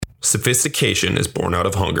Sophistication is born out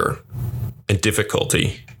of hunger, and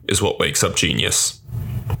difficulty is what wakes up genius.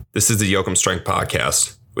 This is the Yoakum Strength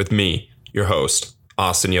Podcast with me, your host,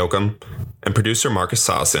 Austin Yoakum, and producer Marcus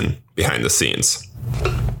Sasson behind the scenes.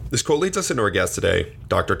 This quote leads us into our guest today,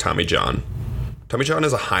 Dr. Tommy John. Tommy John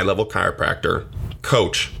is a high-level chiropractor,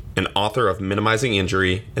 coach, and author of Minimizing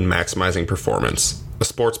Injury and Maximizing Performance, a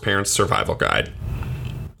sports parent's survival guide.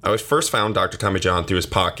 I first found Dr. Tommy John through his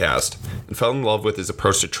podcast and fell in love with his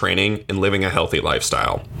approach to training and living a healthy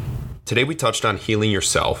lifestyle. Today we touched on healing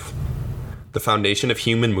yourself, the foundation of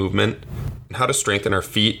human movement, and how to strengthen our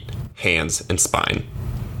feet, hands, and spine.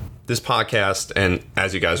 This podcast, and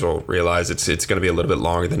as you guys will realize, it's going to be a little bit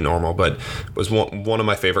longer than normal, but was one of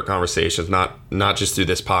my favorite conversations, not just through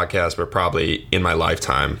this podcast, but probably in my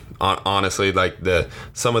lifetime. Honestly, like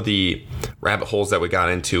some of the rabbit holes that we got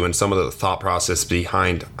into and some of the thought process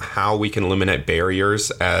behind how we can eliminate barriers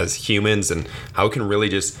as humans and how we can really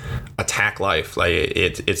just attack life. Like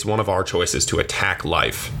it's one of our choices to attack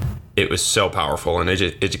life. It was so powerful, and it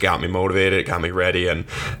just got me motivated. It got me ready, and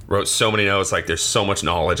wrote so many notes. Like, there's so much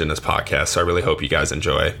knowledge in this podcast, so I really hope you guys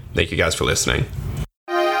enjoy. Thank you guys for listening.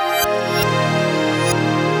 All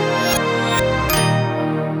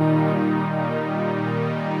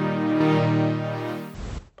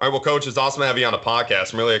right, well, Coach, it's awesome to have you on the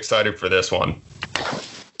podcast. I'm really excited for this one.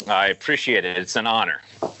 I appreciate it. It's an honor.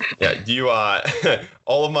 Yeah, you.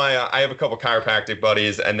 All of my. I have a couple chiropractic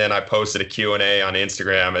buddies, and then I posted a Q&A on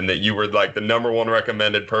Instagram, and that you were like the number one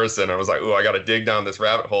recommended person. I was like, "Ooh, I got to dig down this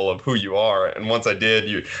rabbit hole of who you are." And once I did,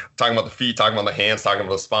 you talking about the feet, talking about the hands, talking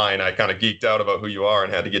about the spine. I kind of geeked out about who you are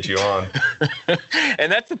and had to get you on.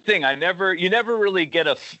 And that's the thing. You never really get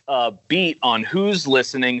a beat on who's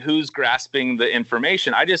listening, who's grasping the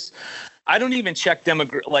information. I don't even check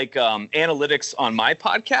analytics on my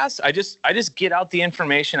podcast. I just get out the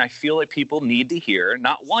information I feel like people need to hear,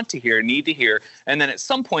 not want to hear, need to hear. And then at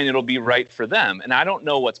some point it'll be right for them. And I don't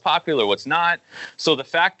know what's popular, what's not. So the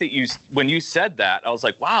fact that when you said that, I was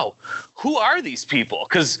like, wow, who are these people?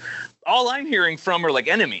 Because all I'm hearing from are like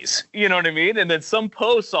enemies, you know what I mean? And then some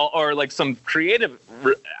posts or like some creative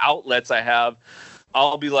outlets I have,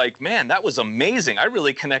 I'll be like, man, that was amazing. I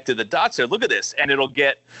really connected the dots there. Look at this. And it'll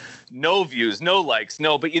get no views, no likes,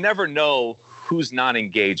 but you never know who's not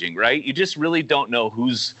engaging, right? You just really don't know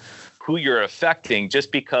who you're affecting just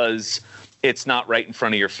because it's not right in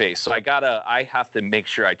front of your face. So I have to make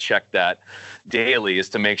sure I check that daily, is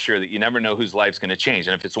to make sure that you never know whose life's going to change.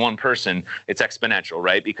 And if it's one person, it's exponential,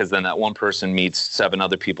 right? Because then that one person meets 7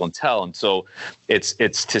 other people and tell. And so it's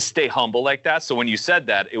to stay humble like that. So when you said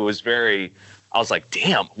that, I was like,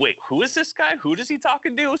 damn, wait, who is this guy? Who does he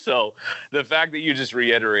talking to? So the fact that you just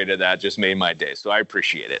reiterated that just made my day. So I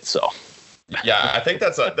appreciate it. So. Yeah, I think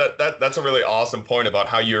that's a really awesome point about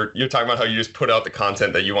how you're talking about how you just put out the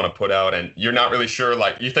content that you want to put out, and you're not really sure.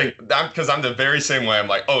 Like, you think that, because I'm the very same way. I'm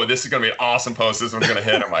like, oh, this is gonna be an awesome post. This one's gonna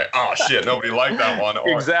hit. I'm like, oh shit, nobody liked that one.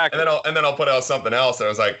 Exactly. And then I'll put out something else. And I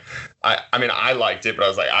was like, I mean, I liked it, but I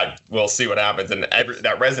was like, we'll see what happens, and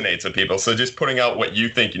that resonates with people. So just putting out what you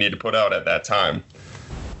think you need to put out at that time.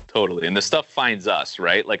 Totally, and the stuff finds us,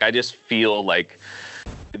 right? Like, I just feel like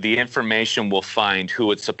the information will find who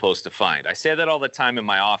it's supposed to find. I say that all the time in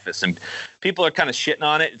my office, and people are kind of shitting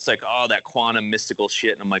on it. It's like, oh, that quantum mystical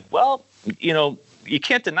shit. And I'm like, well, you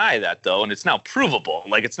can't deny that, though. And it's now provable.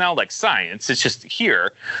 Like, it's now like science. It's just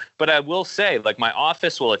here. But I will say, like, my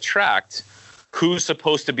office will attract who's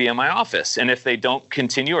supposed to be in my office. And if they don't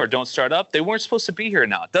continue or don't start up, they weren't supposed to be here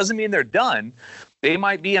now. It doesn't mean they're done. They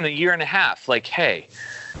might be in a year and a half. Like, hey,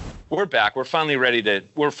 we're back. We're finally ready.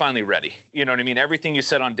 You know what I mean? Everything you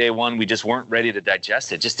said on day one, we just weren't ready to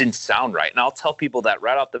digest it. It just didn't sound right. And I'll tell people that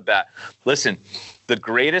right off the bat. Listen, the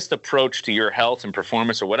greatest approach to your health and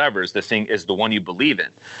performance or whatever is the one you believe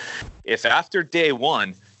in. If after day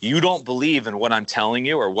one, you don't believe in what I'm telling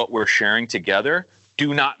you or what we're sharing together,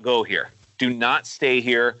 do not go here. Do not stay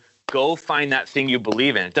here. Go find that thing you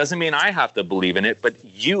believe in. It doesn't mean I have to believe in it, but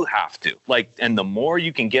you have to. And the more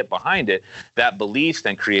you can get behind it, that belief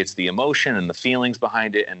then creates the emotion and the feelings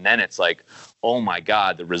behind it. And then it's like, oh my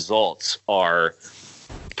God, the results are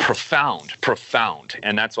profound.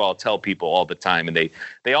 And that's what I'll tell people all the time. And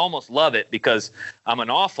they almost love it because I'm an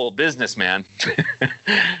awful businessman,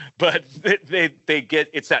 but they get,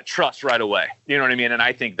 it's that trust right away. You know what I mean? And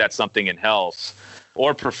I think that's something in health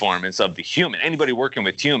or performance of the human. Anybody working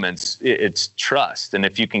with humans, it's trust. And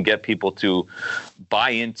if you can get people to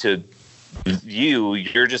buy into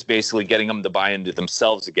you're just basically getting them to buy into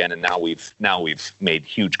themselves again. And now we've made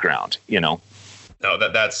huge ground, No,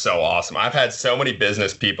 that's so awesome. I've had so many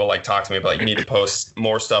business people like talk to me about like, you need to post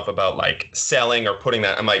more stuff about like selling or putting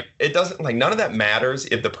that. I'm like, it doesn't, like, none of that matters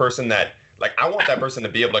if the person that, like, I want that person to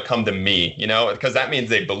be able to come to me, you know, because that means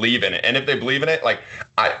they believe in it. And if they believe in it, like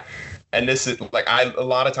and this is like, a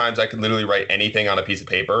lot of times I could literally write anything on a piece of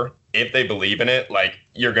paper. If they believe in it, like,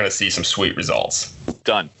 you're going to see some sweet results.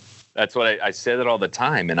 Done. That's what I say that all the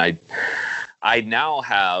time. And I now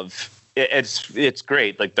have, it's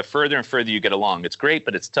great. Like, the further and further you get along, it's great,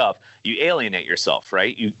 but it's tough. You alienate yourself,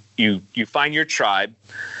 right? You find your tribe,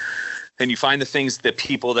 and you find the things that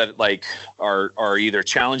people that like are either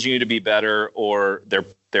challenging you to be better, or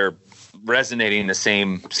they're resonating the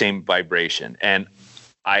same vibration. And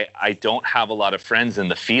I don't have a lot of friends in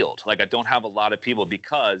the field. Like, I don't have a lot of people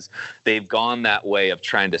because they've gone that way of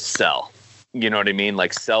trying to sell. You know what I mean?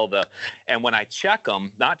 Like, and when I check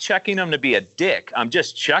them, not checking them to be a dick, I'm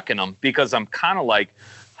just checking them because I'm kind of like,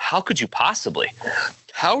 how could you possibly?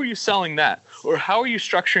 How are you selling that? Or how are you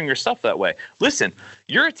structuring yourself that way? Listen,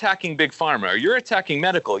 you're attacking big pharma, or you're attacking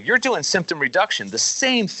medical, you're doing symptom reduction, the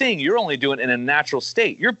same thing. You're only doing it in a natural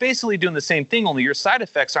state. You're basically doing the same thing, only your side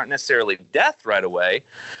effects aren't necessarily death right away,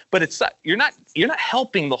 but it's you're not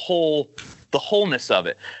helping the wholeness of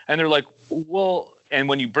it. And they're like, well, and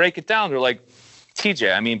when you break it down, they're like,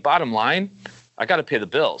 TJ, I mean, bottom line, I got to pay the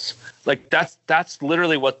bills. Like, that's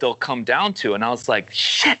literally what they'll come down to. And I was like,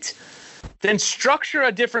 shit, then structure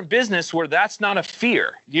a different business where that's not a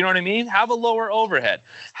fear. You know what I mean? Have a lower overhead,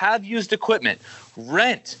 have used equipment,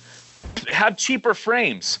 rent, have cheaper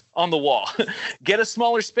frames on the wall, get a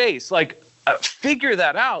smaller space, like figure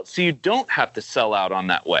that out so you don't have to sell out on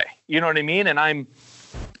that way. You know what I mean? And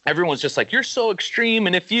everyone's just like, you're so extreme.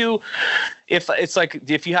 And if it's like,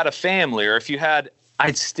 if you had a family, or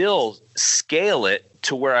I'd still scale it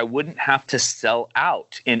to where I wouldn't have to sell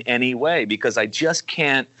out in any way, because I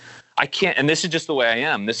can't, and this is just the way I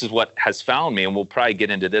am. This is what has found me. And we'll probably get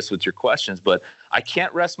into this with your questions, but I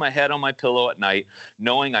can't rest my head on my pillow at night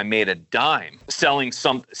knowing I made a dime selling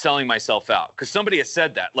myself out. Because somebody has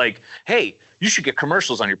said that, like, hey, you should get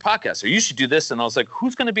commercials on your podcast, or you should do this. And I was like,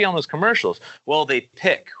 who's going to be on those commercials? Well, they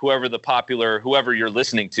pick whoever you're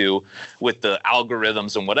listening to with the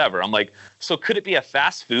algorithms and whatever. I'm like, so could it be a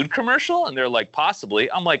fast food commercial? And they're like,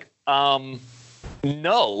 possibly. I'm like,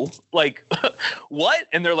 no, like, what?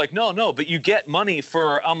 And they're like, no, but you get money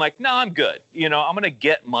I'm like, no, I'm good. You know, I'm going to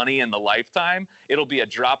get money in the lifetime. It'll be a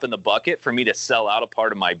drop in the bucket for me to sell out a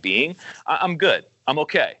part of my being. I'm good. I'm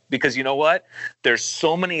okay. Because you know what? There's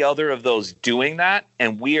so many other of those doing that.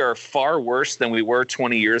 And we are far worse than we were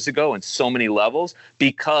 20 years ago in so many levels,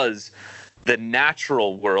 because the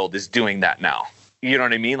natural world is doing that now. You know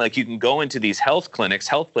what I mean? Like, you can go into these health clinics,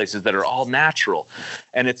 health places that are all natural.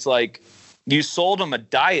 And it's like, you sold them a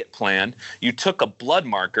diet plan, you took a blood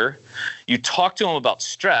marker, you talked to them about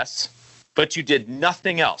stress, but you did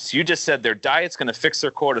nothing else. You just said their diet's going to fix their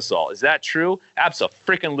cortisol. Is that true?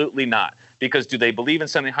 Abso-freaking-lutely not. Because do they believe in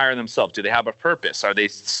something higher than themselves? Do they have a purpose? Are they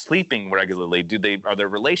sleeping regularly? Are their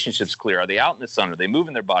relationships clear? Are they out in the sun? Are they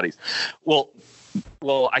moving their bodies? Well,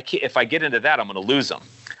 if I get into that, I'm going to lose them.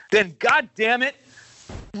 Then, God damn it,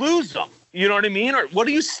 lose them. You know what I mean? Or what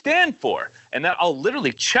do you stand for? And that I'll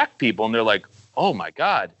literally check people, and they're like, oh my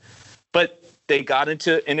God. But they got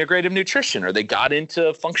into integrative nutrition, or they got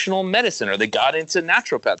into functional medicine, or they got into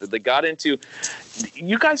naturopathy, they got into,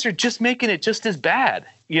 you guys are just making it just as bad,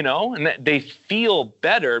 you know? And they feel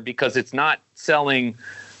better because it's not selling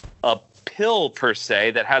a pill per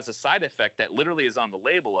se that has a side effect that literally is on the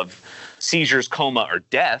label of seizures, coma, or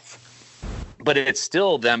death. But it's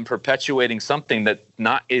still them perpetuating something that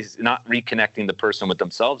is not reconnecting the person with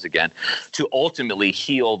themselves again to ultimately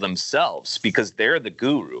heal themselves, because they're the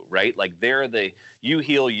guru, right? Like, you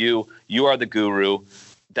heal you are the guru.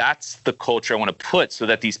 That's the culture I want to put, so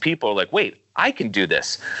that these people are like, wait, I can do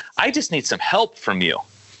this. I just need some help from you.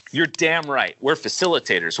 You're damn right. We're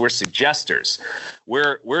facilitators. We're suggesters.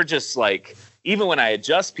 We're just like, even when I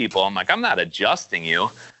adjust people, I'm like, I'm not adjusting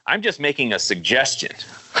you. I'm just making a suggestion.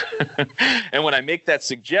 And when I make that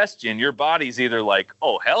suggestion, your body's either like,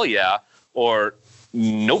 oh, hell yeah, or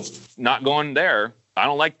nope, not going there. I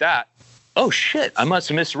don't like that. Oh, shit, I must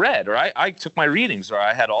have misread, or I took my readings, or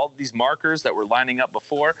I had all these markers that were lining up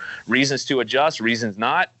before, reasons to adjust, reasons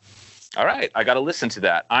not. All right, I got to listen to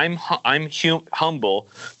that. I'm humble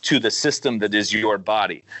to the system that is your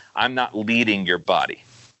body. I'm not leading your body,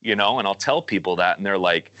 you know, and I'll tell people that, and they're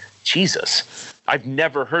like, Jesus, I've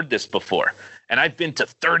never heard this before. And I've been to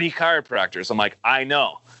 30 chiropractors. I'm like, I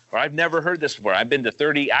know. Or I've never heard this before. I've been to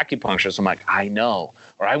 30 acupuncturists. I'm like, I know.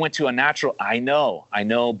 Or I went to a natural. I know.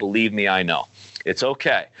 Believe me, I know. It's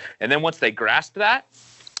okay. And then once they grasp that,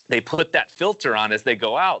 they put that filter on as they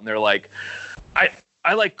go out, and they're like,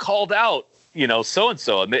 I like called out,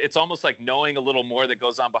 so-and-so. And it's almost like knowing a little more that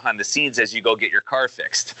goes on behind the scenes as you go get your car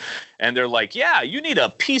fixed. And they're like, yeah, you need a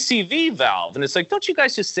PCV valve. And it's like, don't you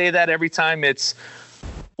guys just say that every time it's,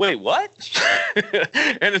 wait, what?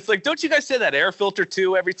 And it's like, don't you guys say that air filter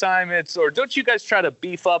too every time it's, or don't you guys try to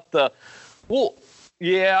beef up well,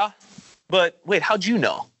 yeah, but wait, how'd you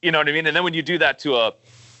know? You know what I mean? And then when you do that to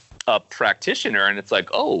a practitioner and it's like,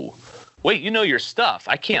 oh, wait, you know your stuff.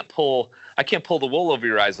 I can't pull the wool over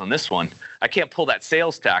your eyes on this one. I can't pull that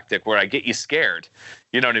sales tactic where I get you scared.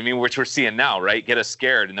 You know what I mean? Which we're seeing now, right? Get us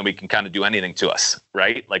scared and then we can kind of do anything to us,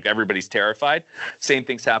 right? Like everybody's terrified. Same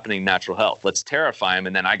thing's happening in natural health. Let's terrify them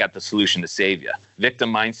and then I got the solution to save you.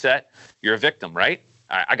 Victim mindset, you're a victim, right?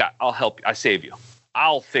 I'll help you. I save you.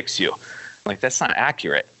 I'll fix you. Like that's not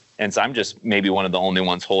accurate. And so I'm just maybe one of the only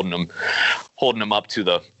ones holding them up to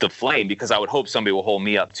the flame, because I would hope somebody will hold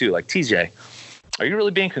me up too. Like, TJ, are you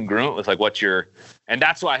really being congruent with like what you're, and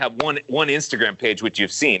that's why I have one Instagram page, which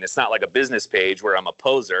you've seen. It's not like a business page where I'm a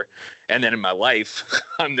poser. And then in my life,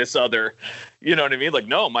 I'm this other, you know what I mean? Like,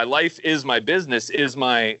 no, my life is my business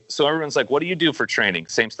so everyone's like, what do you do for training?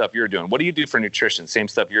 Same stuff you're doing. What do you do for nutrition? Same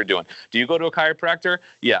stuff you're doing. Do you go to a chiropractor?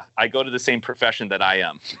 Yeah, I go to the same profession that I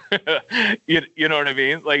am. you know what I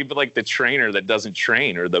mean? Like the trainer that doesn't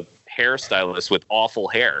train, or the hairstylist with awful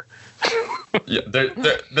hair. Yeah,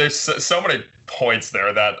 there's so many points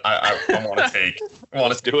there that I want to take.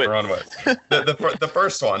 Run with. The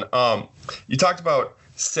first one, you talked about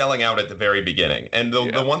selling out at the very beginning, and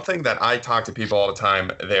the one thing that I talk to people all the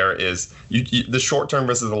time there is the short term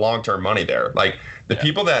versus the long term money there. Like the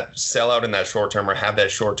people that sell out in that short term or have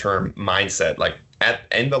that short term mindset, like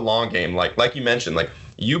in the long game, like you mentioned, like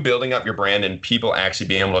you building up your brand and people actually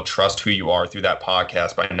being able to trust who you are through that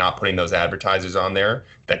podcast by not putting those advertisers on there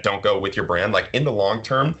that don't go with your brand. Like in the long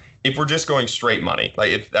term, if we're just going straight money,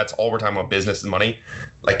 like if that's all we're talking about, business and money,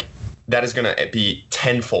 like that is going to be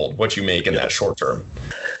tenfold what you make in that short term.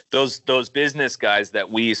 Those business guys that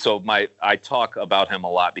I talk about him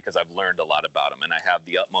a lot because I've learned a lot about him and I have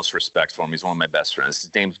the utmost respect for him. He's one of my best friends.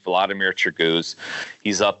 His name's Vladimir Traguz.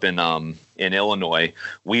 He's up in Illinois.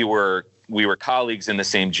 We were colleagues in the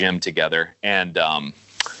same gym together, and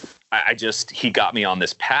he got me on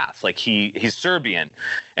this path. Like he's Serbian,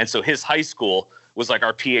 and so his high school was like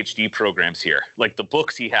our PhD programs here. Like the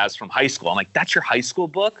books he has from high school. I'm like, that's your high school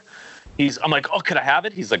book? I'm like, oh, could I have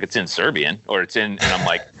it? He's like, it's in Serbian, or it's in, and I'm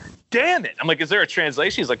like, damn it. I'm like, is there a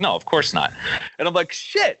translation? He's like, no, of course not. And I'm like,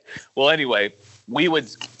 shit. Well, anyway, we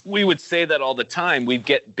would say that all the time. We'd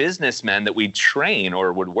get businessmen that we'd train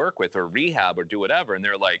or would work with or rehab or do whatever. And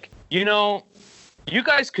they're like, you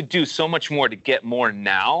guys could do so much more to get more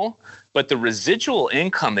now, but the residual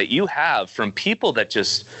income that you have from people that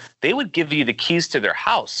they would give you the keys to their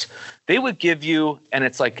house. They would give you, and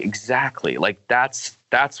it's like, exactly, like that's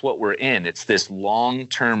what we're in. It's this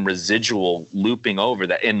long-term residual looping over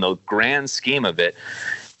that in the grand scheme of it,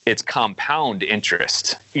 it's compound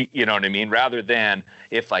interest. You know what I mean? Rather than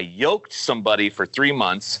if I yoked somebody for 3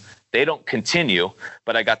 months, they don't continue,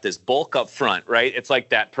 but I got this bulk up front, right? It's like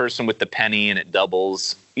that person with the penny and it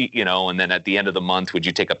doubles, and then at the end of the month, would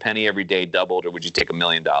you take a penny every day doubled, or would you take $1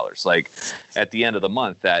 million? Like at the end of the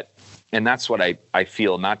month, and that's what I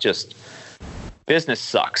feel, not just business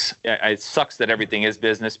sucks. It sucks that everything is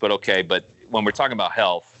business, but okay. But when we're talking about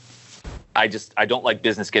health, I don't like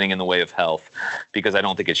business getting in the way of health because I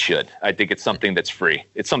don't think it should. I think it's something that's free.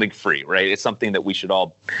 It's something free, right? It's something that we should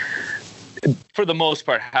all, for the most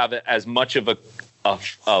part, have it as much of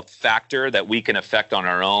a factor that we can affect on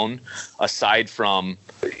our own, aside from,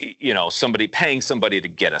 somebody paying somebody to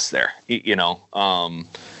get us there,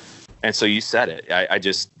 And so you said it.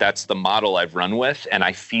 That's the model I've run with, and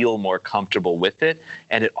I feel more comfortable with it.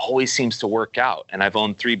 And it always seems to work out. And I've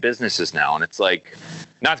owned 3 businesses now, and it's like,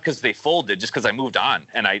 not because they folded, just because I moved on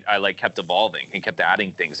and I like kept evolving and kept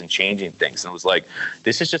adding things and changing things. And it was like,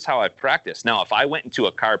 this is just how I practice. Now, if I went into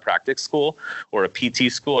a chiropractic school or a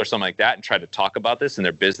PT school or something like that and tried to talk about this in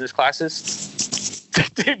their business classes,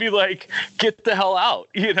 they'd be like, get the hell out,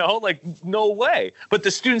 like, no way. But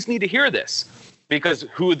the students need to hear this. Because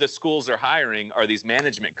who the schools are hiring are these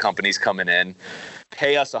management companies coming in,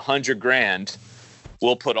 pay us $100,000.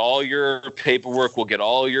 We'll put all your paperwork, we'll get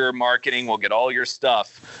all your marketing, we'll get all your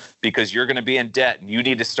stuff because you're going to be in debt and you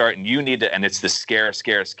need to start and it's the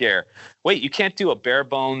scare. Wait, you can't do a bare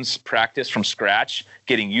bones practice from scratch,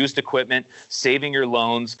 getting used equipment, saving your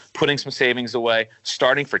loans, putting some savings away,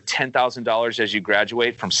 starting for $10,000 as you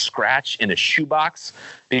graduate from scratch in a shoebox,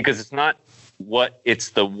 because it's not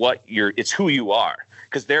it's who you are.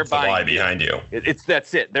 Because they're buying the why behind you.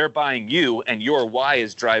 That's it. They're buying you, and your why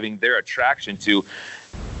is driving their attraction to.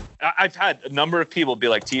 I've had a number of people be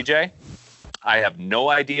like, TJ, I have no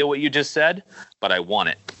idea what you just said, but I want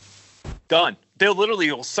it. Done. They'll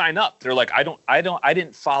literally will sign up. They're like, I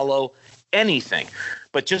didn't follow anything,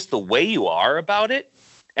 but just the way you are about it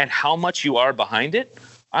and how much you are behind it,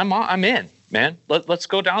 I'm in, man. Let's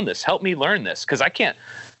go down this. Help me learn this, because I can't.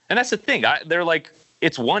 And that's the thing. They're like,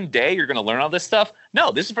 it's one day you're going to learn all this stuff.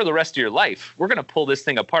 No, this is for the rest of your life. We're going to pull this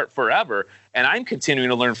thing apart forever. And I'm continuing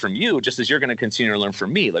to learn from you just as you're going to continue to learn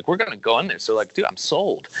from me. Like, we're going to go in there. So like, dude, I'm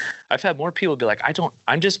sold. I've had more people be like,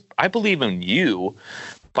 I believe in you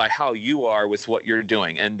by how you are with what you're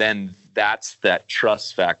doing. And then that's that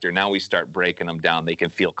trust factor. Now we start breaking them down. They can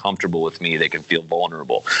feel comfortable with me. They can feel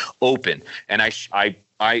vulnerable, open. And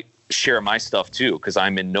I share my stuff too, because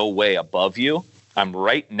I'm in no way above you. I'm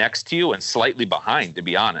right next to you and slightly behind, to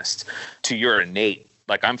be honest, to your innate.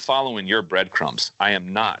 Like, I'm following your breadcrumbs. I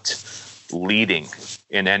am not leading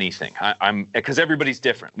in anything. I'm because everybody's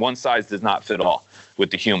different. One size does not fit all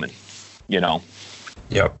with the human, you know?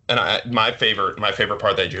 Yep. And my favorite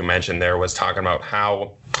part that you mentioned there was talking about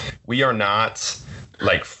how we are not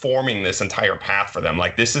like forming this entire path for them.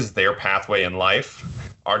 Like, this is their pathway in life.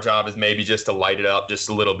 Our job is maybe just to light it up just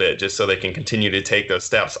a little bit, just so they can continue to take those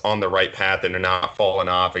steps on the right path and they're not falling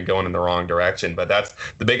off and going in the wrong direction. But that's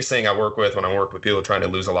the biggest thing I work with when I work with people trying to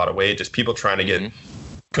lose a lot of weight, just people trying to get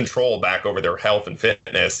control back over their health and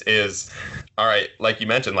fitness is, all right, like you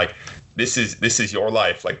mentioned, like, this is your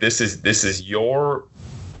life. Like, this is your,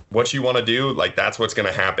 what you want to do. Like, that's what's going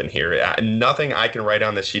to happen here. Nothing I can write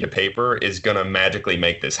on this sheet of paper is going to magically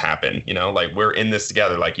make this happen. You know, like, we're in this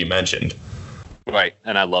together, like you mentioned. Right.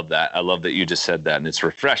 And I love that. I love that you just said that. And it's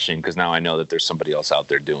refreshing because now I know that there's somebody else out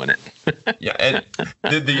there doing it. Yeah. And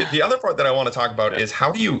the other part that I want to talk about is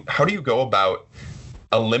how do you go about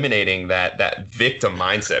eliminating that victim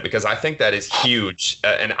mindset? Because I think that is huge.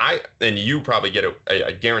 And you probably get it.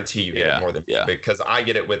 I guarantee you get it more than me, because I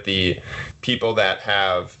get it with the people that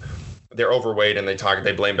they're overweight and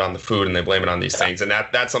they blame it on the food and they blame it on these things. And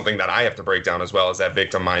that's something that I have to break down as well, as that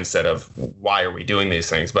victim mindset of why are we doing these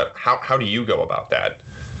things? But how do you go about that?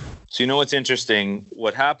 So, you know, what's interesting,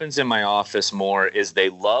 what happens in my office more is they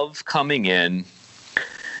love coming in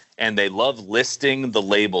and they love listing the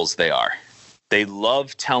labels they are. They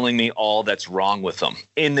love telling me all that's wrong with them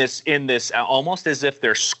in this almost as if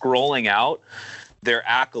they're scrolling out their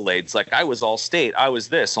accolades. Like, I was Allstate, I was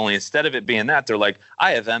this, only instead of it being that, they're like,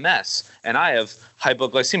 I have MS and I have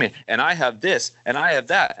hypoglycemia and I have this and I have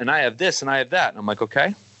that and I have this and I have that. And I'm like,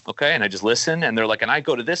 okay. And I just listen, and they're like, and I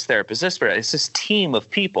go to this therapist, it's this team of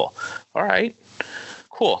people. All right,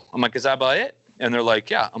 cool. I'm like, is that about it? And they're like,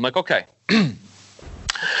 yeah. I'm like, okay.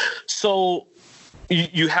 So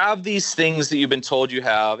you have these things that you've been told you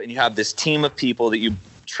have, and you have this team of people that you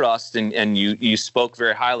trust, and you spoke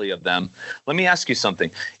very highly of them. Let me ask you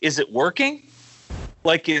something. Is it working?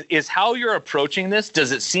 Like, is how you're approaching this,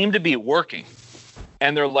 does it seem to be working?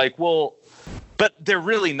 And they're like, well, but they're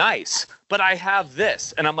really nice, but I have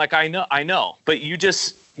this. And I'm like, I know, but you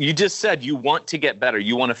just said you want to get better.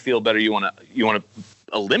 You want to feel better. You want to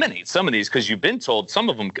eliminate some of these, because you've been told some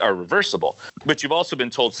of them are reversible, but you've also been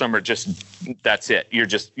told some are just, that's it. You're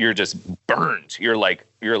just burned. You're like,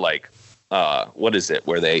 what is it?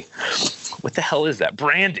 What the hell is that?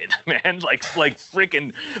 Branded, man. Like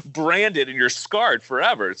freaking branded, and you're scarred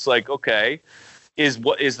forever. It's like, okay, is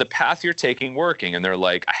the path you're taking working? And they're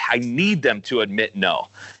like, I need them to admit no,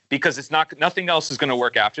 because it's nothing else is going to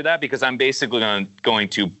work after that, because I'm basically going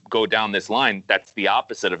to go down this line that's the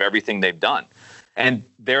opposite of everything they've done. And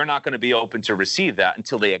they're not going to be open to receive that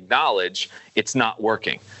until they acknowledge it's not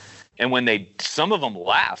working. And when some of them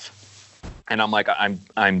laugh, and I'm like,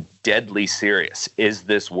 I'm deadly serious. Is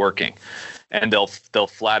this working? And they'll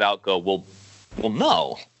flat out go, well,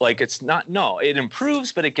 no. Like, it's not. No, it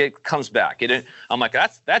improves, but it comes back. I'm like,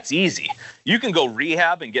 that's easy. You can go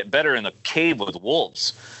rehab and get better in the cave with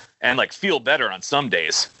wolves, and like feel better on some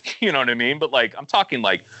days. You know what I mean? But like, I'm talking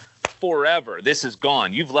like forever. This is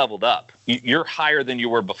gone. You've leveled up. You're higher than you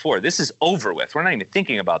were before. This is over with. We're not even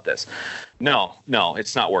thinking about this. No,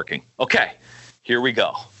 it's not working. Okay, here we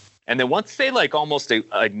go. And then once they like almost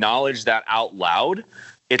acknowledge that out loud,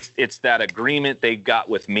 it's that agreement they got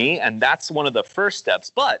with me. And that's one of the first steps.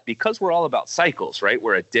 But because we're all about cycles, right?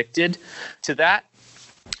 We're addicted to that.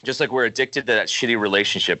 Just like we're addicted to that shitty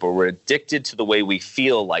relationship, or we're addicted to the way we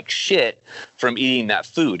feel like shit from eating that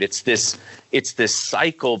food. It's this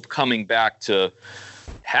cycle coming back to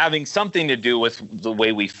having something to do with the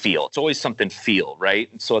way we feel. It's always something feel, right?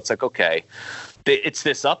 And so it's like, okay, it's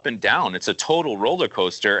this up and down. It's a total roller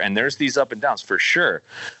coaster, and there's these up and downs for sure.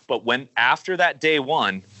 But when after that day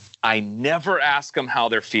one, I never ask them how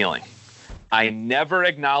they're feeling. I never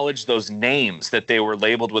acknowledge those names that they were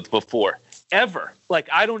labeled with before, ever. Like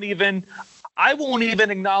I won't even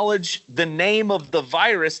acknowledge the name of the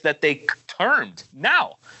virus that they termed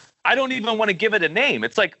now. I don't even want to give it a name.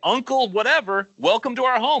 It's like, Uncle whatever, welcome to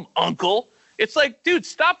our home, Uncle. It's like, dude,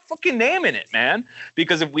 stop fucking naming it, man.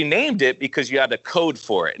 Because if we named it, because you had a code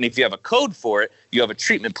for it. And if you have a code for it, you have a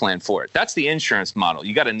treatment plan for it. That's the insurance model.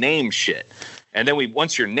 You got to name shit. And then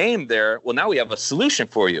once you're named there, well, now we have a solution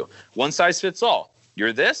for you. One size fits all.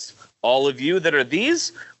 You're this. All of you that are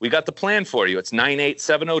these, we got the plan for you. It's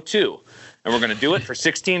 98702. And we're going to do it for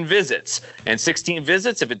 16 visits. And 16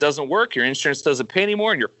 visits, if it doesn't work, your insurance doesn't pay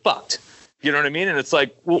anymore and you're fucked. You know what I mean? And it's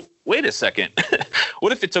like, well, wait a second.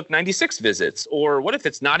 What if it took 96 visits? Or what if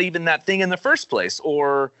it's not even that thing in the first place?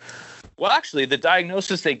 Or, well, actually, the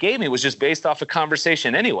diagnosis they gave me was just based off a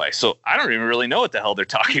conversation anyway. So I don't even really know what the hell they're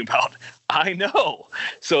talking about. I know.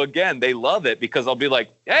 So again, they love it because I'll be like,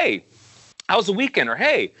 hey, how's the weekend? Or,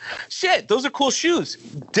 hey, shit, those are cool shoes.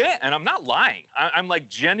 And I'm not lying. I'm like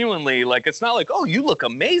genuinely like, it's not like, oh, you look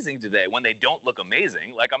amazing today when they don't look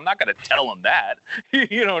amazing. Like, I'm not going to tell them that.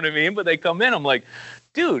 You know what I mean? But they come in, I'm like,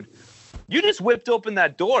 dude, you just whipped open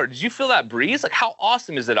that door. Did you feel that breeze? Like, how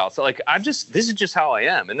awesome is it outside? Like, this is just how I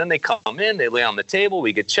am. And then they come in, they lay on the table,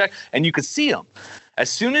 we get checked, and you can see them. As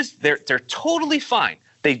soon as they're totally fine,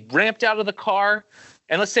 they ramped out of the car.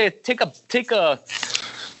 And let's say take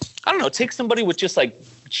somebody with just like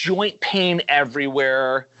joint pain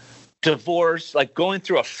everywhere, divorce, like going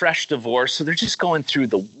through a fresh divorce. So they're just going through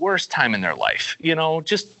the worst time in their life, you know,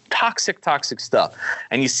 just toxic stuff.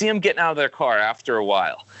 And you see them getting out of their car after a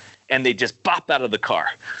while and they just bop out of the car.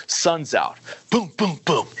 Sun's out. Boom, boom,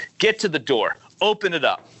 boom. Get to the door, open it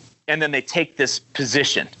up. And then they take this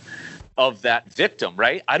position of that victim,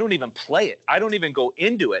 right? I don't even play it. I don't even go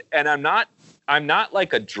into it. And I'm not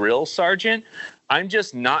like a drill sergeant. I'm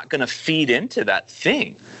just not going to feed into that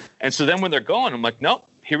thing. And so then when they're going, I'm like, nope,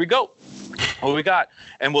 here we go. What we got?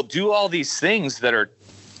 And we'll do all these things that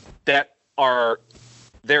are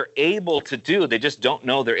they're able to do. They just don't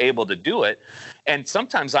know they're able to do it. And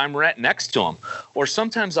sometimes I'm right next to them. Or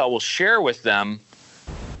sometimes I will share with them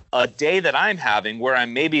a day that I'm having where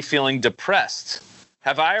I'm maybe feeling depressed.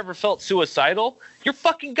 Have I ever felt suicidal? You're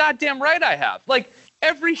fucking goddamn right I have. Like,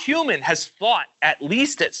 every human has thought at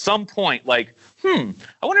least at some point, like, I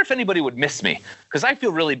wonder if anybody would miss me because I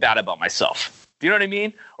feel really bad about myself. Do you know what I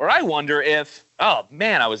mean? Or I wonder if, oh,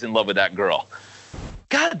 man, I was in love with that girl.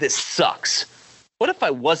 God, this sucks. What if I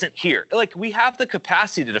wasn't here? Like, we have the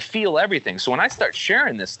capacity to feel everything. So when I start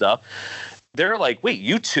sharing this stuff, they're like, wait,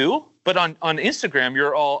 you too? But on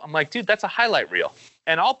Instagram, I'm like, dude, that's a highlight reel.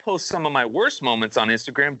 And I'll post some of my worst moments on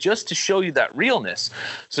Instagram just to show you that realness.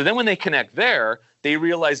 So then when they connect there, they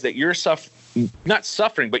realize that you're not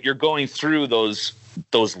suffering, but you're going through those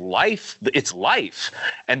life. It's life.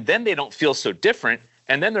 And then they don't feel so different.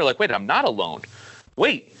 And then they're like, wait, I'm not alone.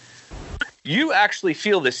 Wait, you actually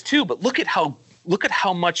feel this too, but look at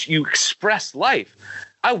how much you express life.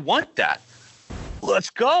 I want that. Let's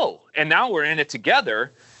go. And now we're in it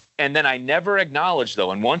together. And then I never acknowledge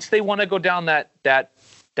though. And once they want to go down that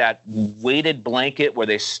weighted blanket where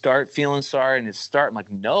they start feeling sorry and I'm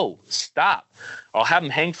like, no, stop. I'll have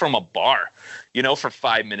them hang from a bar, for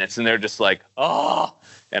 5 minutes. And they're just like, oh,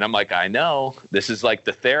 and I'm like, I know. This is like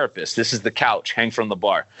the therapist. This is the couch, hang from the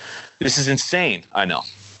bar. This is insane. I know.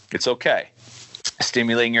 It's okay.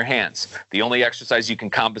 Stimulating your hands. The only exercise you can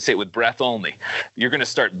compensate with breath only. You're going to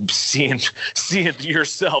start seeing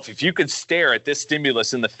yourself. If you could stare at this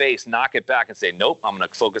stimulus in the face, knock it back and say, nope, I'm going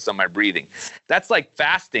to focus on my breathing. That's like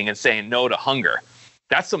fasting and saying no to hunger.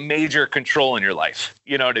 That's a major control in your life.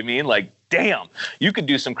 You know what I mean? Like, damn, you could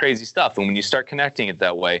do some crazy stuff. And when you start connecting it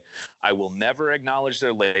that way, I will never acknowledge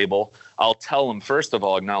their label. I'll tell them, first of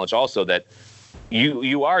all, acknowledge also that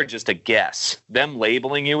you are just a guess. Them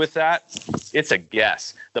labeling you with that, it's a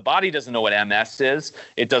guess. The body doesn't know what MS is.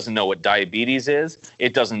 It doesn't know what diabetes is.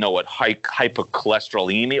 It doesn't know what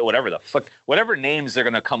hypercholesterolemia, whatever names they're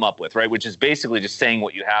going to come up with, right? Which is basically just saying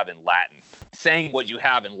what you have in Latin.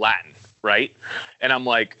 Right? And I'm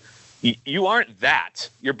like, you aren't that.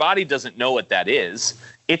 Your body doesn't know what that is.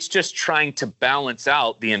 It's just trying to balance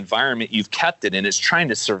out the environment you've kept it in. It's trying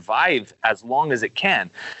to survive as long as it can.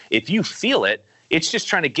 If you feel it, it's just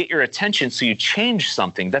trying to get your attention so you change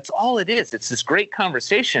something. That's all it is. It's this great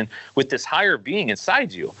conversation with this higher being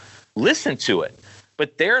inside you. Listen to it.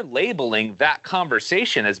 But they're labeling that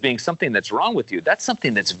conversation as being something that's wrong with you. That's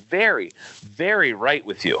something that's very, very right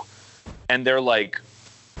with you. And they're like,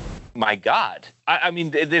 my God. I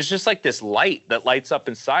mean, there's just like this light that lights up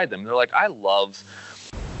inside them. They're like,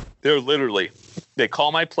 they're literally, they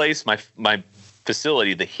call my place, my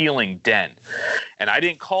facility, the Healing Den. And I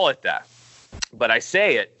didn't call it that, but I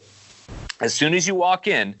say it. As soon as you walk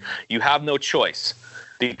in, you have no choice,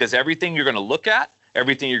 because everything you're going to look at,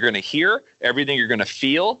 everything you're going to hear, everything you're going to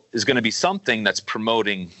feel is going to be something that's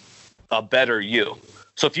promoting a better you.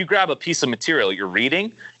 So if you grab a piece of material you're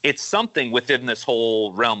reading, it's something within this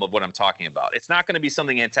whole realm of what I'm talking about. It's not going to be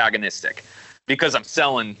something antagonistic because I'm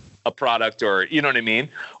selling a product, or you know what I mean?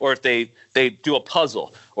 Or if they do a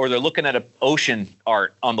puzzle, or they're looking at an ocean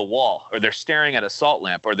art on the wall, or they're staring at a salt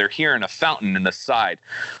lamp, or they're hearing a fountain in the side,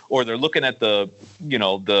 or they're looking at the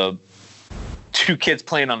two kids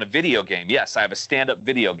playing on a video game. Yes, I have a stand-up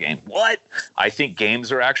video game. What? I think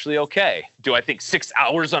games are actually okay. Do I think 6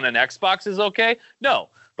 hours on an Xbox is okay? No.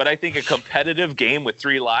 But I think a competitive game with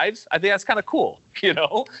 3 lives, I think that's kind of cool, you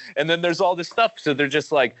know? And then there's all this stuff. So they're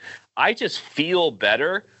just like, I just feel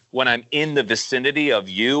better when I'm in the vicinity of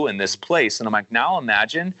you in this place. And I'm like, now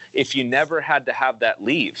imagine if you never had to have that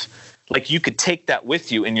leave. Like, you could take that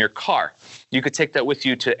with you in your car. You could take that with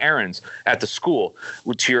you to errands at the school,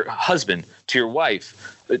 to your husband, to your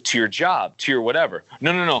wife, to your job, to your whatever.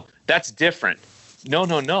 No. That's different.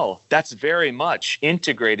 No. That's very much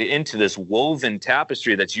integrated into this woven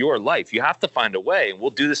tapestry that's your life. You have to find a way, and we'll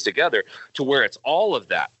do this together, to where it's all of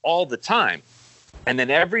that all the time. And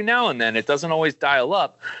then every now and then, it doesn't always dial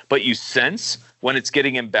up, but you sense when it's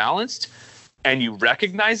getting imbalanced, and you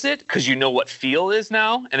recognize it because you know what feel is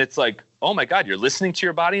now. And it's like, oh my God, you're listening to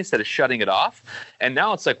your body instead of shutting it off. And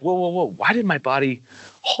now it's like, whoa. Why did my body,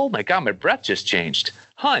 oh my God, my breath just changed.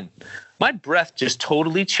 Hun, my breath just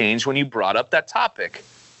totally changed when you brought up that topic.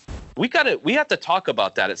 We have to talk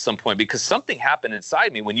about that at some point, because something happened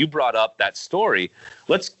inside me when you brought up that story.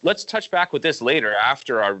 Let's touch back with this later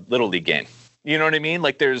after our Little League game. You know what I mean?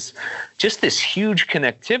 Like, there's just this huge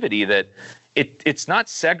connectivity that it's not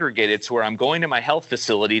segregated to where I'm going to my health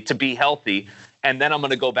facility to be healthy, and then I'm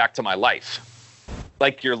going to go back to my life.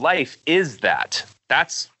 Like, your life is that.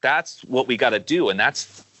 That's what we got to do. And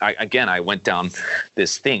I went down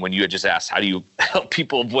this thing when you had just asked, how do you help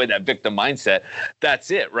people avoid that victim mindset?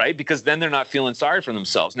 That's it, right? Because then they're not feeling sorry for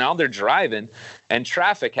themselves. Now they're driving and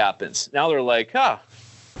traffic happens. Now they're like,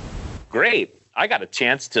 great. I got a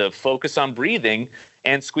chance to focus on breathing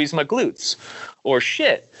and squeeze my glutes. Or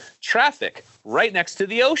shit, traffic right next to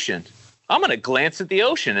the ocean. I'm going to glance at the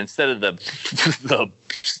ocean instead of the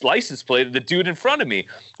license plate of the dude in front of me.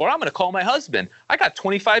 Or I'm going to call my husband. I got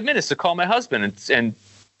 25 minutes to call my husband and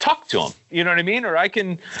talk to him. You know what I mean? Or I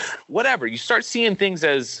can, whatever. You start seeing things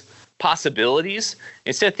as possibilities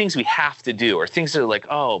instead of things we have to do, or things that are like,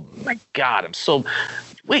 oh my God,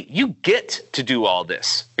 wait, you get to do all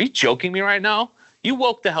this. Are you joking me right now? You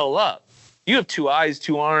woke the hell up. You have 2 eyes,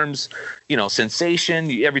 2 arms, sensation,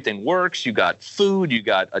 everything works. You got food, you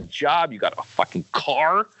got a job, you got a fucking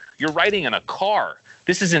car. You're riding in a car.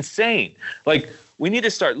 This is insane. Like, we need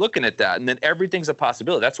to start looking at that, and then everything's a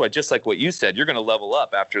possibility. That's why, just like what you said, you're going to level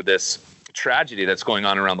up after this tragedy that's going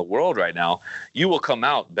on around the world right now. You will come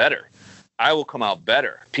out better. I will come out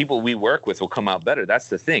better. People we work with will come out better. That's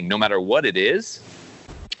the thing. No matter what it is,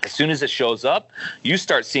 as soon as it shows up, you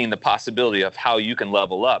start seeing the possibility of how you can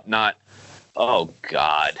level up, not, oh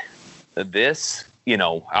God, this,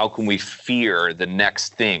 how can we fear the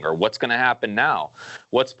next thing, or what's going to happen now?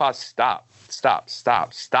 What's possible?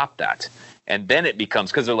 Stop that. And then it becomes,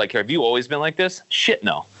 because they're like, have you always been like this? Shit,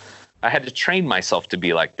 no. I had to train myself to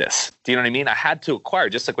be like this. Do you know what I mean? I had to acquire,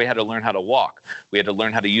 just like we had to learn how to walk. We had to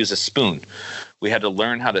learn how to use a spoon. We had to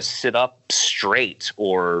learn how to sit up straight,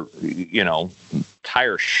 or, tie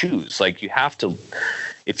our shoes. Like, you have to,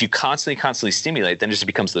 if you constantly stimulate, then it just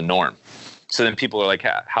becomes the norm. So then people are like,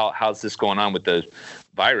 how's this going on with the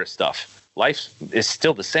virus stuff? Life is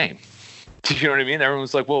still the same. Do you know what I mean?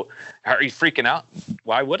 Everyone's like, well, are you freaking out?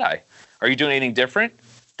 Why would I? Are you doing anything different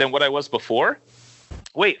than what I was before?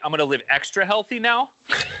 Wait, I'm going to live extra healthy now?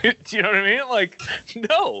 Do you know what I mean? Like,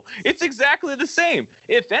 no, it's exactly the same.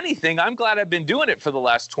 If anything, I'm glad I've been doing it for the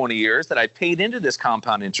last 20 years, that I paid into this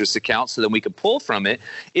compound interest account so that we could pull from it.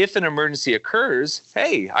 If an emergency occurs,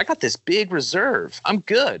 hey, I got this big reserve. I'm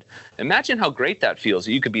good. Imagine how great that feels,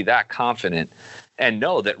 that you could be that confident and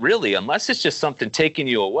know that really, unless it's just something taking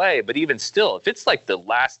you away, but even still, if it's like the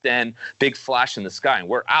last end big flash in the sky and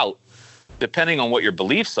we're out, depending on what your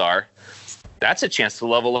beliefs are, that's a chance to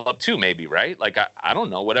level up too, maybe, right? Like, I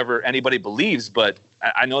don't know, whatever anybody believes, but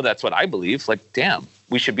I know that's what I believe. Like, damn,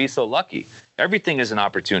 we should be so lucky. Everything is an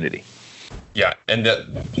opportunity. Yeah, and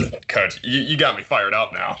Coach, you got me fired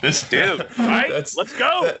up now. This dude, right? Let's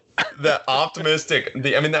go. That optimistic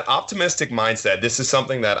mindset. This is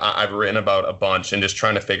something that I've written about a bunch, and just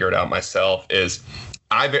trying to figure it out myself. Is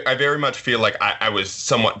I very much feel like I was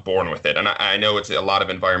somewhat born with it, and I know it's a lot of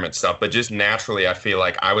environment stuff, but just naturally, I feel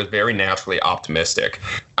like I was very naturally optimistic.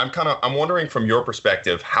 I'm wondering from your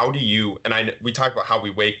perspective, how do you? And we talk about how we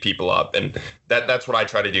wake people up, and that's what I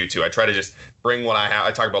try to do too. I try to just bring what I have.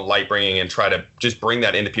 I talk about light bringing and try to just bring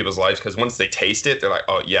that into people's lives, because once they taste it, they're like,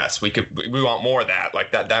 oh yes, we want more of that.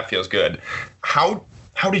 Like that feels good. How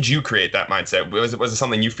did you create that mindset? Was it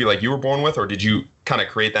something you feel like you were born with, or did you kind of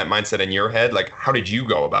create that mindset in your head? Like, how did you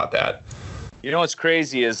go about that? You know, what's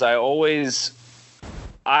crazy is I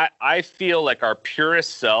feel like our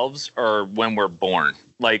purest selves are when we're born.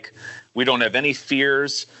 Like, we don't have any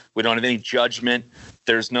fears. We don't have any judgment.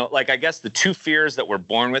 There's no, like, I guess the two fears that we're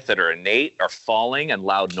born with that are innate are falling and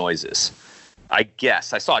loud noises. I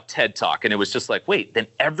guess I saw a TED Talk, and it was just like, wait, then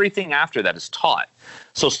everything after that is taught.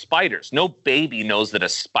 So spiders, no baby knows that a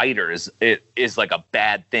spider is like a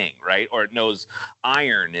bad thing, right? Or it knows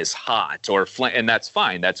iron is hot, and that's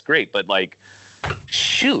fine, that's great. But like,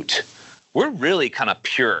 shoot, we're really kind of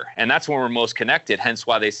pure, and that's when we're most connected. Hence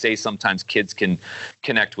why they say sometimes kids can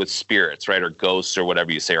connect with spirits, right, or ghosts, or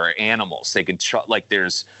whatever you say, or animals. They can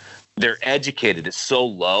they're educated. It's so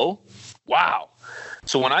low. Wow.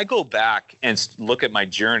 So when I go back and look at my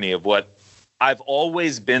journey of what I've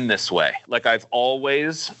always been this way, like I've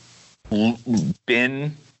always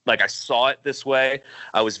been, like I saw it this way.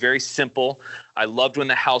 I was very simple. I loved when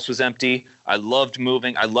the house was empty. I loved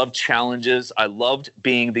moving. I loved challenges. I loved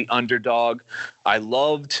being the underdog. I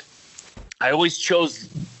always chose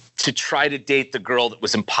to try to date the girl that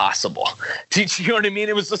was impossible. Do you know what I mean?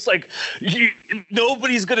 It was just like,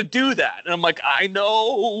 nobody's going to do that. And I'm like, I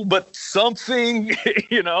know, but something,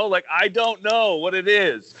 like, I don't know what it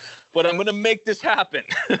is, but I'm going to make this happen.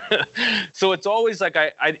 So it's always like,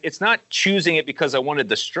 it's not choosing it because I wanted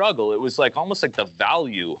the struggle. It was like, almost like the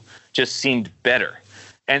value just seemed better.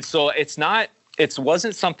 And so it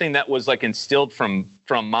wasn't something that was like instilled from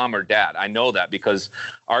mom or dad. I know that because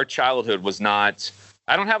our childhood was not,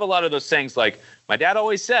 I don't have a lot of those things. Like my dad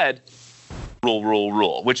always said,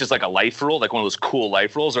 rule, which is like a life rule, like one of those cool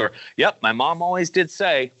life rules. Or, yep, my mom always did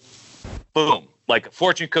say, boom, like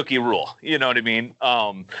fortune cookie rule. You know what I mean?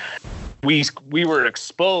 We were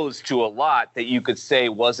exposed to a lot that you could say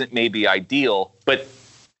wasn't maybe ideal, but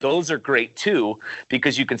those are great too,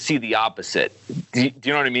 because you can see the opposite. Do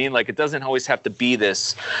you know what I mean? Like, it doesn't always have to be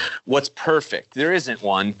this, what's perfect. There isn't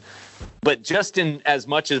one. But just in as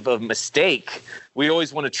much of a mistake, we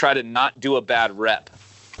always want to try to not do a bad rep,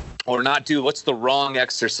 or not do what's the wrong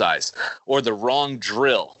exercise or the wrong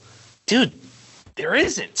drill. Dude, there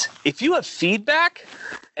isn't. If you have feedback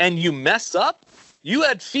and you mess up, you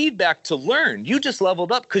had feedback to learn. You just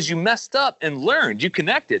leveled up because you messed up and learned. You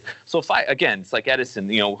connected. So it's like Edison,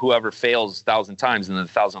 whoever fails 1,000 times and then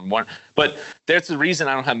 1,001. But that's the reason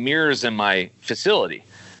I don't have mirrors in my facility.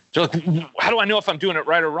 They're like, how do I know if I'm doing it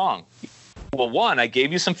right or wrong? Well, 1, I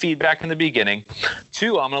gave you some feedback in the beginning.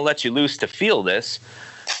 2, I'm going to let you loose to feel this.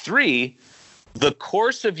 3, the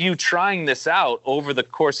course of you trying this out over the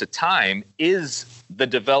course of time is the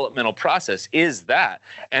developmental process, is that.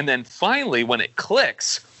 And then finally, when it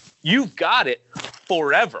clicks, you've got it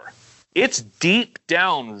forever. It's deep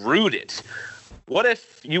down rooted. What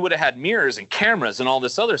if you would have had mirrors and cameras and all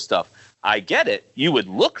this other stuff? I get it. You would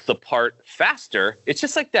look the part faster. It's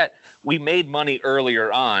just like that. We made money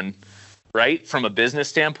earlier on, right, from a business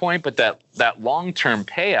standpoint, but that long-term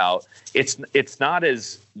payout, it's not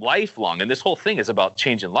as lifelong. And this whole thing is about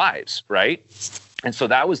changing lives, right? And so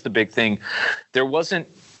that was the big thing.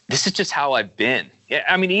 This is just how I've been.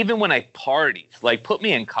 I mean, even when I partied, like put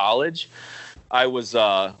me in college, I was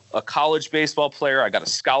a college baseball player. I got a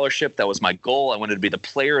scholarship. That was my goal. I wanted to be the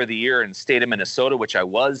player of the year in the state of Minnesota, which I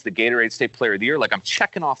was, the Gatorade State Player of the Year. Like, I'm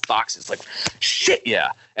checking off boxes. Like, shit,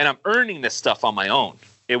 yeah. And I'm earning this stuff on my own.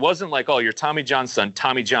 It wasn't like, oh, you're Tommy John's son.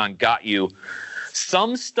 Tommy John got you.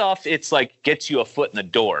 Some stuff, it's like gets you a foot in the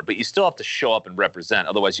door, but you still have to show up and represent.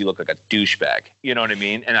 Otherwise, you look like a douchebag. You know what I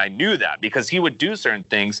mean? And I knew that because he would do certain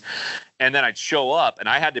things, and then I'd show up, and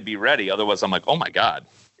I had to be ready. Otherwise, I'm like, oh, my God.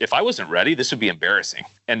 If I wasn't ready, this would be embarrassing.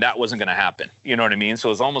 And that wasn't going to happen. You know what I mean? So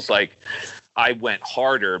it was almost like I went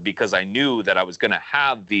harder because I knew that I was going to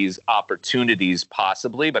have these opportunities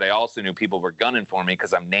possibly, but I also knew people were gunning for me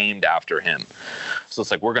because I'm named after him. So it's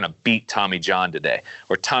like, we're going to beat Tommy John today,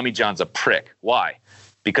 or Tommy John's a prick. Why?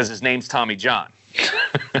 Because his name's Tommy John.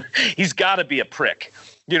 He's got to be a prick.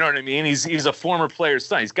 You know what I mean? He's a former player's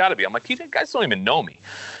son. He's got to be. I'm like, you guys don't even know me.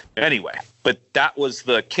 Anyway, but that was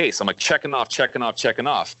the case. I'm like checking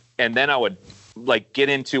off. And then I would like get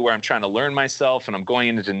into where I'm trying to learn myself and I'm going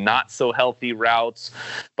into not so healthy routes,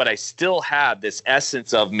 but I still had this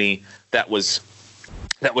essence of me that was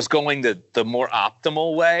going the more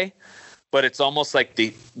optimal way. But it's almost like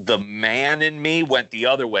the man in me went the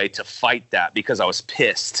other way to fight that because I was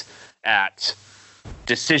pissed at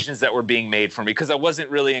decisions that were being made for me because I wasn't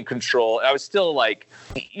really in control. I was still like,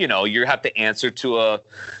 you know, you have to answer to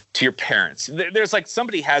your parents. There's like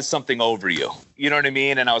somebody has something over you. You know what I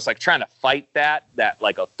mean? And I was like trying to fight that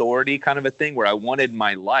like authority kind of a thing where I wanted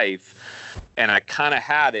my life and I kind of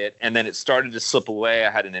had it. And then it started to slip away.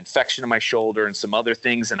 I had an infection in my shoulder and some other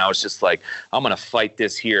things. And I was just like, I'm going to fight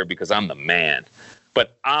this here because I'm the man.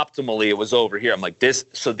 But optimally, it was over here. I'm like this.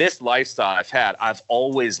 So this lifestyle I've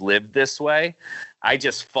always lived this way. I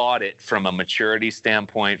just fought it from a maturity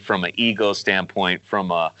standpoint, from an ego standpoint,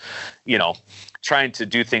 from a, you know, trying to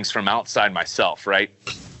do things from outside myself, right?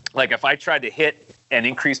 Like if I tried to hit and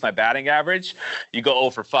increase my batting average, you go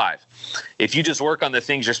 0 for 5. If you just work on the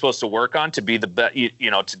things you're supposed to work on to be the best,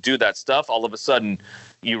 you know, to do that stuff, all of a sudden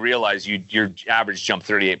you realize your average jumped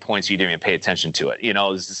 38 points. You didn't even pay attention to it. You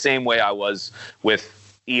know, it's the same way I was with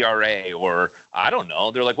ERA or I don't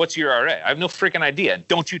know. They're like, what's your ERA? I have no freaking idea.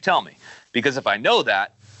 Don't you tell me. Because if I know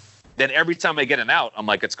that, then every time I get an out, I'm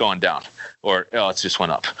like, it's going down or, oh, it's just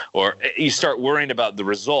went up. Or you start worrying about the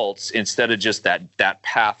results instead of just that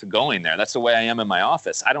path going there. That's the way I am in my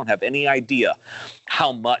office. I don't have any idea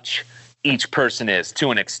how much each person is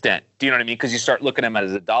to an extent. Do you know what I mean? Because you start looking at them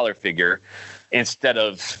as a dollar figure instead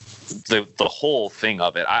of the whole thing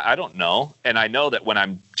of it. I don't know. And I know that when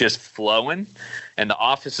I'm just flowing and the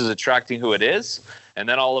office is attracting who it is, and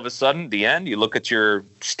then all of a sudden, the end, you look at your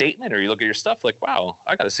statement or you look at your stuff like, wow,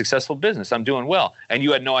 I got a successful business. I'm doing well. And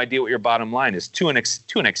you had no idea what your bottom line is to an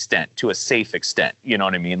extent, to a safe extent. You know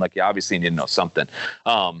what I mean? Like you obviously need to know something.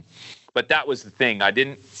 But that was the thing.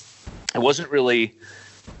 It wasn't really,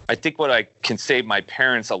 I think what I can say my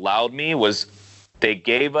parents allowed me was they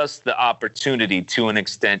gave us the opportunity to an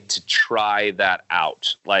extent to try that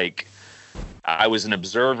out. Like, I was an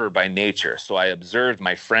observer by nature, so I observed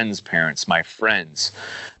my friends' parents, my friends,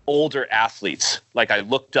 older athletes. Like I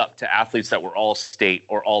looked up to athletes that were all state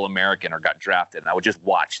or all American or got drafted, and I would just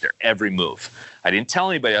watch their every move. I didn't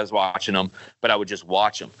tell anybody I was watching them, but I would just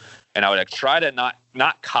watch them, and I would try to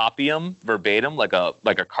not copy them verbatim like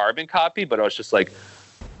a carbon copy, but I was just like,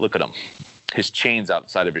 look at him, his chain's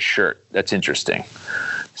outside of his shirt. That's interesting.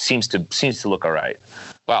 Seems to look all right.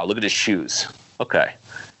 Wow, look at his shoes. Okay.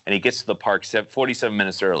 And he gets to the park 47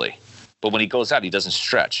 minutes early. But when he goes out, he doesn't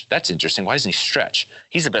stretch. That's interesting. Why doesn't he stretch?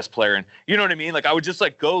 He's the best player. And you know what I mean? Like I would just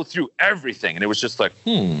like go through everything. And it was just like,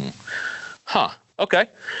 okay.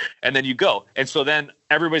 And then you go. And so then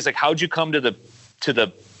everybody's like, how'd you come to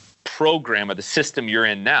the program or the system you're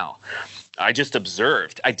in now? I just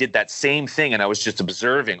observed. I did that same thing. And I was just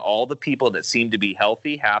observing all the people that seemed to be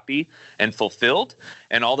healthy, happy, and fulfilled.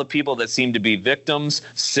 And all the people that seemed to be victims,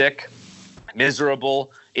 sick,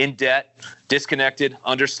 miserable, in debt, disconnected,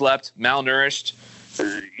 underslept, malnourished,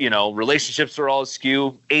 you know, relationships were all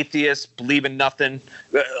askew, atheists, believe in nothing,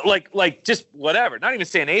 like just whatever. Not even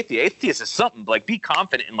saying atheist. Atheist is something, like be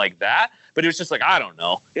confident in like that. But it was just like, I don't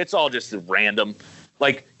know. It's all just random.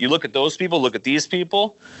 Like you look at those people, look at these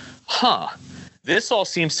people. This all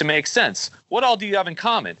seems to make sense. What all do you have in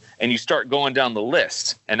common? And you start going down the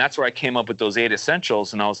list. And that's where I came up with those 8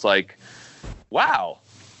 essentials. And I was like, wow.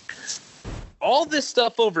 All this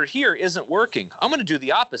stuff over here isn't working. I'm going to do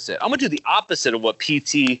the opposite. I'm going to do the opposite of what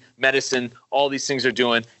PT, medicine, all these things are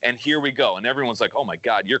doing. And here we go. And everyone's like, oh my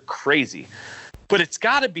God, you're crazy. But it's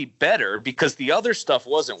got to be better because the other stuff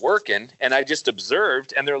wasn't working. And I just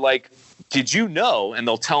observed and they're like, did you know? And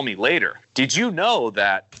they'll tell me later, did you know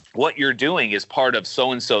that what you're doing is part of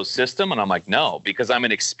so-and-so system? And I'm like, no, because I'm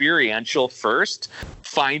an experiential first,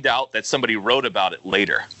 find out that somebody wrote about it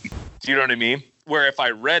later. Do you know what I mean? Where if I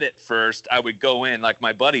read it first, I would go in like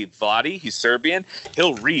my buddy Vladi, he's Serbian.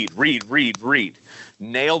 He'll read,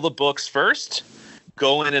 nail the books first,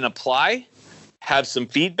 go in and apply, have some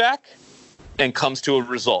feedback, and comes to a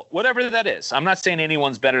result, whatever that is. I'm not saying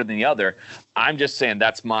anyone's better than the other. I'm just saying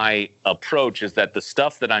that's my approach is that the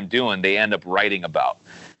stuff that I'm doing, they end up writing about.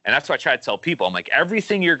 And that's what I try to tell people. I'm like,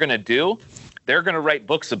 everything you're going to do, they're going to write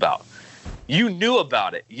books about. You knew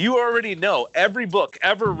about it. You already know every book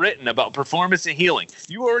ever written about performance and healing.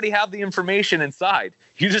 You already have the information inside.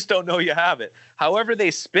 You just don't know you have it. However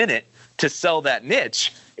they spin it to sell that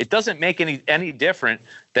niche, it doesn't make any different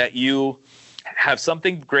that you have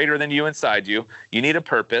something greater than you inside you. You need a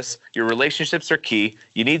purpose. Your relationships are key.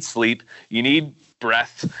 You need sleep. You need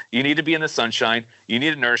breath. You need to be in the sunshine. You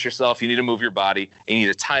need to nourish yourself. You need to move your body. And you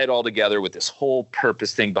need to tie it all together with this whole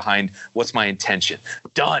purpose thing behind what's my intention.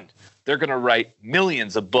 Done. They're going to write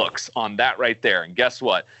millions of books on that right there. And guess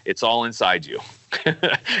what? It's all inside you.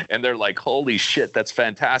 And they're like, holy shit, that's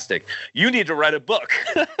fantastic. You need to write a book.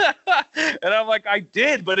 And I'm like, I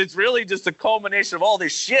did, but it's really just a culmination of all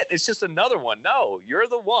this shit. It's just another one. No, you're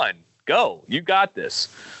the one. Go. You got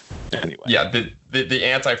this. Anyway. Yeah, the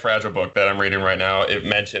Anti-Fragile book that I'm reading right now, it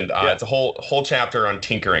mentioned it's a whole chapter on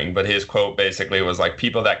tinkering, but his quote basically was like,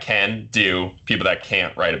 people that can do, people that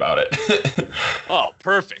can't write about it. Oh,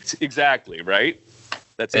 perfect. Exactly, right?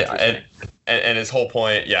 That's interesting. And his whole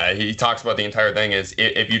point, he talks about the entire thing is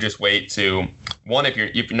if you just wait to one, if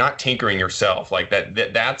you're not tinkering yourself, like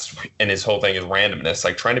that's, and his whole thing is randomness,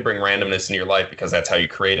 like trying to bring randomness into your life, because that's how you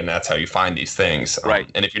create and that's how you find these things.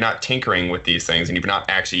 Right. And if you're not tinkering with these things, and if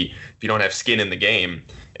you don't have skin in the game,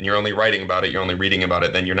 and you're only writing about it, you're only reading about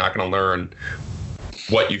it, then you're not going to learn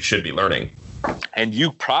what you should be learning. And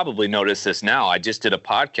you probably notice this now. I just did a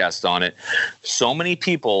podcast on it. So many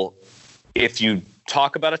people, if you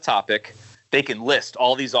talk about a topic, they can list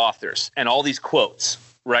all these authors and all these quotes,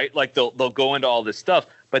 right? Like they'll go into all this stuff,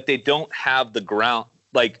 but they don't have the ground.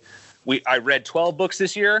 Like I read 12 books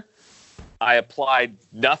this year. I applied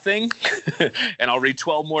nothing and I'll read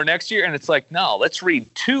 12 more next year. And it's like, no, let's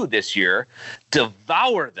read 2 this year,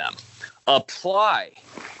 devour them, apply,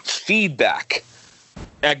 feedback,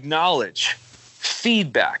 acknowledge,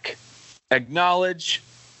 feedback, acknowledge,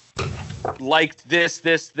 liked this,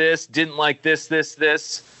 didn't like this,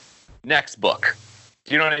 next book.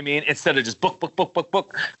 Do you know what I mean? Instead of just book,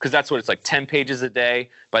 because that's what it's like, 10 pages a day.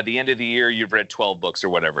 By the end of the year, you've read 12 books or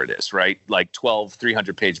whatever it is, right? Like 12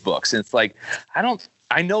 300-page books. And it's like,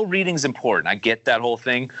 I know reading's important. I get that whole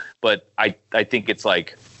thing, but I think it's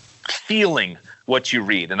like feeling what you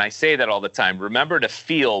read. And I say that all the time. Remember to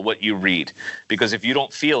feel what you read, because if you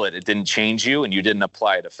don't feel it, it didn't change you and you didn't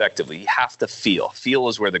apply it effectively. You have to feel. Feel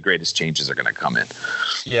is where the greatest changes are going to come in.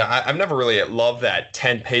 Yeah, I've never really loved that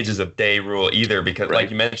 10 pages a day rule either, because like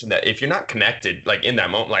you mentioned, that if you're not connected, like in that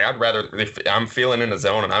moment, like I'd rather, if I'm feeling in a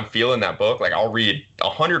zone and I'm feeling that book, like I'll read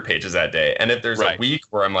 100 pages that day. And if there's a week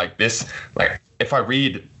where I'm like this, like if I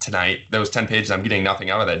read tonight, those 10 pages, I'm getting nothing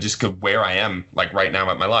out of that, just where I am like right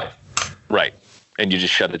now in my life. Right. And you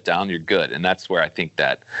just shut it down, you're good. And that's where I think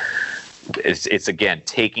that it's again,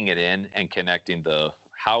 taking it in and connecting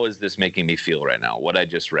how is this making me feel right now? What I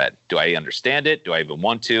just read. Do I understand it? Do I even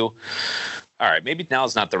want to? All right, maybe now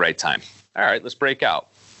is not the right time. All right, let's break out.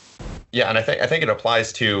 Yeah, and I think it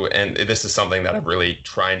applies to, and this is something that I'm really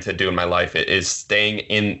trying to do in my life, is staying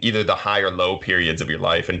in either the high or low periods of your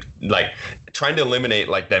life, and like trying to eliminate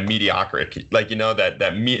like that mediocrity, like, you know,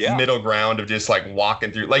 that middle ground of just like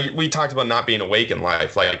walking through, like we talked about not being awake in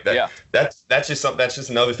life, like that. Yeah. That's just something. That's just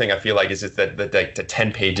another thing I feel like is just that the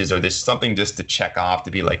 10 pages, or there's something just to check off,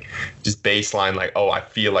 to be like just baseline, like, oh, I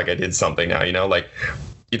feel like I did something now, you know, like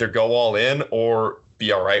either go all in or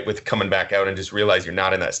be all right with coming back out and just realize you're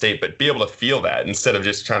not in that state, but be able to feel that instead of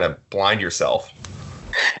just trying to blind yourself.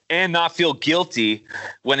 And not feel guilty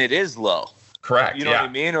when it is low. Correct. You know what I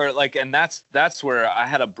mean? Or like, and that's where I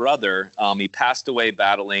had a brother, he passed away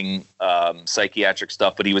battling psychiatric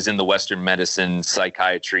stuff, but he was in the Western medicine,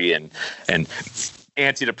 psychiatry, and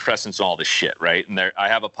antidepressants and all this shit, right? And I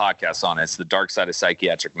have a podcast on it. It's The Dark Side of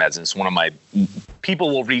Psychiatric Medicine. It's one of my people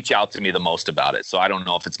will reach out to me the most about it. So I don't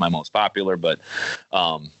know if it's my most popular, but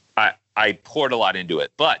I poured a lot into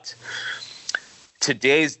it. But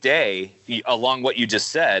today's day, along what you just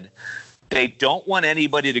said, they don't want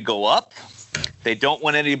anybody to go up. They don't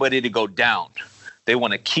want anybody to go down. They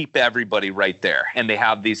want to keep everybody right there. And they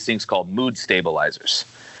have these things called mood stabilizers.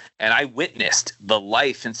 And I witnessed the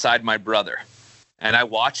life inside my brother. And I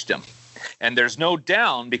watched him. And there's no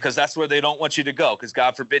down, because that's where they don't want you to go, because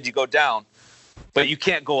God forbid you go down, but you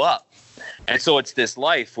can't go up. And so it's this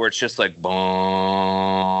life where it's just like,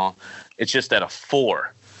 boom, it's just at a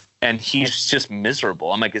 4. And he's just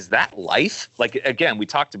miserable. I'm like, is that life? Like, again, we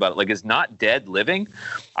talked about it. Like, is not dead living?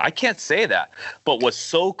 I can't say that. But what's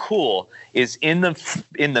so cool is in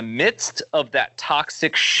the midst of that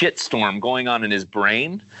toxic shitstorm going on in his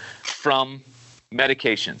brain from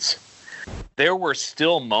medications, there were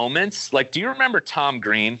still moments. Like, do you remember Tom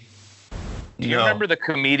Green? Do you remember the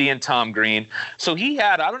comedian Tom Green? So he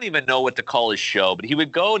had, I don't even know what to call his show, but he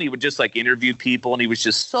would go and he would just like interview people, and he was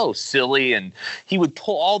just so silly, and he would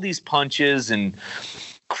pull all these punches and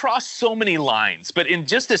cross so many lines, but in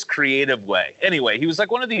just this creative way. Anyway, he was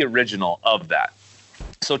like one of the original of that.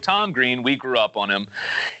 So Tom Green, we grew up on him.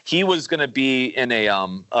 He was going to be in a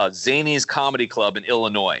Zanies comedy club in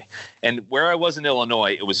Illinois. And where I was in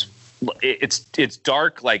Illinois, it's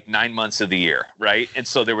dark like 9 months of the year, right? And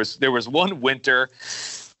so there was one winter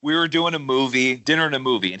we were doing dinner and a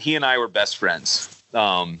movie, and he and I were best friends.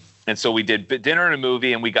 And so we did dinner and a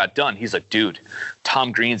movie, and we got done. He's like, dude,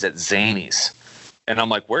 Tom Green's at Zanies. And I'm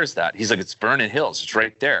like, where's that? He's like, it's Vernon Hills. It's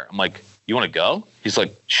right there. I'm like, you want to go? He's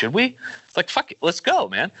like, should we? It's like, fuck it. Let's go,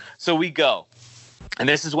 man. So we go. And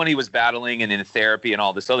this is when he was battling and in therapy and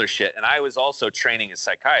all this other shit. And I was also training as a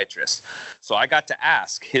psychiatrist. So I got to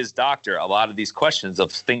ask his doctor a lot of these questions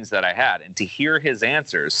of things that I had. And to hear his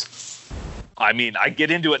answers, I mean, I get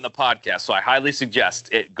into it in the podcast. So I highly suggest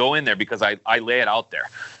it. Go in there because I lay it out there.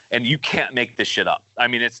 And you can't make this shit up. I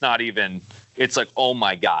mean, it's not even, it's like, oh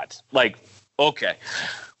my God. Like, okay.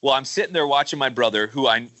 Well, I'm sitting there watching my brother who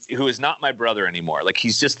is not my brother anymore. Like,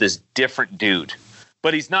 he's just this different dude,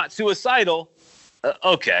 but he's not suicidal.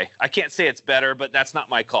 Okay. I can't say it's better, but that's not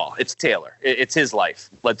my call. It's Taylor. It's his life.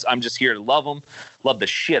 I'm just here to love him, love the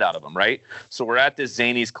shit out of him. Right. So we're at this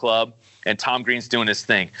Zanies club and Tom Green's doing his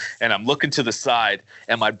thing. And I'm looking to the side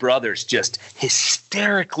and my brother's just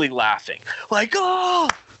hysterically laughing. Like, oh,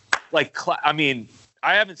 like, I mean,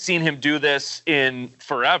 I haven't seen him do this in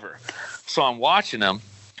forever. So I'm watching him.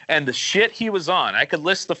 And the shit he was on, I could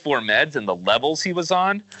list the 4 meds and the levels he was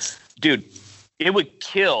on. Dude, it would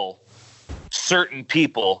kill certain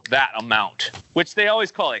people that amount, which they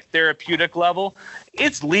always call a therapeutic level.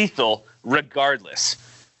 It's lethal regardless.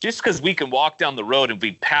 Just because we can walk down the road and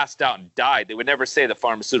be passed out and died, they would never say the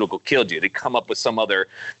pharmaceutical killed you. They'd come up with some other,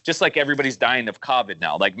 just like everybody's dying of COVID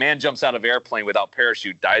now. Like, man jumps out of airplane without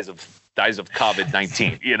parachute, dies of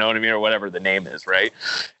COVID-19, you know what I mean? Or whatever the name is, right?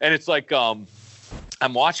 And it's like,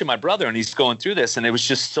 I'm watching my brother and he's going through this, and it was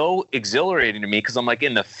just so exhilarating to me because I'm like,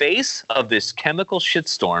 in the face of this chemical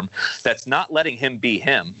shitstorm that's not letting him be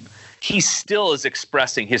him, he still is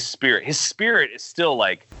expressing his spirit. His spirit is still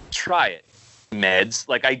like, try it, meds.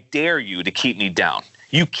 Like, I dare you to keep me down.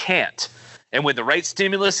 You can't. And when the right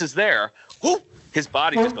stimulus is there, whoop, his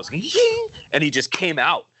body just goes, ying, and he just came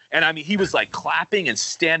out. And I mean, he was like clapping and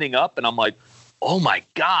standing up, and I'm like, oh my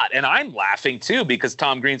God. And I'm laughing too because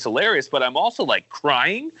Tom Green's hilarious, but I'm also like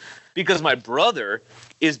crying because my brother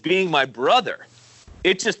is being my brother.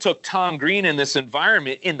 It just took Tom Green in this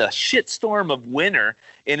environment in the shitstorm of winter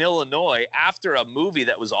in Illinois after a movie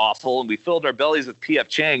that was awful, and we filled our bellies with P.F.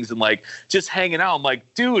 Chang's and like just hanging out. I'm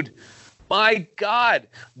like, dude, my God,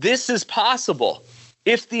 this is possible.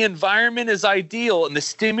 If the environment is ideal and the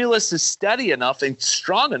stimulus is steady enough and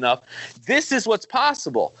strong enough, this is what's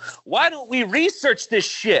possible. Why don't we research this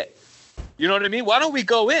shit? You know what I mean? Why don't we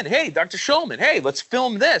go in? Hey, Dr. Shulman, hey, let's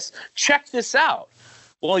film this. Check this out.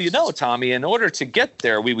 Well, you know, Tommy, in order to get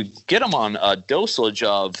there, we would get them on a dosage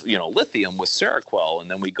of, lithium with Seroquel, and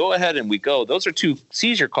then we go ahead and we go. Those are 2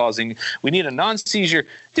 seizure causing. We need a non-seizure.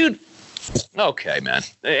 Dude, okay, man.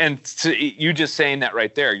 And you just saying that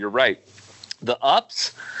right there, you're right. The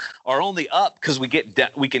ups are only up because we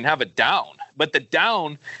can have a down, but the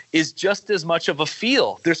down is just as much of a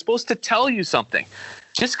feel. They're supposed to tell you something.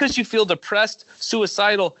 Just because you feel depressed,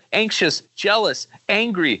 suicidal, anxious, jealous,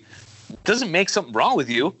 angry, doesn't make something wrong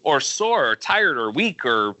with you, or sore, or tired, or weak,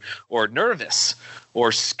 or nervous,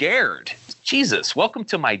 or scared. Jesus, welcome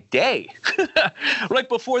to my day. Like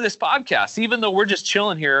before this podcast, even though we're just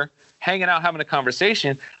chilling here, hanging out, having a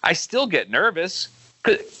conversation, I still get nervous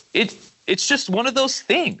because it's just one of those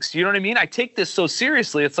things. You know what I mean? I take this so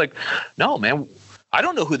seriously. It's like, no, man, I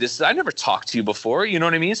don't know who this is. I never talked to you before. You know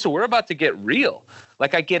what I mean? So we're about to get real.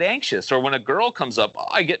 Like, I get anxious, or when a girl comes up,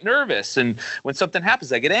 I get nervous. And when something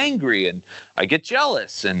happens, I get angry and I get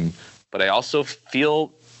jealous. But I also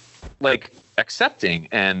feel like accepting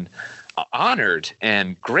and honored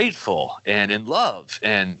and grateful and in love.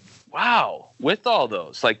 And wow, with all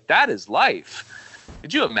those, like, that is life.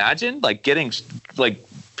 Could you imagine like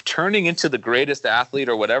turning into the greatest athlete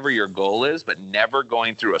or whatever your goal is, but never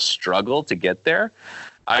going through a struggle to get there?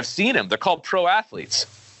 I've seen them. They're called pro athletes.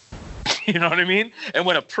 You know what I mean? And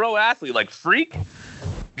when a pro athlete like Freak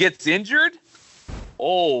gets injured,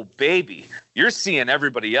 oh, baby, you're seeing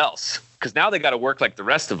everybody else because now they got to work like the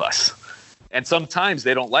rest of us. And sometimes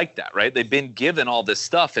they don't like that, right? They've been given all this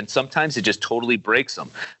stuff, and sometimes it just totally breaks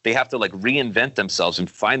them. They have to like reinvent themselves and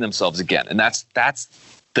find themselves again. And that's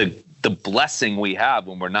the blessing we have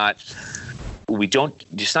when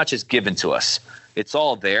it's not just given to us. It's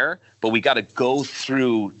all there, but we got to go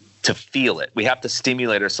through to feel it. We have to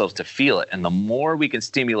stimulate ourselves to feel it. And the more we can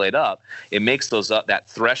stimulate up, it makes that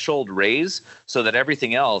threshold raise so that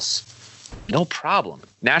everything else, no problem.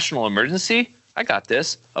 National emergency, I got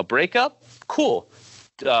this. A breakup, cool.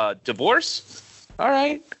 Divorce? All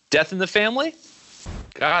right. Death in the family?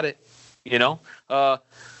 Got it.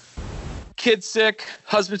 Kid sick,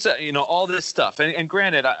 husband sick, all this stuff. And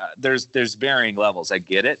granted, there's varying levels. I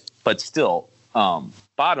get it. But still,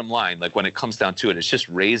 bottom line, like when it comes down to it, it's just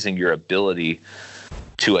raising your ability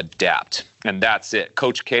to adapt. And that's it.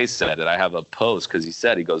 Coach K said it. I have a post because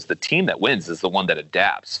he goes, the team that wins is the one that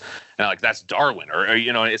adapts. And I'm like, that's Darwin. Or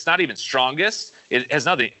it's not even strongest. It has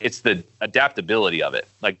nothing. It's the adaptability of it.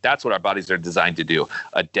 Like that's what our bodies are designed to do,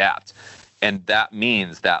 adapt. And that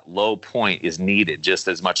means that low point is needed just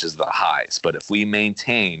as much as the highs. But if we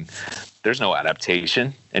maintain, there's no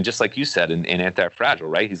adaptation. And just like you said in Anti-Fragile,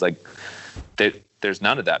 right? He's like, there's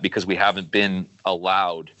none of that because we haven't been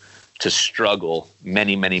allowed to struggle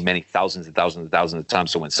many, many, many thousands and thousands and thousands of times.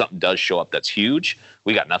 So when something does show up that's huge,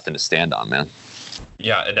 we got nothing to stand on, man.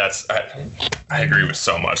 Yeah, I agree with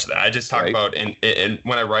so much of that. I just talk about, and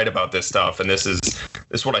when I write about this stuff, and this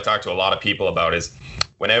is what I talk to a lot of people about is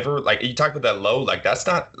whenever, like you talk about that low, like that's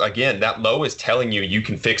not, again, that low is telling you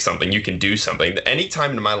can fix something, you can do something.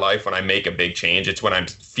 Anytime in my life when I make a big change, it's when I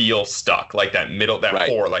feel stuck, like that middle, that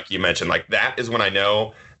four, like you mentioned, like that is when I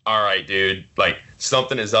know, all right, dude, like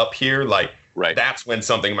something is up here. Like that's when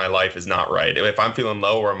something in my life is not right. If I'm feeling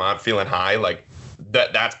low or I'm feeling high, like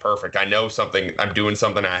that's perfect. I know something, I'm doing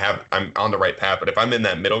something, I'm on the right path. But if I'm in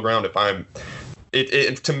that middle ground,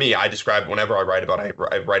 to me, I describe whenever I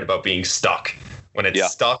write about being stuck. When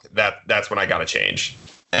it's stuck, that's when I got to change.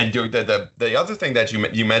 And the other thing that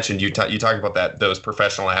you mentioned, you talk about those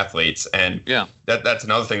professional athletes, and that's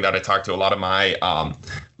another thing that I talk to a lot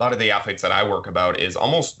of the athletes that I work about is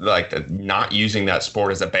almost like not using that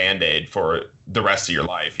sport as a Band-Aid for the rest of your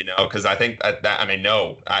life, because I think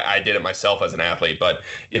I did it myself as an athlete, but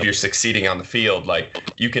if you're succeeding on the field, like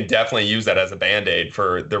you can definitely use that as a Band-Aid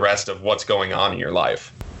for the rest of what's going on in your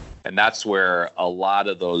life. And that's where a lot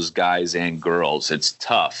of those guys and girls, it's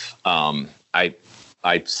tough.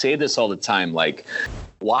 I say this all the time, like,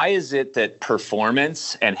 why is it that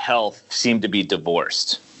performance and health seem to be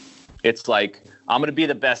divorced? It's like, I'm going to be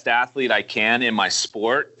the best athlete I can in my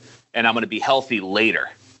sport, and I'm going to be healthy later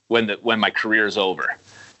when my career is over.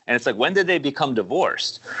 And it's like, when did they become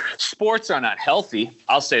divorced? Sports are not healthy.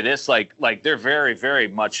 I'll say this, like they're very, very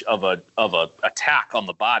much of a attack on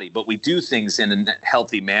the body, but we do things in a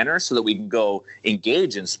healthy manner so that we can go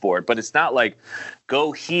engage in sport. But it's not like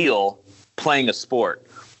go heal playing a sport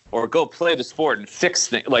or go play the sport and fix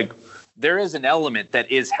things. Like there is an element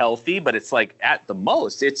that is healthy, but it's like at the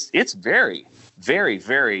most, it's very, very,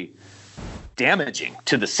 very damaging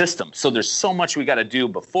to the system. So there's so much we got to do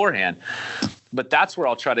beforehand. But that's where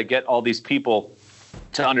I'll try to get all these people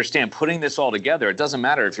to understand, putting this all together. It doesn't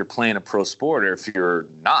matter if you're playing a pro sport or if you're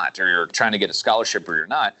not, or you're trying to get a scholarship or you're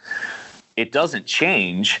not. It doesn't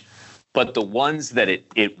change. But the ones that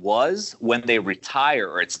it was, when they retire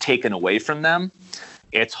or it's taken away from them,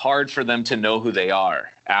 it's hard for them to know who they are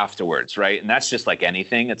afterwards, right? And that's just like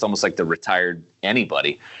anything. It's almost like the retired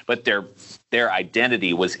anybody. But their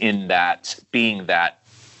identity was in that, being that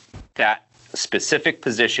specific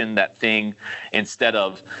position, that thing, instead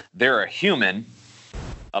of they're a human,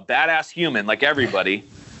 a badass human like everybody,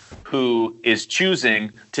 who is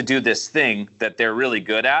choosing to do this thing that they're really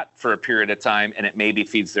good at for a period of time, and it maybe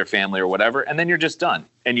feeds their family or whatever, and then you're just done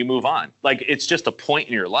and you move on. Like it's just a point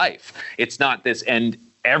in your life. It's not this end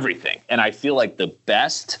everything. And I feel like the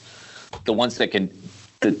best, the ones that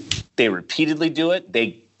they repeatedly do it,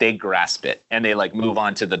 they grasp it and they like move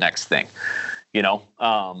on to the next thing.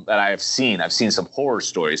 That I've seen some horror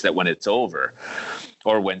stories that when it's over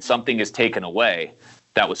or when something is taken away,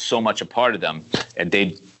 that was so much a part of them, and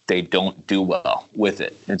they don't do well with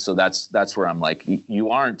it. And so that's where I'm like, you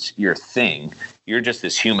aren't your thing. You're just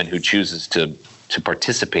this human who chooses to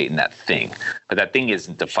participate in that thing, but that thing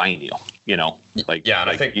isn't defining you, like, and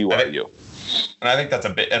I think you are you. And I think that's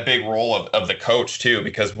a big role of the coach too,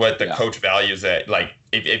 because what the coach values, that like,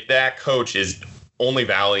 if that coach is only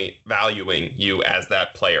valuing you as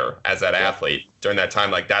that player, as that athlete during that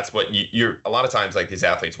time, like that's what you're a lot of times, like these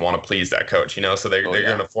athletes want to please that coach, so they're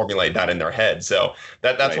going to formulate that in their head. So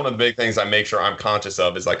that's one of the big things I make sure I'm conscious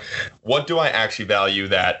of is like, what do I actually value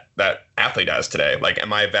that athlete as today? Like,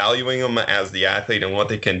 am I valuing them as the athlete and what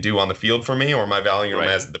they can do on the field for me, or am I valuing them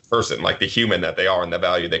as the person, like the human that they are and the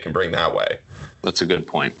value they can bring that way? That's a good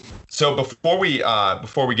point. So before we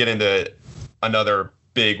get into another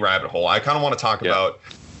big rabbit hole, I kind of want to talk about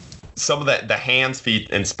some of the hands, feet,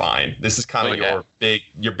 and spine. This is kind of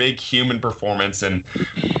your big human performance and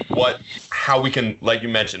how we can, like you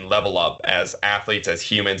mentioned, level up as athletes, as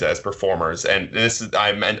humans, as performers. And this is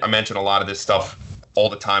I mentioned a lot of this stuff all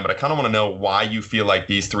the time, but I kind of want to know why you feel like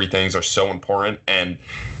these three things are so important and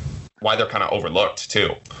why they're kind of overlooked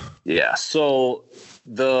too. Yeah. So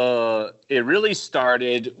it really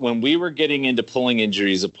started when we were getting into pulling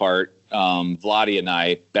injuries apart, Vladi and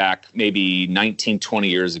I, back maybe 19, 20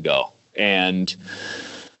 years ago. And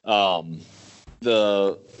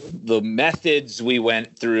the methods we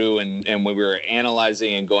went through and when we were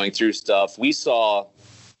analyzing and going through stuff, we saw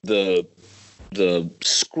the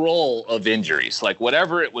scroll of injuries, like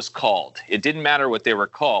whatever it was called. It didn't matter what they were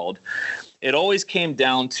called. It always came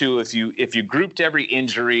down to if you grouped every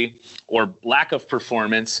injury or lack of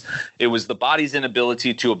performance, it was the body's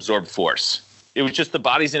inability to absorb force. It was just the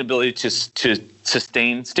body's inability to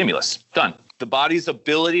sustain stimulus. Done. The body's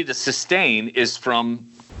ability to sustain is from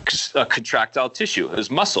contractile tissue. It was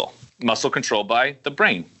muscle controlled by the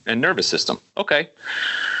brain and nervous system. Okay.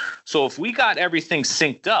 So if we got everything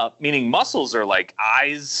synced up, meaning muscles are like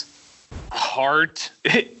eyes, heart,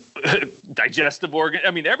 digestive organ.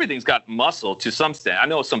 I mean, everything's got muscle to some extent. I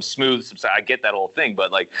know some smooth, I get that whole thing,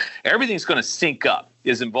 but like everything's going to sync up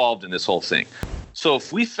is involved in this whole thing. So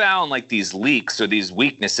if we found like these leaks or these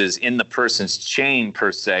weaknesses in the person's chain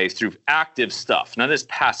per se through active stuff, none of this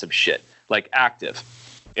passive shit, like active,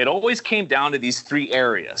 it always came down to these three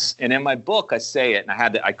areas. And in my book, I say it,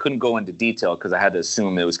 and I couldn't go into detail because I had to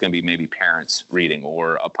assume it was going to be maybe parents reading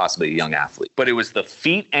or possibly a young athlete. But it was the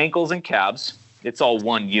feet, ankles, and calves. It's all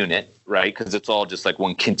one unit, right? Because it's all just like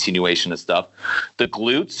one continuation of stuff. The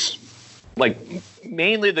glutes, like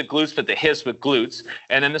mainly the glutes, but the hips with glutes,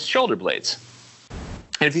 and then the shoulder blades.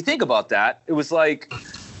 And if you think about that, it was like,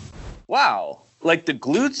 wow, like the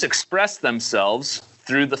glutes express themselves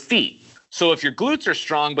through the feet. So if your glutes are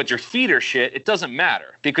strong, but your feet are shit, it doesn't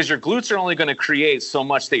matter because your glutes are only going to create so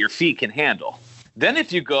much that your feet can handle. Then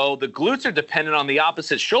if you go, the glutes are dependent on the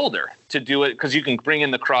opposite shoulder to do it because you can bring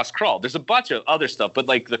in the cross crawl. There's a bunch of other stuff, but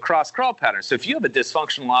like the cross crawl pattern. So if you have a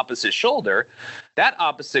dysfunctional opposite shoulder, that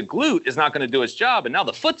opposite glute is not going to do its job. And now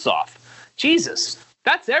the foot's off. Jesus,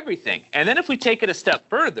 that's everything. And then if we take it a step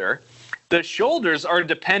further, the shoulders are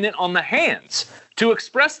dependent on the hands to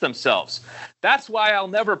express themselves. That's why I'll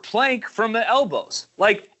never plank from the elbows,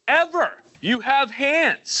 like ever. You have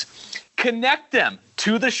hands. Connect them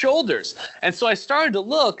to the shoulders. And so I started to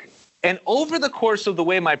look, and over the course of the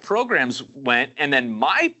way my programs went, and then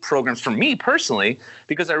my programs for me personally,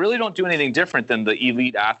 because I really don't do anything different than the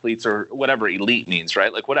elite athletes or whatever elite means,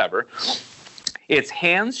 right? Like whatever. It's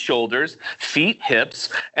hands, shoulders, feet, hips,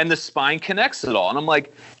 and the spine connects it all. And I'm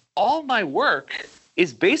like, all my work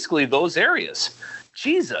is basically those areas.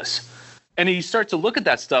 Jesus. And you start to look at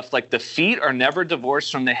that stuff, like the feet are never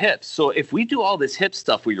divorced from the hips. So if we do all this hip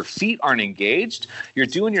stuff where your feet aren't engaged, you're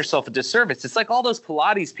doing yourself a disservice. It's like all those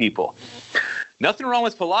Pilates people. Nothing wrong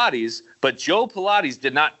with Pilates, but Joe Pilates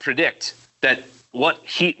did not predict that what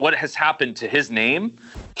has happened to his name.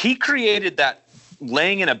 He created that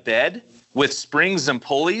laying in a bed with springs and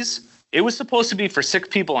pulleys. It was supposed to be for sick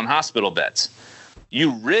people in hospital beds.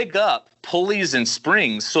 You rig up pulleys and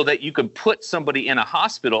springs so that you could put somebody in a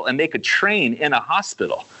hospital and they could train in a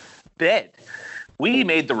hospital bed. We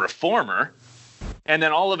made the reformer, and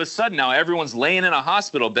then all of a sudden now everyone's laying in a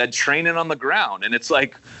hospital bed training on the ground. And it's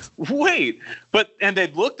like, wait, and they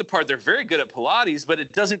look the part. They're very good at Pilates, but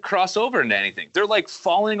it doesn't cross over into anything. They're like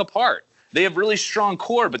falling apart. They have really strong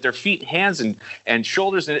core, but their feet, hands, and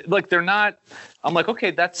shoulders, and like they're not. I'm like,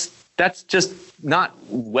 okay, that's just not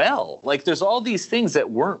well. Like there's all these things that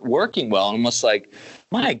weren't working well. And I'm just like,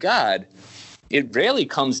 my God, it rarely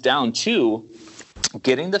comes down to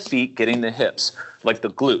getting the feet, getting the hips, like the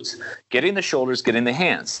glutes, getting the shoulders, getting the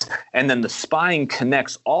hands. And then the spine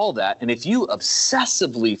connects all that. And if you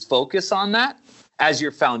obsessively focus on that as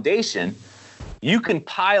your foundation, you can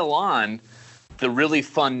pile on the really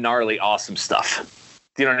fun, gnarly, awesome stuff.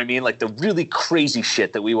 Do you know what I mean? Like the really crazy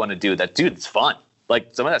shit that we want to do that, dude, it's fun. Like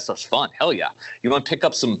some of that stuff's fun. Hell yeah. You want to pick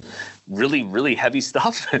up some really, really heavy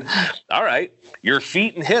stuff? All right. Your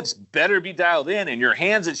feet and hips better be dialed in, and your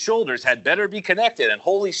hands and shoulders had better be connected. And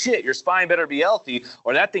holy shit, your spine better be healthy,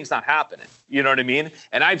 or that thing's not happening. You know what I mean?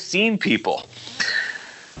 And I've seen people,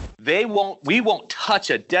 we won't touch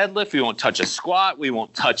a deadlift. We won't touch a squat. We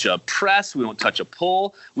won't touch a press. We won't touch a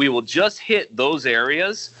pull. We will just hit those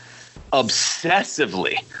areas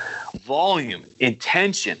obsessively. Volume,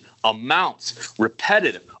 intention, amounts,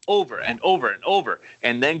 repetitive, over and over and over,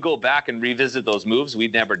 and then go back and revisit those moves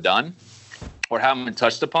we've never done or haven't been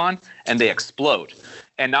touched upon, and they explode.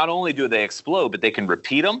 And not only do they explode, but they can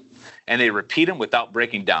repeat them, and they repeat them without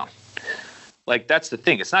breaking down. Like, that's the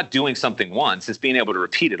thing. It's not doing something once. It's being able to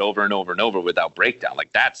repeat it over and over and over without breakdown.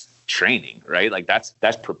 Like, that's training, right? Like, that's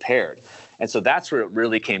prepared. And so that's where it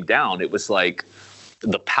really came down. It was like,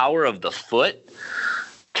 the power of the foot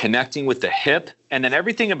connecting with the hip, and then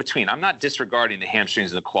everything in between. I'm not disregarding the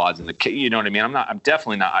hamstrings and the quads and you know what I mean? I'm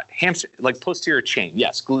definitely not hamstring, like posterior chain.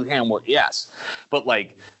 Yes. Glute ham work. Yes. But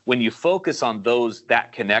like when you focus on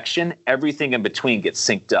that connection, everything in between gets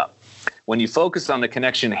synced up. When you focus on the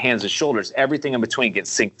connection to hands and shoulders, everything in between gets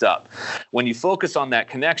synced up. When you focus on that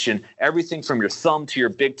connection, everything from your thumb to your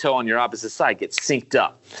big toe on your opposite side gets synced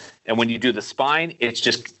up. And when you do the spine, it's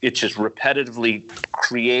just repetitively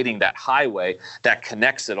creating that highway that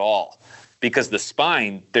connects it all. Because the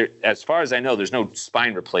spine, as far as I know, there's no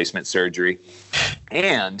spine replacement surgery.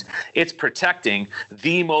 And it's protecting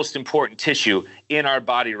the most important tissue in our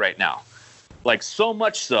body right now. Like so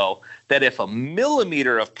much so that if a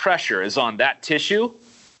millimeter of pressure is on that tissue,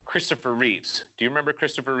 Christopher Reeves. Do you remember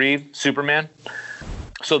Christopher Reeve, Superman?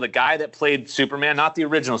 So the guy that played Superman, not the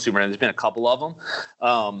original Superman, there's been a couple of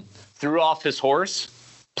them, threw off his horse,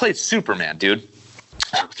 played Superman, dude.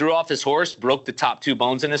 Threw off his horse, broke the top 2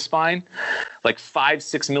 bones in his spine, like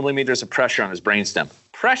 5-6 millimeters of pressure on his brainstem.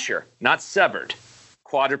 Pressure, not severed.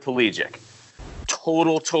 Quadriplegic.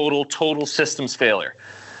 Total systems failure.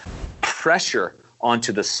 Pressure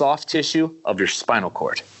onto the soft tissue of your spinal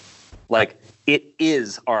cord. Like it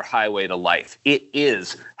is our highway to life. It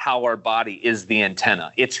is how our body is the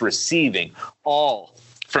antenna. It's receiving all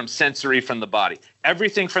from sensory from the body.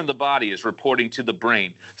 Everything from the body is reporting to the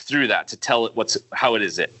brain through that to tell it what's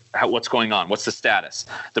going on, what's the status.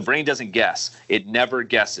 The brain doesn't guess. It never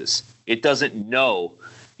guesses. It doesn't know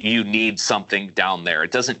you need something down there.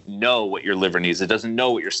 It doesn't know what your liver needs. It doesn't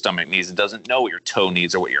know what your stomach needs. It doesn't know what your toe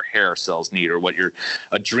needs or what your hair cells need or what your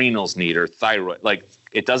adrenals need or thyroid. Like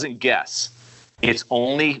it doesn't guess. It's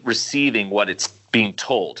only receiving what it's being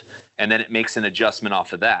told. And then it makes an adjustment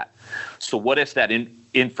off of that. So what if that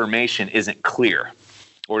information isn't clear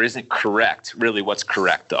or isn't correct? Really, what's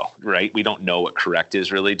correct though, right? We don't know what correct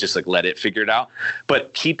is really, just like let it figure it out.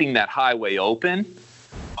 But keeping that highway open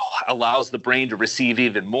allows the brain to receive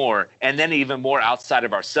even more, and then even more outside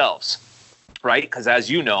of ourselves, right? Because as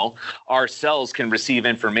you know, our cells can receive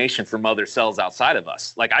information from other cells outside of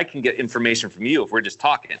us. Like I can get information from you if we're just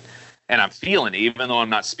talking and I'm feeling it, even though I'm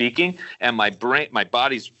not speaking, and my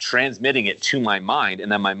body's transmitting it to my mind,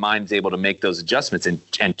 and then my mind's able to make those adjustments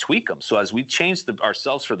and tweak them. So as we change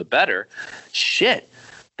ourselves for the better,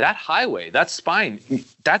 that highway, that spine,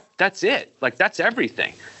 that's it. Like that's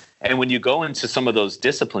everything. And when you go into some of those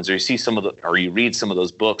disciplines, or you read some of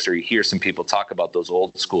those books, or you hear some people talk about those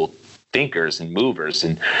old school thinkers and movers,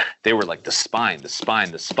 and they were like the spine.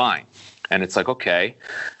 And it's like, okay,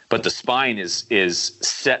 but the spine is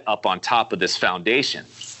set up on top of this foundation.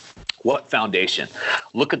 What foundation?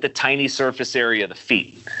 Look at the tiny surface area of the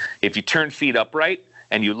feet. If you turn feet upright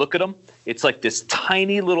and you look at them, it's like this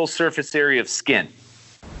tiny little surface area of skin.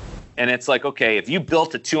 And it's like, okay, if you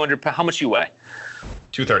built a 200-pound, how much you weigh?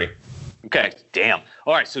 230. Okay, damn.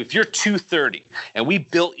 All right, so if you're 230 and we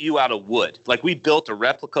built you out of wood, like we built a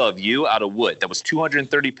replica of you out of wood that was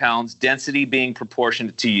 230 pounds, density being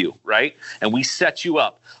proportionate to you, right? And we set you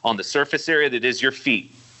up on the surface area that is your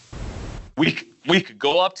feet. We could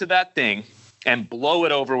go up to that thing and blow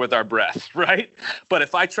it over with our breath, right? But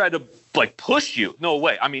if I try to like push you, no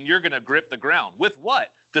way. I mean, you're going to grip the ground. With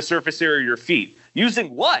what? The surface area of your feet.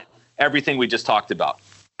 Using what? Everything we just talked about.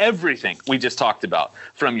 Everything we just talked about,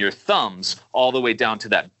 from your thumbs all the way down to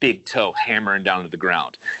that big toe hammering down to the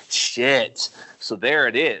ground. Shit. So there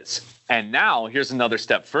it is. And now here's another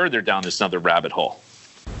step further down this other rabbit hole.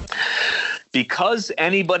 Because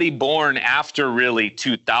anybody born after really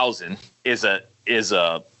 2000 is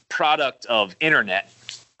a product of internet,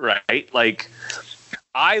 right? Like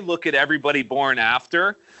I look at everybody born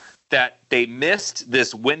after that, they missed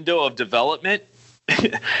this window of development.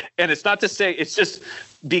 And it's not to say, it's just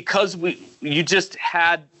because you just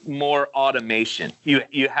had more automation.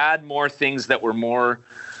 You had more things that were more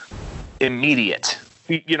immediate.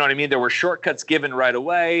 You know what I mean? There were shortcuts given right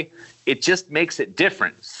away. It just makes it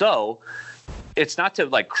different. So it's not to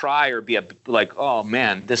like cry or be like, oh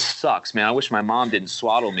man, this sucks, man. I wish my mom didn't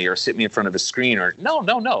swaddle me or sit me in front of a screen or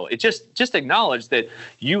no. It just acknowledge that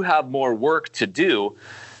you have more work to do.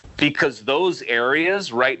 Because those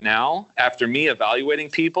areas right now, after me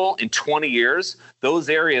evaluating people in 20 years, those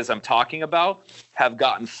areas I'm talking about have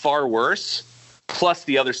gotten far worse. Plus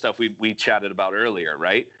the other stuff we chatted about earlier,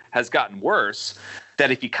 right, has gotten worse.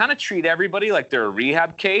 That if you kind of treat everybody like they're a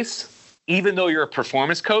rehab case, even though you're a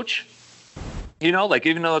performance coach, you know, like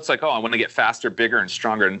even though it's like, oh, I want to get faster, bigger, and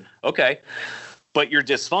stronger, and okay, but you're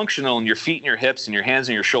dysfunctional in your feet and your hips and your hands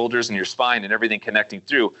and your shoulders and your spine and everything connecting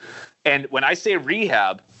through. And when I say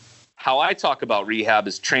rehab, how I talk about rehab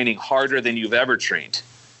is training harder than you've ever trained.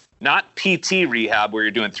 Not PT rehab where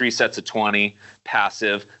you're doing 3 sets of 20,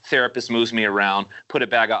 passive, therapist moves me around, put a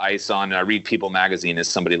bag of ice on, and I read People magazine as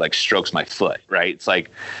somebody like strokes my foot, right? It's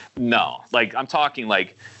like, no, like I'm talking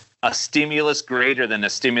like a stimulus greater than a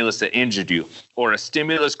stimulus that injured you, or a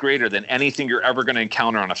stimulus greater than anything you're ever going to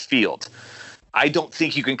encounter on a field. I don't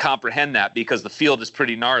think you can comprehend that because the field is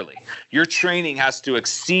pretty gnarly. Your training has to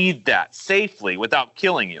exceed that safely without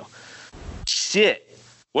killing you. Shit.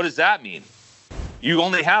 What does that mean? You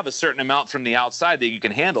only have a certain amount from the outside that you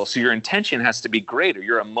can handle. So your intention has to be greater.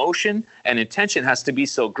 Your emotion and intention has to be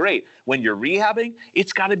so great. When you're rehabbing,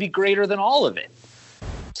 it's got to be greater than all of it.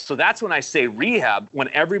 So that's when I say rehab. When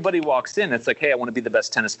everybody walks in, it's like, hey, I want to be the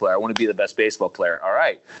best tennis player. I want to be the best baseball player. All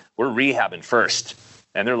right, we're rehabbing first.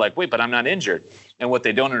 And they're like, wait, but I'm not injured. And what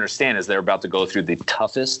they don't understand is they're about to go through the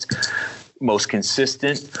toughest, most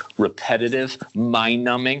consistent, repetitive,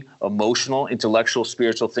 mind-numbing, emotional, intellectual,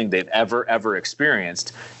 spiritual thing they've ever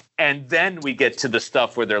experienced. And then we get to the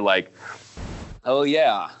stuff where they're like, oh,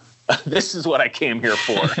 yeah, this is what I came here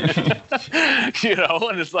for. You know,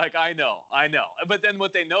 and it's like, I know. But then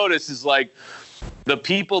what they notice is like the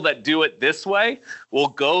people that do it this way will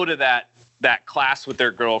go to that class with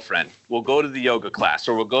their girlfriend. We'll go to the yoga class,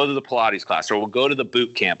 or we'll go to the Pilates class, or we'll go to the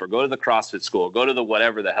boot camp, or go to the CrossFit school, or go to the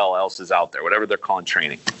whatever the hell else is out there, whatever they're calling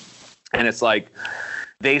training. And it's like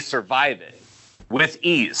they survive it with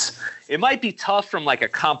ease. It might be tough from like a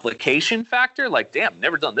complication factor, like, damn,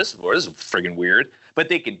 never done this before. This is friggin' weird, but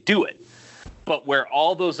they can do it. But where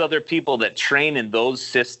all those other people that train in those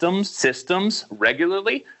systems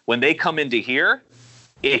regularly, when they come into here,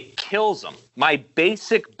 it kills them. My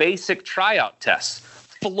basic tryout tests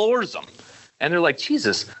floors them. And they're like,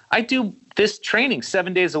 Jesus, I do this training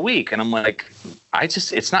 7 days a week. And I'm like,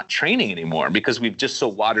 it's not training anymore because we've just so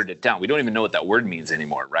watered it down. We don't even know what that word means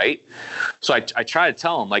anymore, right? So I try to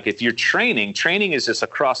tell them, like, if you're training is just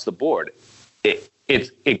across the board.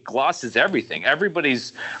 It glosses everything.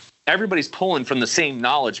 Everybody's pulling from the same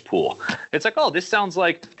knowledge pool. It's like, oh, this sounds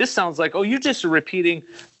like, oh, you just are repeating.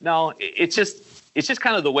 No, it's just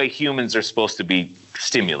kind of the way humans are supposed to be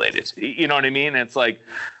stimulated. You know what I mean? It's like,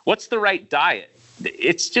 what's the right diet?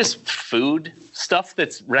 It's just food, stuff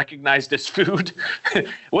that's recognized as food.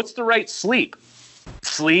 What's the right sleep?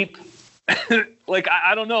 Sleep. Like,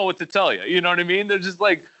 I don't know what to tell you. You know what I mean? They're just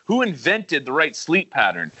like, who invented the right sleep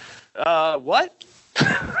pattern? What?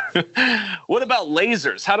 What about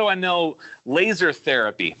lasers? How do I know laser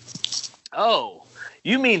therapy? Oh,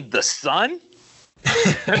 you mean the sun?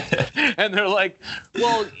 And they're like,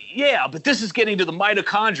 well, yeah, but this is getting to the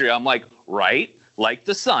mitochondria. I'm like, right, like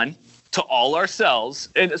the sun to all our cells.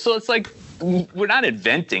 And so it's like, we're not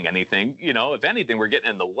inventing anything, you know, if anything, we're getting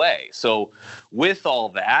in the way. So with all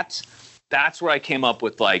that, that's where I came up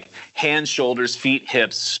with like hands, shoulders, feet,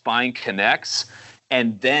 hips, spine connects.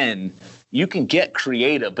 And then you can get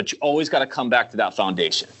creative, but you always got to come back to that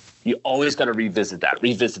foundation. You always got to revisit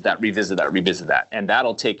that. And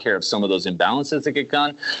that'll take care of some of those imbalances that get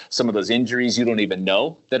done, some of those injuries you don't even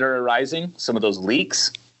know that are arising, some of those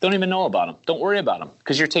leaks. Don't even know about them. Don't worry about them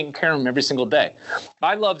because you're taking care of them every single day.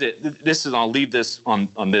 I loved it. I'll leave this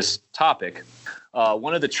on this topic.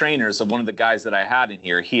 One of the trainers of one of the guys that I had in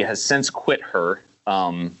here, he has since quit her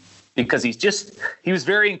because he was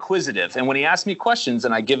very inquisitive. And when he asked me questions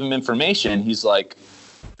and I give him information, he's like,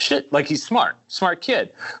 shit, like he's smart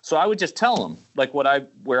kid. So I would just tell him like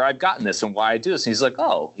where I've gotten this and why I do this. And he's like,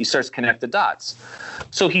 oh, he starts to connect the dots.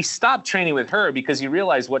 So he stopped training with her because he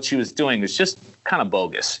realized what she was doing was just kind of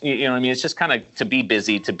bogus. You know what I mean? It's just kind of to be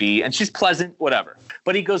busy, and she's pleasant, whatever.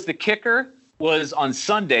 But he goes, the kicker was on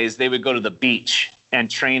Sundays, they would go to the beach and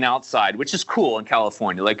train outside, which is cool in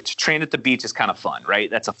California. Like to train at the beach is kind of fun, right?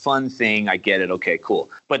 That's a fun thing. I get it. Okay, cool.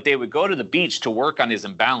 But they would go to the beach to work on his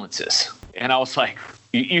imbalances. And I was like,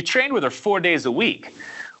 you train with her 4 days a week.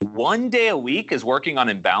 1 day a week is working on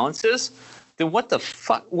imbalances. Then what the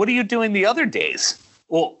fuck? What are you doing the other days?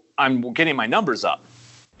 Well, I'm getting my numbers up.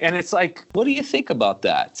 And it's like, what do you think about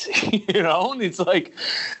that? You know, and it's like,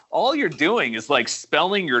 all you're doing is like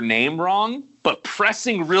spelling your name wrong, but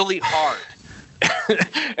pressing really hard.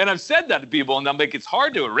 And I've said that to people, and I'm like, it's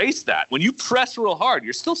hard to erase that. When you press real hard,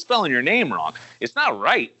 you're still spelling your name wrong. It's not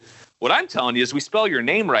right. What I'm telling you is we spell your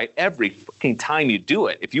name right every fucking time you do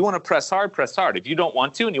it. If you want to press hard, press hard. If you don't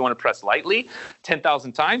want to and you want to press lightly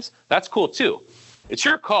 10,000 times, that's cool too. It's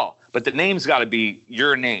your call. But the name's got to be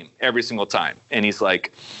your name every single time. And he's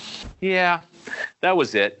like, yeah, that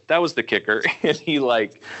was it. That was the kicker. And he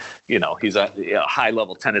like, you know, he's a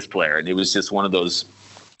high-level tennis player. And it was just one of those,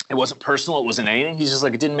 it wasn't personal. It wasn't anything. He's just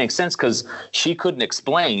like, it didn't make sense because she couldn't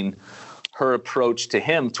explain her approach to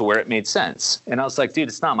him to where it made sense. And I was like, dude,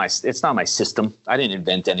 it's not my system. I didn't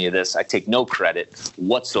invent any of this. I take no credit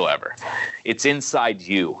whatsoever. It's inside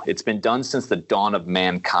you. It's been done since the dawn of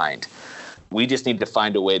mankind. We just need to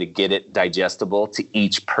find a way to get it digestible to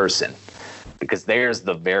each person, because there's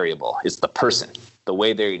the variable. It's the person, the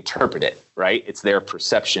way they interpret it, right? It's their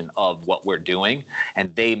perception of what we're doing,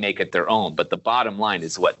 and they make it their own. But the bottom line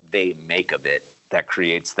is what they make of it that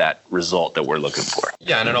creates that result that we're looking for.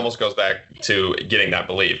 Yeah, and it almost goes back to getting that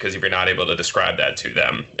belief, because if you're not able to describe that to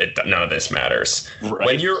them, none of this matters. Right.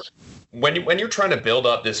 When you're trying to build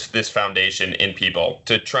up this foundation in people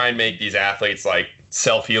to try and make these athletes like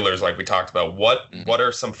self-healers, like we talked about, what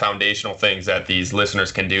are some foundational things that these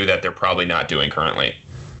listeners can do that they're probably not doing currently?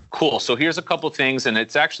 Cool. So here's a couple things, and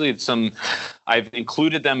it's actually I've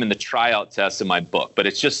included them in the tryout test in my book, but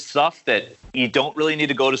it's just stuff that you don't really need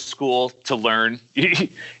to go to school to learn.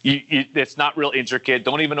 It's not real intricate.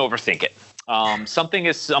 Don't even overthink it. Something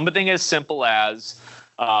as simple as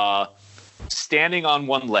standing on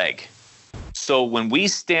one leg. So when we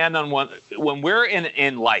stand on when we're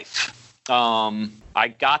in life, I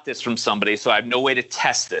got this from somebody, so I have no way to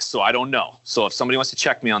test this, so I don't know. So if somebody wants to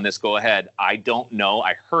check me on this, go ahead. I don't know.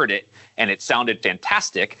 I heard it, and it sounded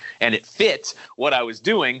fantastic, and it fit what I was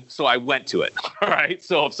doing, so I went to it. All right?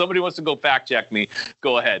 So if somebody wants to go fact check me,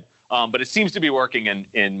 go ahead. But it seems to be working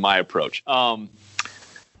in my approach.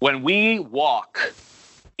 When we walk,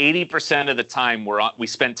 80% of the time we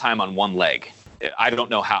spend time on one leg. I don't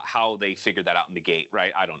know how they figured that out in the gate,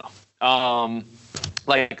 right? I don't know.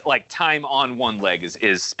 Like time on one leg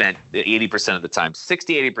is spent 80% of the time.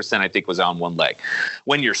 60-80% I think was on one leg.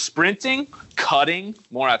 When you're sprinting, cutting,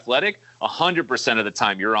 more athletic, 100% of the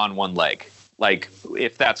time you're on one leg. Like,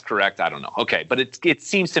 if that's correct, I don't know. Okay, but it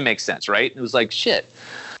seems to make sense, right? It was like, shit,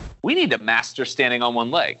 we need to master standing on one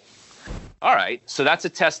leg. All right, so that's a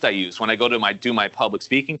test I use when I go to do my public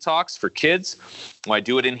speaking talks for kids. Well, I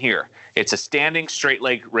do it in here. It's a standing straight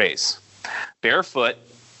leg raise. Barefoot.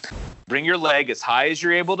 Bring your leg as high as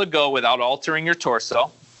you're able to go without altering your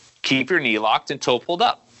torso. Keep your knee locked and toe pulled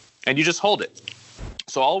up. And you just hold it.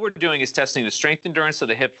 So all we're doing is testing the strength endurance of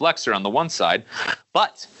the hip flexor on the one side.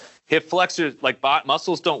 But hip flexors, like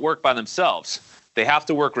muscles, don't work by themselves. They have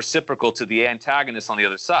to work reciprocal to the antagonist on the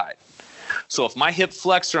other side. So if my hip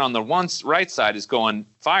flexor on the right side is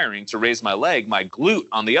firing to raise my leg, my glute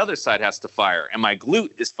on the other side has to fire. And my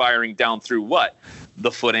glute is firing down through what?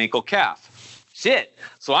 The foot, ankle, calf. Shit.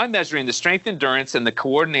 So I'm measuring the strength endurance and the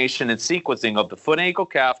coordination and sequencing of the foot, ankle,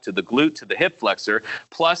 calf to the glute to the hip flexor,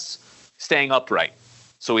 plus staying upright.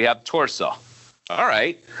 So we have torso. All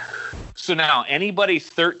right. So now anybody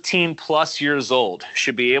 13 plus years old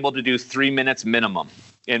should be able to do 3 minutes minimum,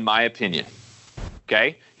 in my opinion.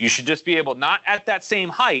 Okay. You should just be able, not at that same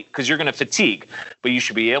height because you're going to fatigue, but you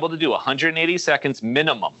should be able to do 180 seconds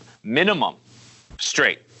minimum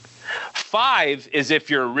straight. 5 is if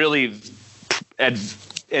you're really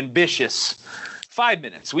ambitious. 5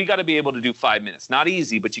 minutes. We got to be able to do 5 minutes. Not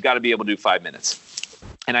easy, but you got to be able to do 5 minutes.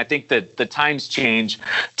 And I think that the times change.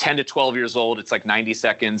 10 to 12 years old, it's like 90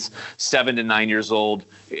 seconds. 7 to 9 years old,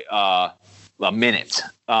 a minute.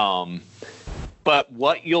 But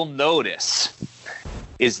what you'll notice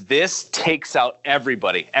is this takes out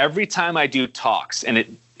everybody. Every time I do talks,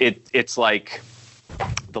 and it's like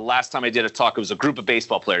the last time I did a talk, it was a group of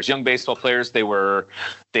baseball players, young baseball players. They were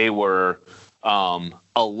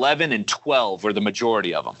 11 and 12 were the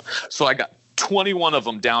majority of them. So I got 21 of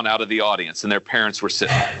them down out of the audience, and their parents were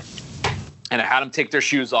sitting. And I had them take their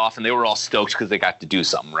shoes off, and they were all stoked because they got to do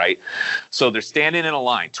something, right? So they're standing in a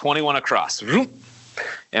line, 21 across.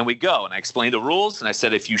 And we go, and I explained the rules, and I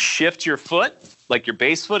said, if you shift your foot, like your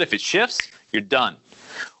base foot, if it shifts, you're done.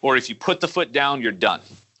 Or if you put the foot down, you're done.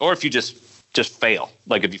 Or if you just fail,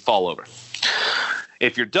 like if you fall over.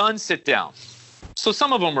 If you're done, sit down. So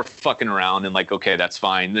some of them were fucking around and like, okay, that's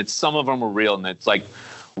fine. Then some of them were real, and it's like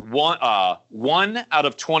one out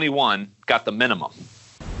of 21 got the minimum.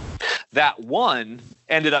 That one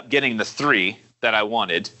ended up getting the 3 that I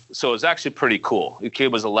wanted. So it was actually pretty cool. The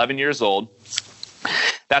kid was 11 years old.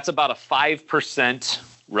 That's about a 5%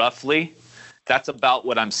 roughly. That's about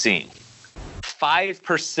what I'm seeing.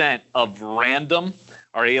 5% of random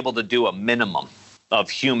are able to do a minimum of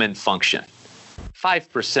human function.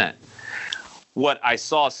 5%. What I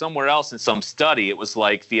saw somewhere else in some study, it was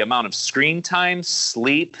like the amount of screen time,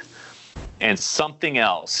 sleep, and something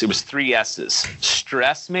else. It was 3 S's.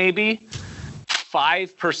 Stress, maybe.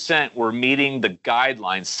 5% were meeting the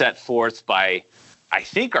guidelines set forth by I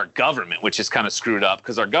think our government, which is kind of screwed up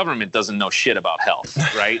because our government doesn't know shit about health,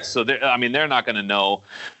 right? So they're not going to know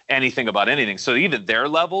anything about anything. So even their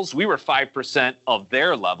levels, we were 5% of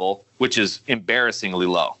their level, which is embarrassingly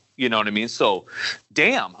low. You know what I mean? So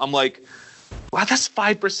damn, I'm like, wow, that's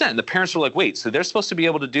 5%. And the parents were like, wait, so they're supposed to be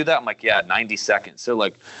able to do that? I'm like, yeah, 90 seconds. They're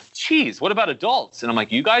like, geez, what about adults? And I'm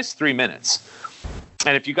like, you guys, 3 minutes.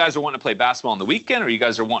 And if you guys are wanting to play basketball on the weekend, or you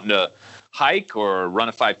guys are wanting to hike or run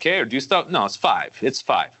a 5K or do stuff, no, it's 5. It's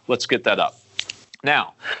 5. Let's get that up.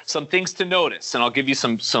 Now, some things to notice, and I'll give you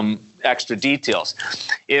some extra details.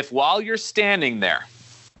 If while you're standing there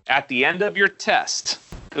at the end of your test,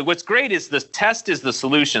 what's great is the test is the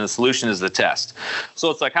solution is the test. So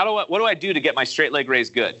it's like, what do I do to get my straight leg raise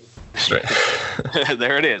good? Straight.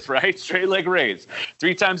 There it is, right? Straight leg raise.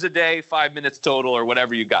 3 times a day, 5 minutes total, or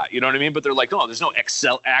whatever you got. You know what I mean? But they're like, no, there's no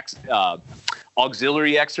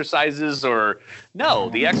auxiliary exercises, or no,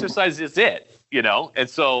 the exercise is it, you know? And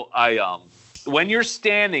so when you're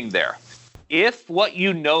standing there, if what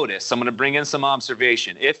you notice, I'm going to bring in some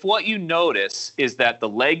observation. If what you notice is that the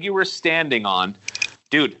leg you were standing on,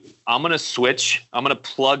 dude, I'm going to switch. I'm going to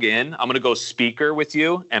plug in. I'm going to go speaker with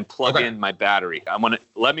you and plug in my battery. I'm going to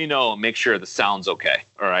let me know and make sure the sound's okay.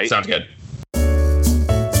 All right. Sounds good.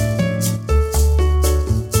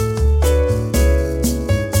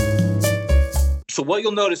 So what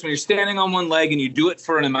you'll notice when you're standing on one leg and you do it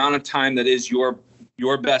for an amount of time that is your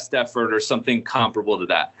best effort or something comparable to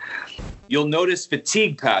that, you'll notice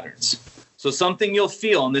fatigue patterns. So something you'll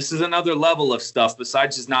feel, and this is another level of stuff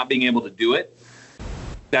besides just not being able to do it,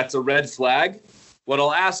 that's a red flag. What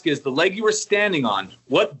I'll ask is, the leg you were standing on,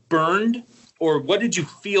 what burned, or what did you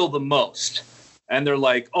feel the most? And they're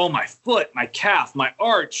like, oh, my foot, my calf, my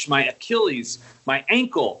arch, my Achilles, my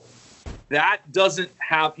ankle. That doesn't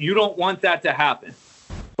have, you don't want that to happen.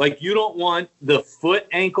 Like, you don't want the foot,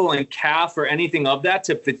 ankle, and calf or anything of that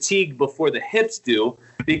to fatigue before the hips do,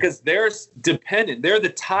 because they're dependent. They're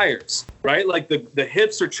the tires, right? Like the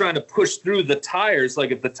hips are trying to push through the tires.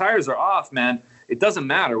 Like, if the tires are off, man, it doesn't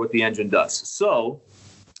matter what the engine does. So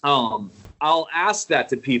I'll ask that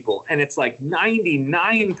to people, and it's like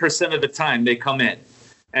 99% of the time they come in,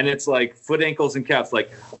 and it's like foot, ankles, and calves,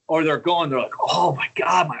 like, or they're like, oh my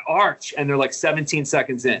God, my arch. And they're like 17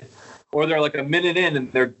 seconds in, or they're like a minute in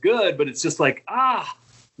and they're good, but it's just like,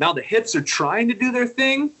 now the hips are trying to do their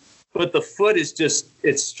thing, but the foot is just,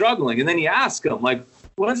 it's struggling. And then you ask them, like,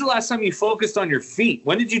 when's the last time you focused on your feet?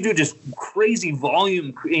 When did you do just crazy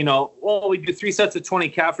volume? You know, well, we do 3 sets of 20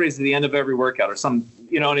 calf raises at the end of every workout or some,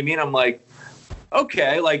 you know what I mean? I'm like,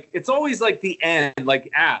 okay, like, it's always like the end, like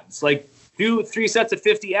abs, like do 3 sets of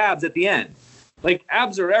 50 abs at the end. Like,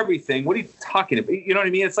 abs are everything. What are you talking about? You know what I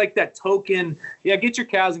mean? It's like that token. Yeah, get your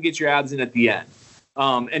calves and get your abs in at the end.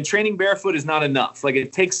 And training barefoot is not enough. Like,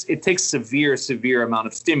 it takes severe amount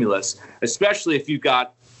of stimulus, especially if you've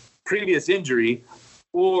got previous injury,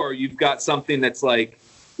 or you've got something that's like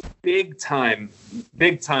big time,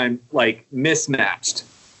 like mismatched.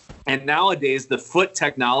 And nowadays, the foot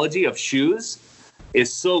technology of shoes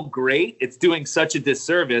is so great. It's doing such a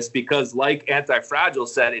disservice because, like Anti-Fragile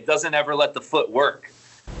said, it doesn't ever let the foot work.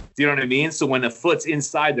 Do you know what I mean? So when the foot's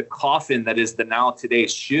inside the coffin that is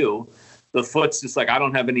today's shoe, the foot's just like, I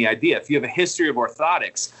don't have any idea. If you have a history of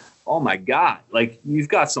orthotics, oh my God, like, you've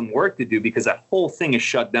got some work to do because that whole thing is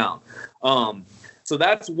shut down. So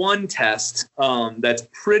that's one test that's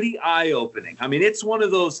pretty eye-opening. I mean, it's one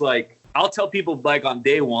of those, like, I'll tell people, like, on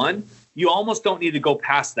day one, you almost don't need to go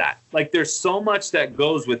past that. Like, there's so much that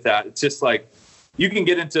goes with that. It's just like, you can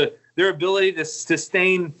get into their ability to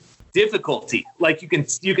sustain difficulty. Like, you can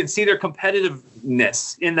see their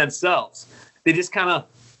competitiveness in themselves. They just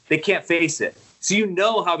they can't face it. So you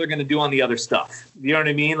know how they're going to do on the other stuff. You know what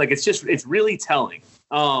I mean? Like, it's really telling.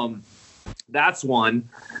 That's one.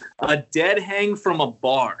 A dead hang from a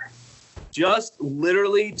bar. Just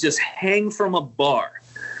hang from a bar.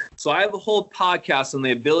 So I have a whole podcast on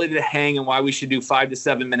the ability to hang and why we should do 5 to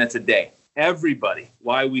 7 minutes a day. Everybody,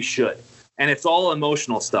 why we should. And it's all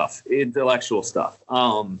emotional stuff, intellectual stuff.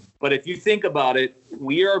 But if you think about it,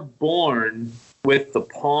 we are born with the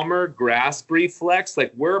palmar grasp reflex.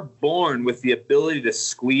 Like, we're born with the ability to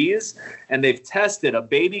squeeze. And they've tested a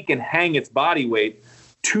baby can hang its body weight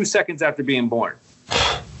 2 seconds after being born.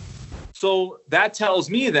 So that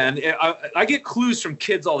tells me then, I get clues from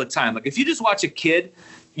kids all the time. Like, if you just watch a kid,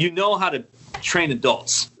 you know how to train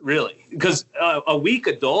adults, really. Because a weak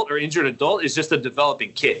adult or injured adult is just a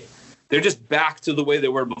developing kid. They're just back to the way they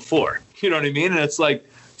were before. You know what I mean? And it's like,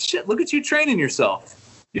 shit, look at you training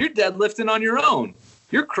yourself. You're deadlifting on your own.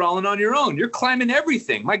 You're crawling on your own. You're climbing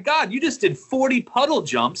everything. My God, you just did 40 puddle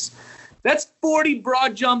jumps That's 40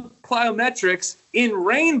 broad jump plyometrics in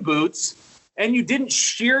rain boots, and you didn't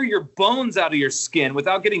shear your bones out of your skin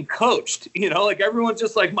without getting coached. Like everyone's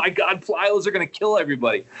just like, my God, plyos are going to kill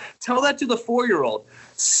everybody. Tell that to the 4-year-old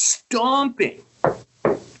stomping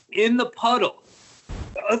in the puddle.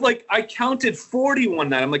 Like I counted 40 one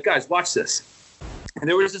night. I'm like, guys, watch this. And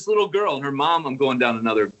there was this little girl and her mom, I'm going down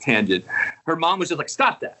another tangent. Her mom was just like,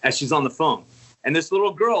 stop that, as she's on the phone. And this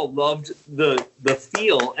little girl loved the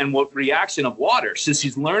feel and what reaction of water. So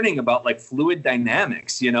she's learning about like fluid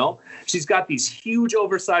dynamics, She's got these huge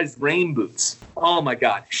oversized rain boots. Oh my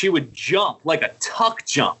God. She would jump like a tuck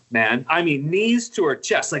jump, man. I mean, knees to her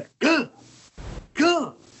chest, like, gah,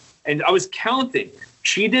 gah. And I was counting.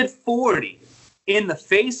 She did 40 in the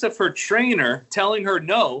face of her trainer telling her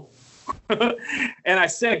no. And I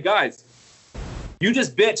said, guys, you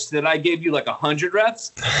just bitched that I gave you like 100 reps.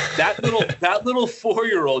 That little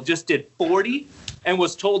 4-year-old just did 40 and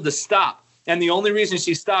was told to stop. And the only reason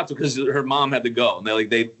she stopped was because her mom had to go and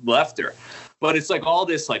they left her. But it's like all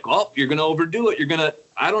this like, oh, you're going to overdo it.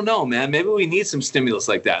 I don't know, man. Maybe we need some stimulus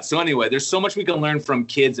like that. So anyway, there's so much we can learn from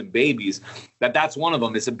kids and babies that's one of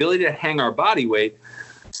them. It's ability to hang our body weight.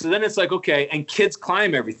 So then it's like, okay, and kids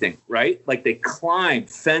climb everything, right? Like they climb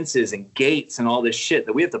fences and gates and all this shit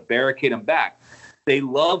that we have to barricade them back. They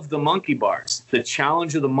love the monkey bars, the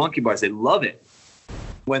challenge of the monkey bars. They love it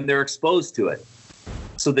when they're exposed to it.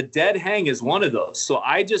 So the dead hang is one of those. So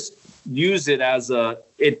I just use it as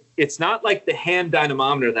it's not like the hand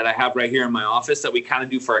dynamometer that I have right here in my office that we kind of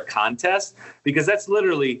do for a contest, because that's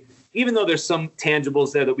literally, even though there's some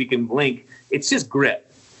tangibles there that we can link, it's just grip.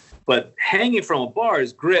 But hanging from a bar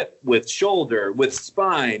is grip with shoulder, with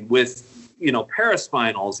spine, with,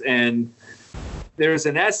 paraspinals. And there's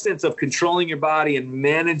an essence of controlling your body and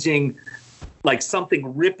managing like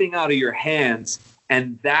something ripping out of your hands.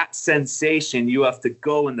 And that sensation, you have to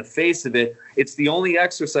go in the face of it. It's the only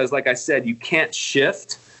exercise, like I said, you can't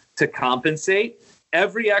shift to compensate.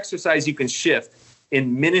 Every exercise you can shift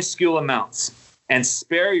in minuscule amounts and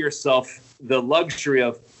spare yourself the luxury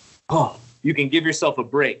of, you can give yourself a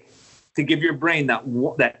break to give your brain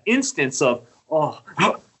that instance of,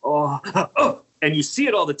 and you see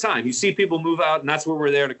it all the time. You see people move out, and that's where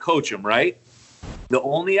we're there to coach them, right? The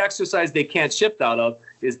only exercise they can't shift out of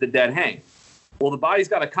is the dead hang. Well, the body's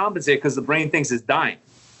got to compensate because the brain thinks it's dying.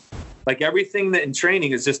 Like everything that in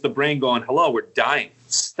training is just the brain going, hello, we're dying.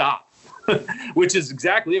 Stop. Which is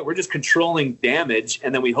exactly it. We're just controlling damage,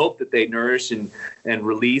 and then we hope that they nourish and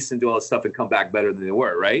release and do all this stuff and come back better than they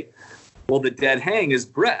were, right? Well, the dead hang is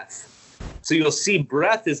breath. So you'll see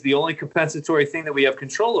breath is the only compensatory thing that we have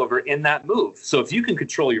control over in that move. So if you can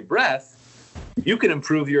control your breath, you can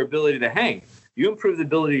improve your ability to hang. You improve the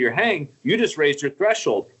ability of your hang, you just raised your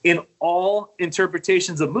threshold in all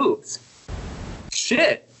interpretations of moves.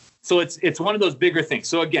 Shit. So it's one of those bigger things.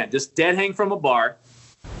 So again, just dead hang from a bar.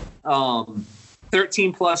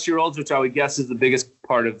 13 plus year olds, which I would guess is the biggest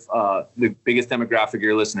part of the biggest demographic of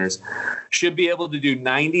your listeners, should be able to do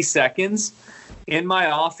 90 seconds. In my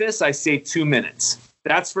office, I say 2 minutes.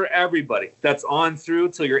 That's for everybody. That's on through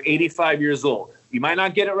till you're 85 years old. You might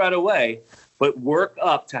not get it right away, but work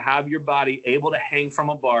up to have your body able to hang from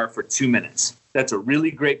a bar for 2 minutes. That's a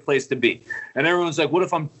really great place to be. And everyone's like, what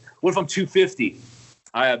if I'm 250?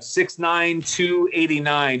 I have 6'9",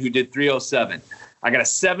 289 who did 307. I got a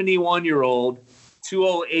 71-year-old,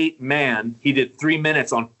 208 man. He did 3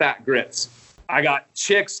 minutes on fat grips. I got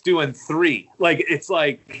chicks doing 3. Like, it's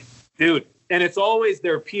like, dude. And it's always,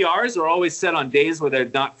 their PRs are always set on days where they're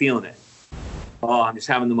not feeling it. Oh, I'm just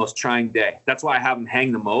having the most trying day. That's why I have them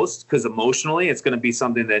hang the most, because emotionally it's going to be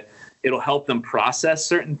something that it'll help them process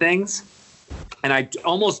certain things. And I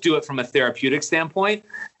almost do it from a therapeutic standpoint,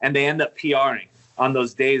 and they end up PRing on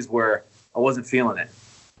those days where I wasn't feeling it.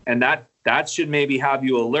 And that should maybe have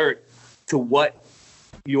you alert to what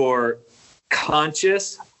your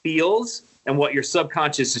conscious feels and what your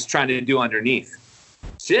subconscious is trying to do underneath.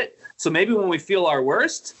 Shit. So maybe when we feel our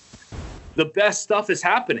worst, the best stuff is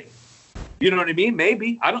happening. You know what I mean?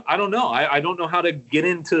 Maybe. I don't know. I don't know how to get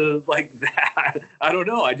into like that. I don't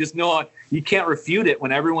know. I just know you can't refute it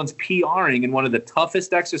when everyone's PRing in one of the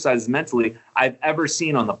toughest exercises mentally I've ever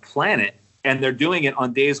seen on the planet. And they're doing it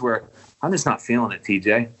on days where I'm just not feeling it,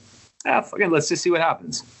 TJ. Let's just see what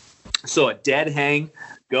happens. So a dead hang,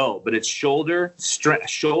 go. But it's shoulder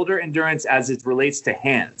endurance as it relates to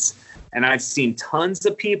hands. And I've seen tons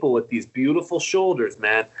of people with these beautiful shoulders,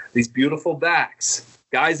 man, these beautiful backs,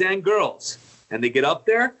 guys and girls. And they get up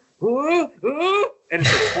there, and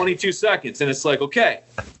it's like 22 seconds. And it's like, okay,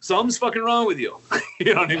 something's fucking wrong with you.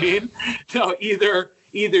 You know what I mean? No, either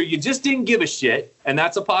you just didn't give a shit, and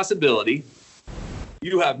that's a possibility,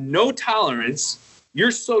 You have no tolerance. You're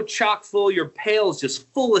so chock full, your pail is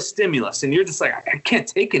just full of stimulus, and you're just like, I can't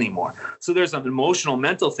take anymore. So there's an emotional,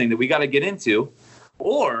 mental thing that we got to get into.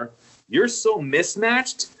 Or you're so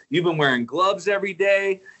mismatched. You've been wearing gloves every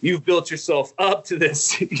day. You've built yourself up to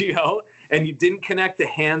this, and you didn't connect the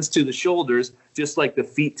hands to the shoulders, just like the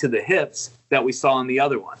feet to the hips that we saw in the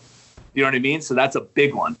other one. You know what I mean? So that's a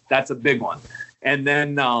big one. And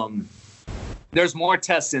then there's more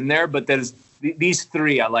tests in there, but there's these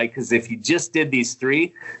three I like, because if you just did these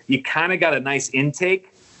three, you kind of got a nice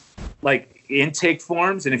intake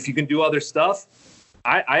forms. And if you can do other stuff,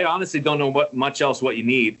 I honestly don't know what you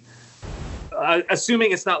need.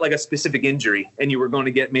 Assuming it's not like a specific injury and you were going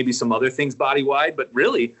to get maybe some other things body-wide, but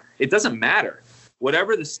really it doesn't matter.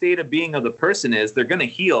 Whatever the state of being of the person is, they're going to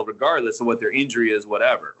heal regardless of what their injury is,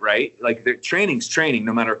 whatever, right? Like their training's training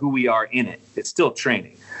no matter who we are in it. It's still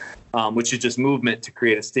training. Which is just movement to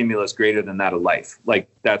create a stimulus greater than that of life. Like,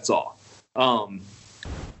 that's all.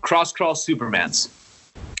 Cross crawl Supermans.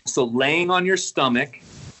 So laying on your stomach,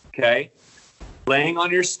 okay? Laying on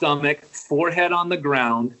your stomach, forehead on the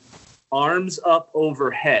ground, arms up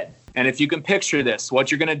overhead. And if you can picture this, what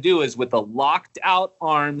you're going to do is with the locked out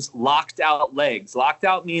arms, locked out legs. Locked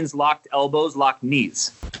out means locked elbows, locked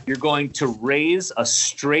knees. You're going to raise a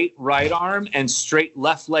straight right arm and straight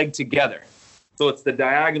left leg together. So it's the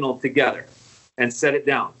diagonal together, and set it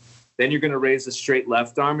down. Then you're going to raise the straight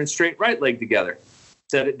left arm and straight right leg together.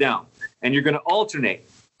 Set it down. And you're going to alternate.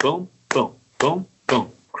 Boom, boom, boom,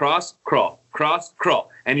 boom. Cross, crawl, cross, crawl.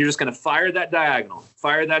 And you're just going to fire that diagonal.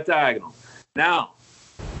 Now,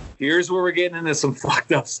 here's where we're getting into some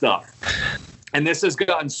fucked up stuff. And this has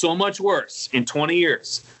gotten so much worse in 20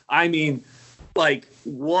 years. I mean, like,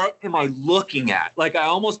 what am I looking at? Like, I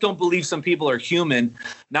almost don't believe some people are human.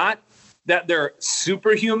 Not that they're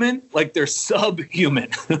superhuman, like they're subhuman.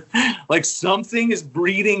 Like something is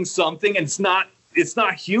breeding something, and it's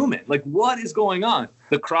not human. Like, what is going on?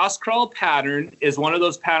 The cross crawl pattern is one of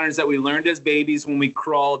those patterns that we learned as babies when we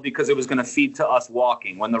crawled, because it was going to feed to us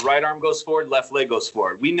walking. When the right arm goes forward, left leg goes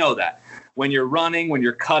forward. We know that. When you're running, when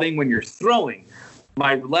you're cutting, when you're throwing,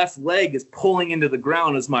 my left leg is pulling into the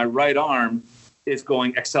ground as my right arm is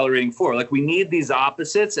accelerating forward. Like, we need these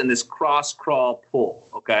opposites and this cross crawl pull,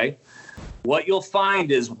 okay? What you'll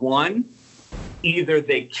find is, one, either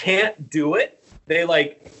they can't do it.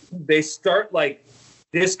 They start like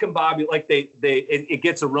discombobulated, like it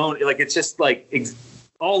gets erroneous, like it's just like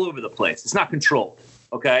all over the place. It's not controlled.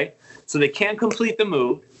 Okay, so they can't complete the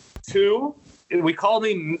move. Two, we call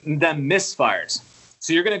them misfires.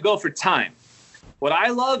 So you're going to go for time. What I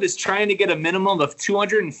love is trying to get a minimum of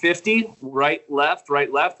 250 right, left,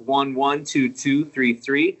 1, 1, 2, 2, 3,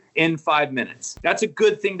 3 in 5 minutes. That's a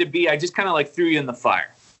good thing to be. I just kind of like threw you in the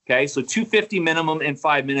fire. Okay, so 250 minimum in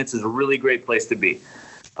 5 minutes is a really great place to be,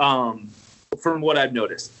 from what I've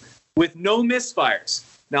noticed. With no misfires.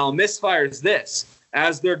 Now, a misfire is this.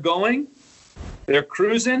 As they're going, they're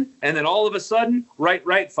cruising, and then all of a sudden,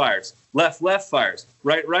 right fires, left fires,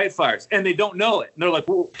 right fires, and they don't know it. And they're like,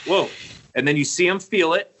 whoa. And then you see them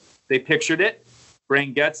feel it. They pictured it.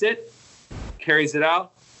 Brain gets it, carries it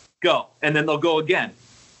out, go. And then they'll go again.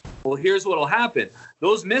 Well, here's what will happen.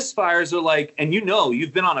 Those misfires are like, and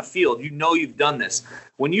you've been on a field. You've done this.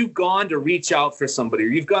 When you've gone to reach out for somebody, or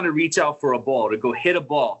you've gone to reach out for a ball, to go hit a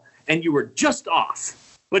ball, and you were just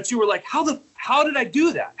off. But you were like, how did I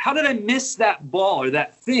do that? How did I miss that ball or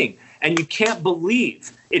that thing? And you can't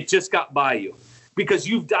believe it just got by you. Because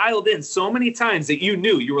you've dialed in so many times that you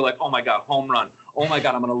were like, oh my God, home run. Oh my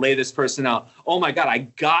God, I'm going to lay this person out. Oh my God, I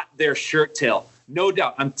got their shirt tail. No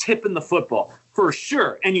doubt. I'm tipping the football for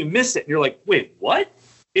sure. And you miss it. And you're like, wait, what?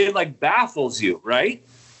 It like baffles you, right?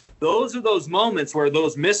 Those are those moments where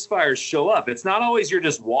those misfires show up. It's not always you're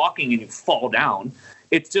just walking and you fall down.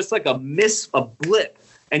 It's just like a blip.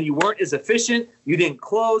 And you weren't as efficient. You didn't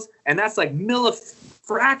close. And that's like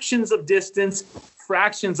fractions of distance,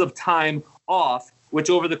 fractions of time off, which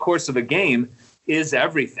over the course of a game is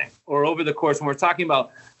everything. Or over the course, when we're talking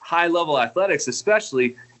about high level athletics,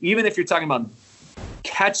 especially, even if you're talking about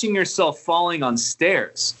catching yourself falling on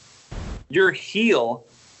stairs, your heel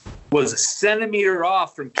was a centimeter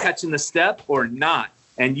off from catching the step or not,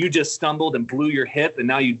 and you just stumbled and blew your hip, and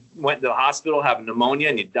now you went to the hospital, have pneumonia,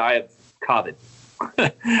 and you die of COVID.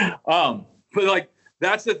 But like,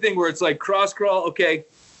 that's the thing where it's like cross crawl, okay,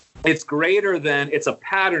 it's greater than, it's a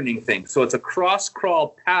patterning thing. So it's a cross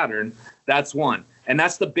crawl pattern. That's one. And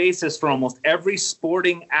that's the basis for almost every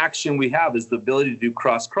sporting action we have, is the ability to do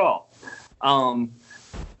cross crawl.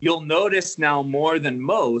 You'll notice now more than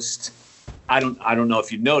most, I don't know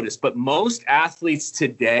if you noticed, but most athletes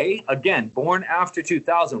today, again, born after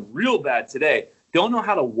 2000, real bad today, don't know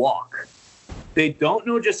how to walk. They don't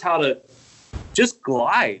know just how to just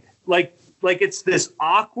glide. Like it's this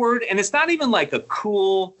awkward, and it's not even like a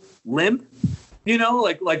cool limp, you know,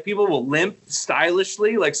 like people will limp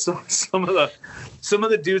stylishly. Like some of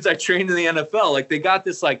the dudes I trained in the NFL, like they got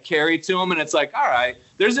this like carry to them, and it's like, all right,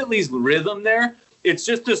 there's at least rhythm there. It's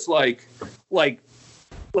just this like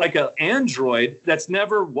an android that's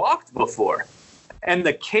never walked before. And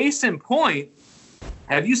the case in point,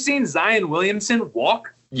 have you seen Zion Williamson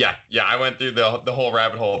walk? Yeah, I went through the whole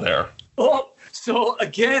rabbit hole there. Oh, so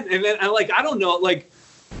again, and then I don't know, like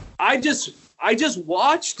I just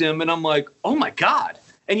watched him and I'm like, oh my God.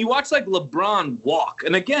 And you watch like LeBron walk,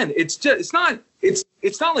 and again, it's not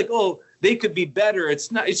like, oh, they could be better. It's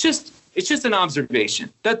just an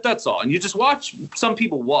observation. That's all. And you just watch some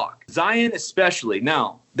people walk. Zion especially.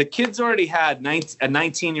 Now, the kid's already had a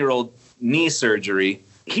 19-year-old knee surgery.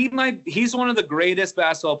 He's one of the greatest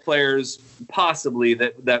basketball players possibly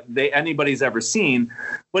that anybody's ever seen,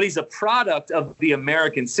 but he's a product of the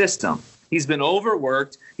American system. He's been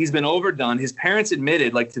overworked. He's been overdone. His parents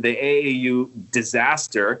admitted like to the AAU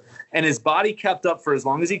disaster, and his body kept up for as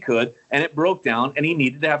long as he could, and it broke down, and he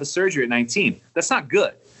needed to have a surgery at 19. That's not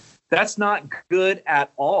good. That's not good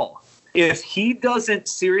at all. If he doesn't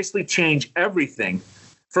seriously change everything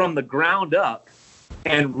from the ground up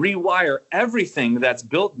and rewire everything that's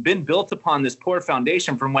been built upon this poor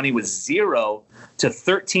foundation from when he was 0 to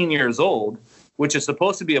 13 years old, which is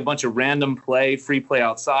supposed to be a bunch of random play, free play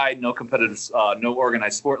outside, no competitive, no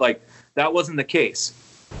organized sport. Like that wasn't the case.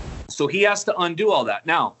 So he has to undo all that.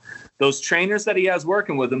 Now, those trainers that he has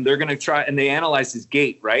working with him, they're going to try, and they analyze his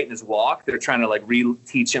gait, right, and his walk. They're trying to like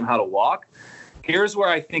teach him how to walk. Here's where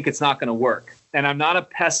I think it's not going to work. And I'm not a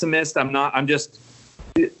pessimist.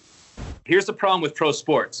 Here's the problem with pro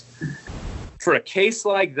sports. For a case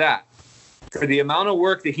like that, for the amount of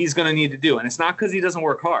work that he's going to need to do, and it's not because he doesn't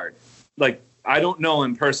work hard. Like, I don't know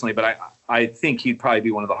him personally, but I think he'd probably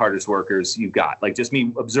be one of the hardest workers you've got. Like, just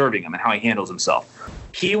me observing him and how he handles himself.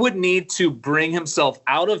 He would need to bring himself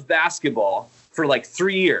out of basketball for like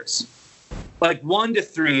 3 years. Like 1 to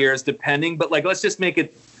 3 years, depending. But like, let's just make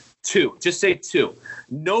it 2. Just say 2.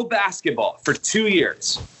 No basketball for 2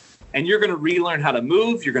 years. And you're going to relearn how to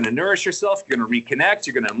move. You're going to nourish yourself. You're going to reconnect.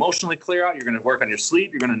 You're going to emotionally clear out. You're going to work on your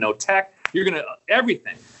sleep. You're going to know tech. You're going to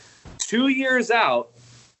everything. 2 years out,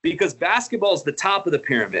 because basketball is the top of the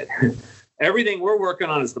pyramid. Everything we're working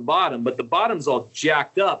on is the bottom, but the bottom's all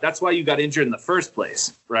jacked up. That's why you got injured in the first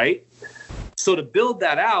place, right? So to build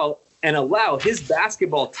that out and allow his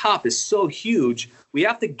basketball top is so huge, we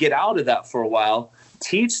have to get out of that for a while,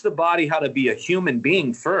 teach the body how to be a human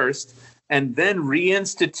being first, and then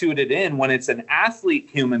reinstitute it in when it's an athlete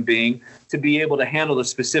human being to be able to handle the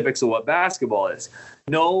specifics of what basketball is.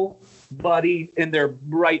 Nobody in their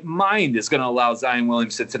right mind is going to allow Zion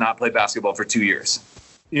Williamson to not play basketball for 2 years.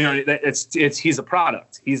 You know, he's a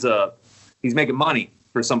product. He's making money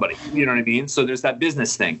for somebody. You know what I mean? So there's that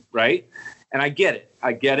business thing, right? And I get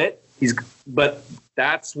it. But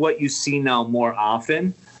that's what you see now more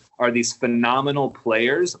often are these phenomenal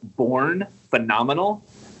players born phenomenal.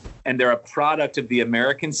 And they're a product of the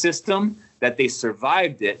American system that they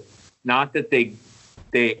survived it, not that they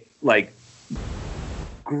like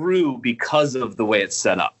grew because of the way it's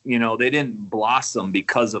set up. You know, they didn't blossom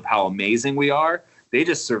because of how amazing we are. They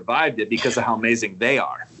just survived it because of how amazing they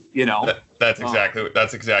are. You know, that's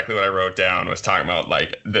exactly what I wrote down. Was talking about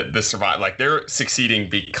like the survive, like they're succeeding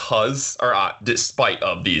because or despite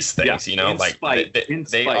of these things. Yeah, you know, like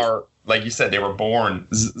they are. Like you said, they were born.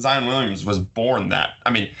 Zion Williams was born that. I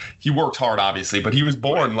mean, he worked hard, obviously, but he was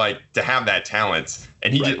born like to have that talent.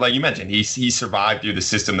 And he did, like you mentioned, he survived through the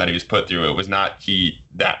system that he was put through. It was not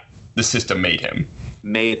that the system made him.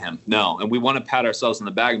 No. And we want to pat ourselves on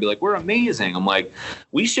the back and be like, we're amazing. I'm like,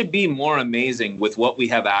 we should be more amazing with what we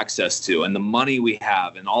have access to and the money we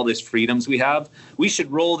have and all these freedoms we have. We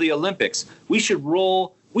should roll the Olympics. We should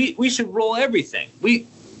roll everything. We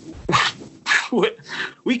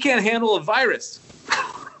can't handle a virus.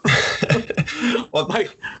 Well,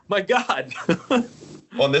 my God.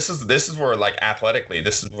 Well, this is where, like, athletically,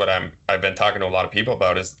 this is what I've been talking to a lot of people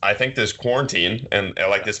about. Is I think this quarantine and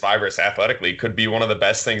like this virus athletically could be one of the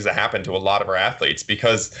best things that happen to a lot of our athletes,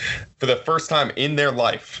 because for the first time in their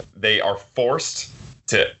life, they are forced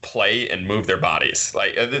to play and move their bodies.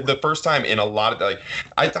 Like the first time in a lot of, like,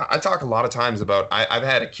 I talk a lot of times about, I've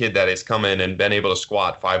had a kid that has come in and been able to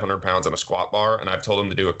squat 500 pounds on a squat bar, and I've told him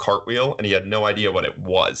to do a cartwheel and he had no idea what it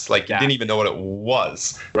was. Like, he didn't even know what it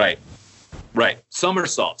was. Right.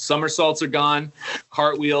 Somersaults are gone.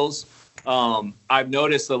 Cartwheels. I've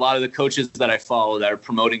noticed a lot of the coaches that I follow that are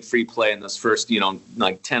promoting free play in those first,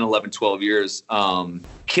 like 10, 11, 12 years,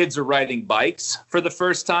 kids are riding bikes for the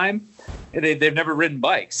first time. They've never ridden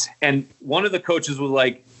bikes. And one of the coaches was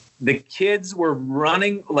like, the kids were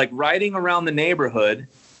riding around the neighborhood,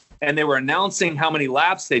 and they were announcing how many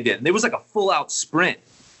laps they did. And it was like a full out sprint.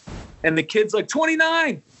 And the kid's like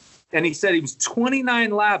 29. And he said he was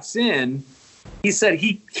 29 laps in. He said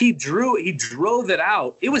he drove it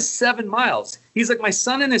out. It was 7 miles. He's like, my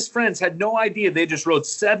son and his friends had no idea. They just rode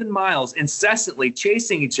 7 miles incessantly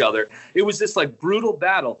chasing each other. It was this like brutal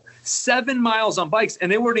battle. 7 miles on bikes,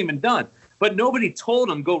 and they weren't even done. But nobody told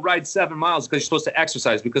him, go ride 7 miles because you're supposed to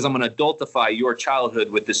exercise, because I'm going to adultify your childhood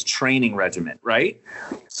with this training regimen, right?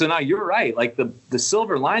 So now you're right. Like the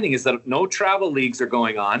silver lining is that no travel leagues are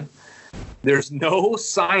going on. There's no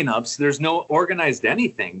signups. There's no organized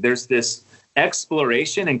anything. There's this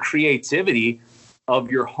exploration and creativity of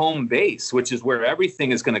your home base, which is where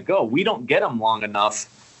everything is going to go. We don't get them long enough.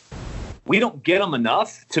 We don't get them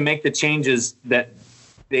enough to make the changes that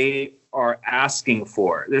they are asking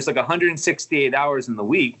for. There's like 168 hours in the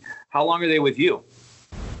week. How long are they with you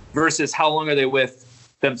versus how long are they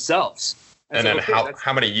with themselves? And then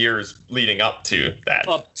how many years leading up to that?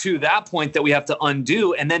 Up to that point that we have to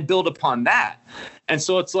undo and then build upon that. And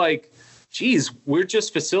so it's like, geez, we're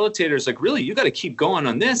just facilitators. Like, really, you got to keep going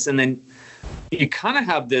on this. And then you kind of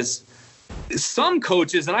have this, some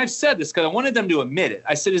coaches, and I've said this because I wanted them to admit it.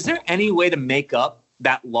 I said, is there any way to make up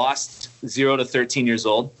that lost 0 to 13 years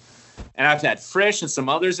old? And I've had Frisch and some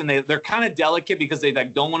others, and they're kind of delicate because they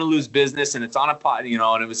like don't want to lose business, and it's on a pot, and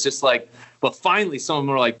it was just like, but finally some of them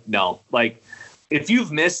were like, no, like if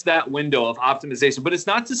you've missed that window of optimization, but it's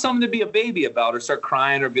not to something to be a baby about or start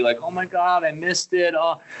crying or be like, oh my God, I missed it.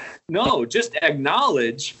 No, just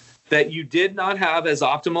acknowledge that you did not have as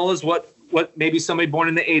optimal as what maybe somebody born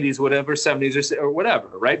in the 80s, whatever, 70s or whatever,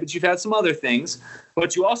 right? But you've had some other things,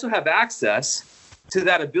 but you also have access to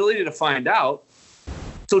that ability to find out.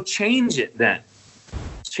 So change it then.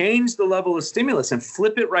 Change the level of stimulus and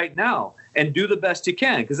flip it right now and do the best you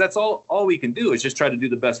can, because that's all we can do is just try to do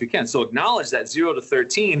the best we can. So acknowledge that 0 to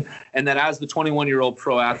 13, and that as the 21-year-old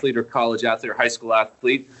pro athlete or college athlete or high school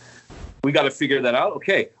athlete, we got to figure that out.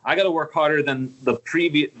 Okay, I got to work harder than the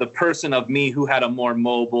person of me who had a more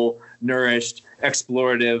mobile, nourished,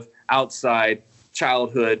 explorative, outside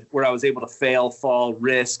childhood where I was able to fail, fall,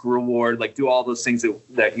 risk, reward, like do all those things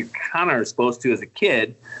that you kind of are supposed to as a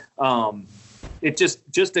kid. It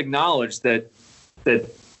just acknowledge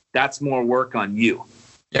that's more work on you.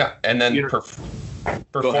 Yeah, and then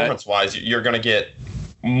performance-wise, you're going to get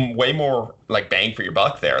way more like bang for your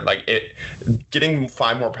buck there. Like getting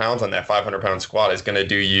 5 more pounds on that 500-pound squat is going to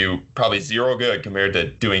do you probably zero good compared to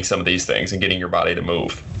doing some of these things and getting your body to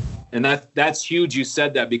move. And that's huge you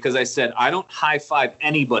said that, because I said I don't high five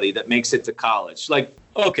anybody that makes it to college. Like,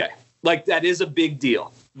 okay, like that is a big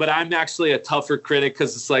deal. But I'm actually a tougher critic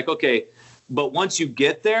because it's like, okay, but once you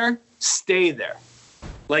get there, stay there.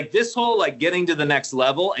 Like this whole like getting to the next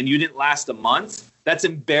level and you didn't last a month, that's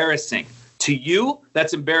embarrassing to you.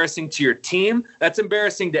 That's embarrassing to your team. That's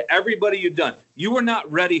embarrassing to everybody you've done. You were not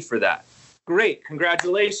ready for that. Great.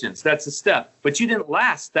 Congratulations. That's a step. But you didn't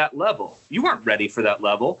last that level. You weren't ready for that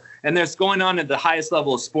level. And there's going on at the highest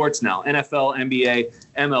level of sports now, NFL, NBA,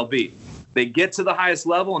 MLB. They get to the highest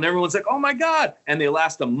level and everyone's like, oh my God. And they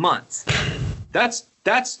last a month. That's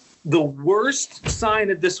the worst sign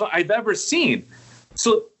of this I've ever seen.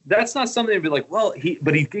 So that's not something to be like, well, he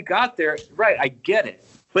got there. Right. I get it.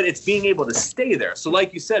 But it's being able to stay there. So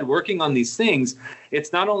like you said, working on these things,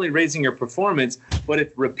 it's not only raising your performance, but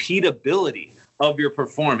it's repeatability of your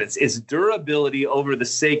performance. It's durability over the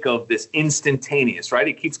sake of this instantaneous, right?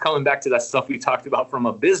 It keeps coming back to that stuff we talked about from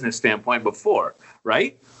a business standpoint before,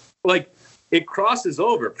 right? Like it crosses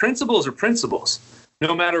over. Principles are principles.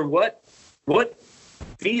 No matter what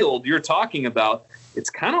field you're talking about, it's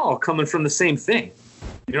kind of all coming from the same thing.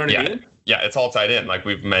 You know what I mean? Yeah, it's all tied in, like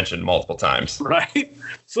we've mentioned multiple times. Right?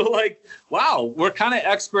 So like, wow, we're kind of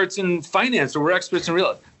experts in finance, or we're experts in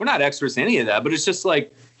real. We're not experts in any of that, but it's just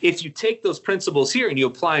like, if you take those principles here and you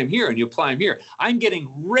apply them here and you apply them here, I'm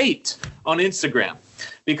getting raped on Instagram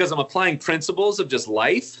because I'm applying principles of just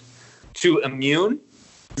life to immune,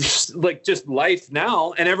 like just life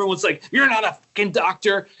now. And everyone's like, you're not a fucking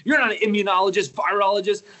doctor. You're not an immunologist,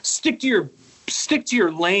 virologist. Stick to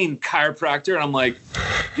your lane, chiropractor. And I'm like,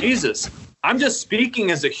 Jesus, I'm just speaking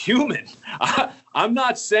as a human. I'm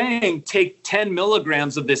not saying take 10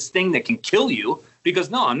 milligrams of this thing that can kill you, because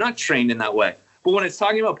no, I'm not trained in that way. But when it's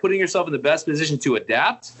talking about putting yourself in the best position to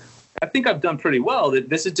adapt, I think I've done pretty well. That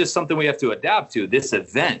this is just something we have to adapt to, this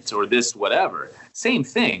event or this whatever. Same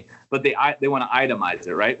thing, but they want to itemize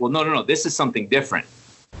it, right? Well, no. This is something different.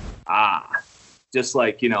 Just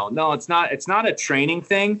like, no, it's not a training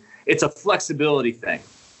thing. It's a flexibility thing.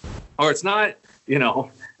 Or it's not,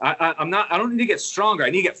 I don't need to get stronger. I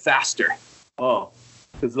need to get faster. Oh,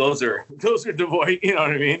 because those are devoid, you know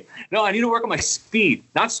what I mean? No, I need to work on my speed,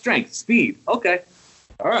 not strength, speed. Okay.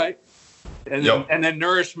 All right. And then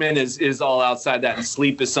nourishment is all outside that, and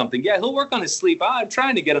sleep is something. Yeah, he'll work on his sleep. I'm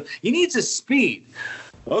trying to get him. He needs his speed.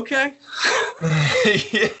 Okay.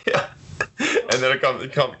 Yeah. And then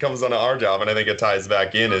it comes on our job, and I think it ties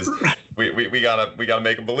back in is we gotta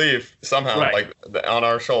make them believe somehow, right, like on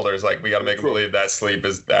our shoulders, like we gotta make them believe that sleep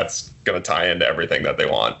that's gonna tie into everything that they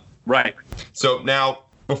want. Right. So now,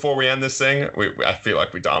 before we end this thing, I feel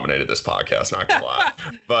like we dominated this podcast, not gonna lie.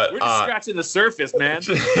 But we're just scratching the surface, man.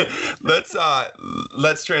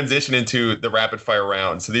 let's transition into the rapid fire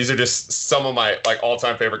round. So these are just some of my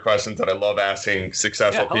all-time favorite questions that I love asking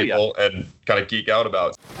successful people and kind of geek out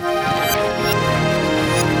about.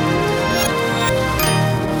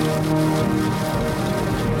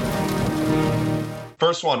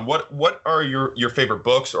 First one, what are your favorite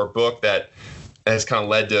books or book that has kind of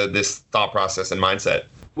led to this thought process and mindset?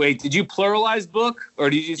 Wait, did you pluralize book or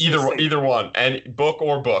did you either one, and book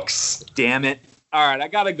or books? Damn it! All right, I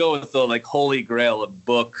gotta go with the holy grail of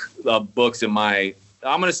books in my.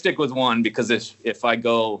 I'm gonna stick with one because if I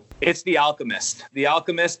go, it's The Alchemist. The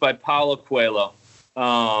Alchemist by Paulo Coelho.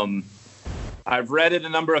 I've read it a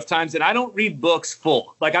number of times, and I don't read books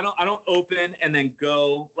full. I don't open and then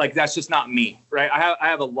go. That's just not me, right? I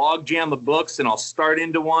have a log jam of books, and I'll start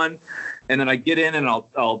into one, and then I get in and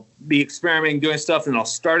I'll be experimenting, doing stuff, and I'll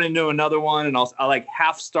start into another one, and I'll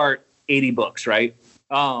half start 80 books, right?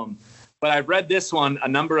 But I've read this one a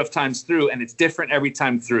number of times through, and it's different every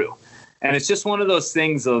time through. And it's just one of those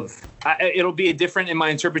things of it'll be different in my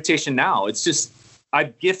interpretation now. It's just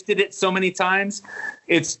I've gifted it so many times.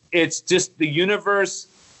 It's just the universe.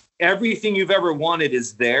 Everything you've ever wanted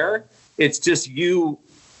is there. It's just you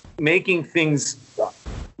making things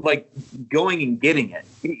going and getting it.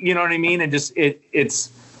 You know what I mean? And just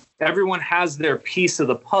it's everyone has their piece of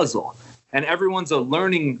the puzzle, and everyone's a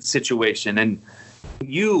learning situation. And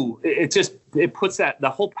it puts the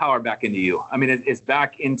whole power back into you. I mean, it's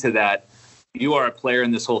back into that. You are a player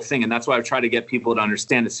in this whole thing. And that's why I try to get people to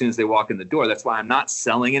understand as soon as they walk in the door. That's why I'm not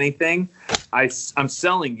selling anything. I'm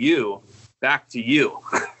selling you back to you.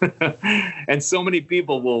 And so many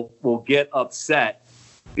people will get upset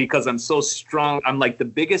because I'm so strong. I'm like the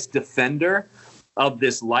biggest defender of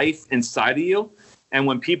this life inside of you. And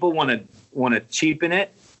when people want to cheapen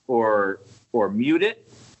it or mute it,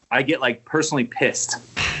 I get personally pissed.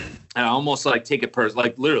 And I almost take it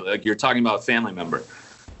personally, literally, you're talking about a family member.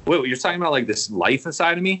 Wait, you're talking about this life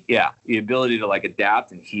inside of me? Yeah. The ability to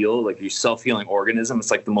adapt and heal, your self-healing organism. It's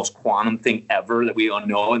the most quantum thing ever that we all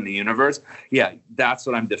know in the universe. Yeah. That's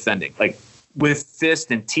what I'm defending, with fist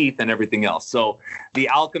and teeth and everything else. So The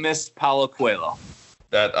Alchemist, Paulo Coelho.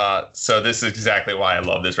 So this is exactly why I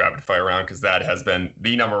love this rapid fire round, because that has been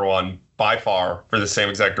the number one by far for the same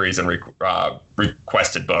exact reason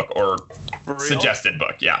requested book or suggested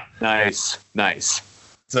book. Yeah. Nice.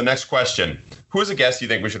 So next question. Who is a guest you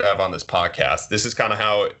think we should have on this podcast? This is kind of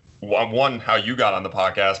how you got on the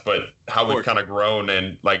podcast, but how we've kind of grown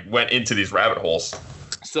and went into these rabbit holes.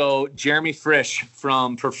 So Jeremy Frisch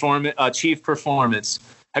from Chief Performance.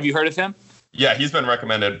 Have you heard of him? Yeah, he's been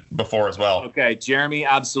recommended before as well. Okay, Jeremy,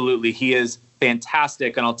 absolutely. He is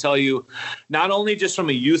fantastic. And I'll tell you, not only just from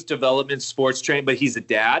a youth development sports train, but he's a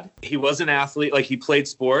dad. He was an athlete, he played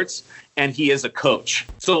sports, and he is a coach.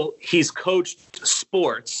 So he's coached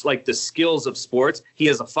sports, the skills of sports. He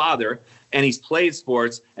is a father, and he's played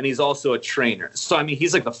sports, and he's also a trainer. So, I mean,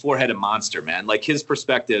 he's the four-headed monster, man. His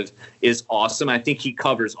perspective is awesome. I think he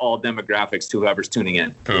covers all demographics to whoever's tuning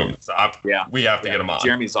in. Boom. So we have to get him on.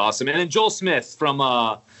 Jeremy's awesome. And then Joel Smith from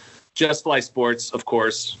Just Fly Sports, of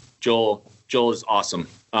course. Joel is awesome.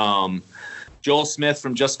 Joel Smith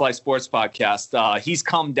from Just Fly Sports podcast. He's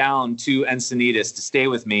come down to Encinitas to stay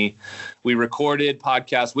with me. We recorded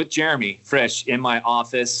podcasts with Jeremy Frisch in my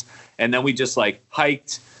office, and then we just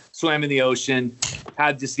hiked, swam in the ocean,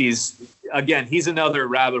 had just these. Again, he's another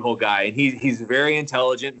rabbit hole guy, and he's very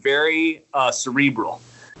intelligent, very cerebral.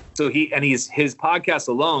 So his podcast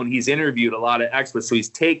alone, he's interviewed a lot of experts. So he's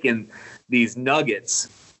taken these nuggets.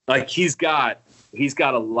 He's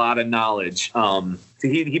got a lot of knowledge. So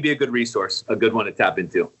he'd be a good resource, a good one to tap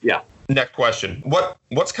into. Yeah. Next question.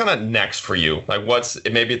 What's kind of next for you?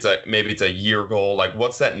 Maybe it's a year goal.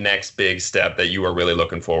 What's that next big step that you are really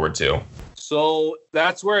looking forward to? So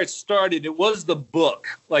that's where it started. It was the book.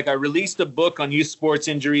 Like I released a book on youth sports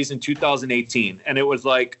injuries in 2018. And it was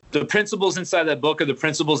like the principles inside that book are the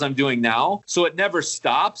principles I'm doing now. So it never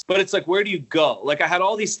stops. But it's like, where do you go? Like I had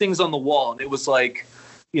all these things on the wall and it was like,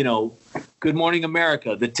 you know, Good Morning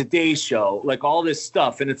America, the Today Show, like all this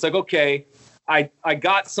stuff. And it's like, okay, I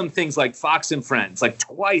got some things like Fox and Friends. Like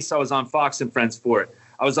twice I was on Fox and Friends for it.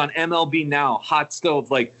 I was on MLB Now, Hot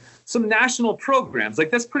Stove, like some national programs.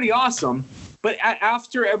 Like that's pretty awesome. But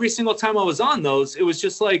after every single time I was on those, it was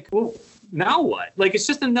just like, well, now what? Like it's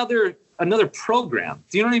just another program.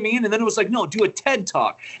 Do you know what I mean? And then it was like, no, do a TED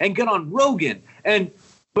Talk and get on Rogan.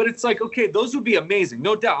 But it's like, okay, those would be amazing.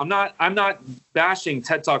 No doubt. I'm not bashing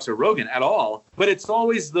TED Talks or Rogan at all, but it's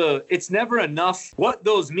never enough. What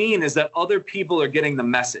those mean is that other people are getting the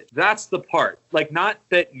message. That's the part. Like not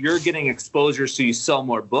that you're getting exposure so you sell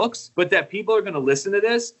more books, but that people are going to listen to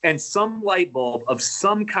this and some light bulb of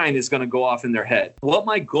some kind is going to go off in their head. What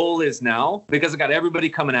my goal is now, because I got everybody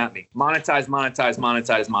coming at me, monetize.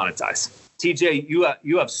 TJ,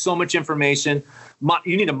 you have so much information.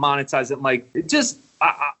 You need to monetize it. Like it just,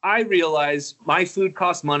 I realize my food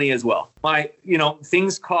costs money as well.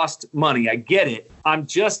 Things cost money. I get it.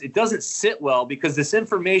 It doesn't sit well because this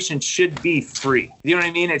information should be free. You know what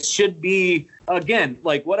I mean? It should be, again,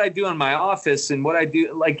 like what I do in my office and what I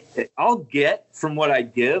do, like I'll get from what I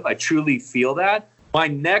give. I truly feel that. My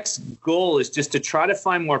next goal is just to try to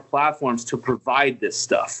find more platforms to provide this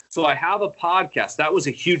stuff. So I have a podcast. That was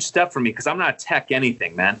a huge step for me because I'm not tech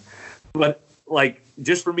anything, man. But like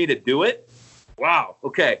just for me to do it, wow.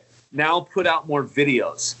 Okay. Now put out more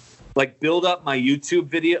videos. Like build up my YouTube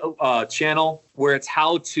video channel where it's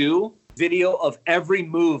how-to video of every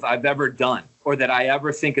move I've ever done or that I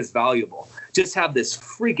ever think is valuable. Just have this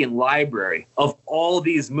freaking library of all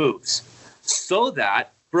these moves so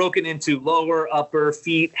that broken into lower, upper,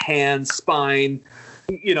 feet, hands, spine,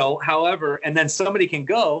 however, and then somebody can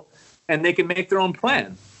go and they can make their own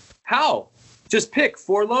plan. How? Just pick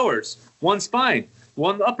 4 lowers, 1 spine,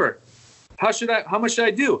 1 upper. How much should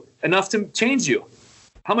I do? Enough to change you.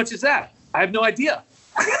 How much is that? I have no idea.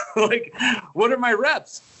 Like, what are my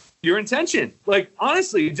reps? Your intention. Like,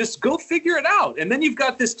 honestly, just go figure it out. And then you've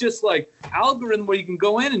got this just like algorithm where you can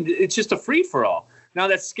go in and it's just a free for all. Now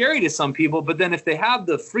that's scary to some people, but then if they have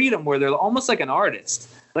the freedom where they're almost like an artist,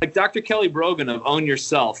 like Dr. Kelly Brogan of Own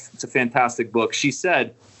Yourself, it's a fantastic book. She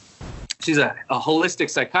said, she's a holistic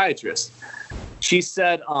psychiatrist. She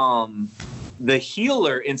said, the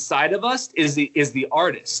healer inside of us is the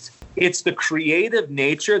artist. It's the creative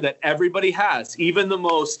nature that everybody has, even the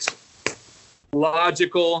most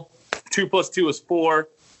logical 2 + 2 is 4,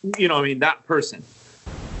 that person.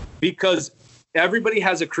 Because everybody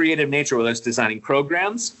has a creative nature, whether it's designing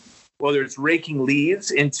programs, whether it's raking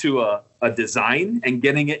leaves into a design and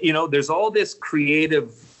getting it, there's all this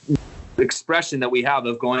creative expression that we have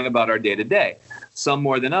of going about our day to day, some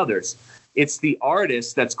more than others. It's the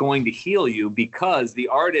artist that's going to heal you because the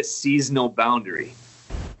artist sees no boundary.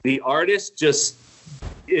 The artist just,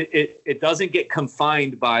 it doesn't get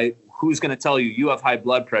confined by who's going to tell you have high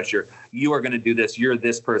blood pressure. You are going to do this. You're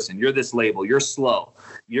this person. You're this label. You're slow.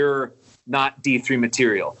 You're not D3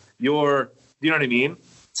 material. You know what I mean?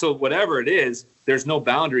 So whatever it is, there's no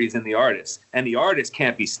boundaries in the artist. And the artist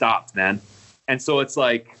can't be stopped, man. And so it's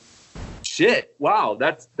like, shit, wow,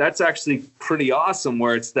 that's actually pretty awesome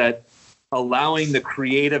where it's that allowing the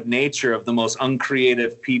creative nature of the most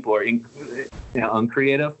uncreative people or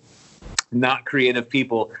uncreative, not creative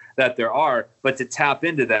people that there are, but to tap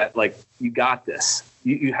into that, like, you got this.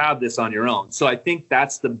 You have this on your own. So I think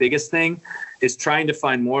that's the biggest thing is trying to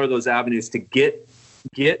find more of those avenues to get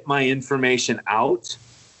my information out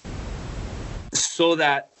so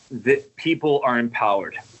that the people are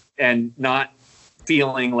empowered and not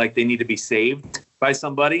feeling like they need to be saved by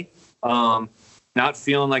somebody. Not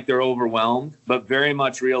feeling like they're overwhelmed, but very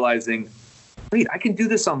much realizing, wait, I can do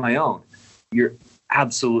this on my own. You're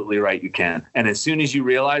absolutely right. You can. And as soon as you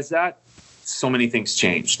realize that, so many things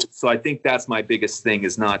changed. So I think that's my biggest thing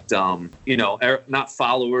is not, not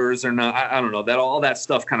followers or not, I don't know, that all that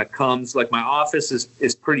stuff kind of comes. Like my office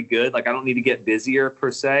is pretty good. Like I don't need to get busier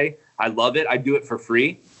per se. I love it. I do it for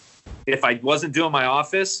free. If I wasn't doing my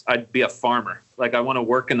office, I'd be a farmer. Like I want to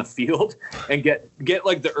work in the field and get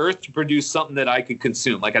like the earth to produce something that I could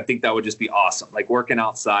consume. Like I think that would just be awesome. Like working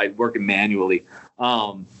outside, working manually.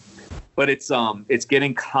 But it's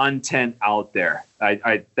getting content out there.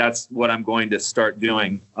 I that's what I'm going to start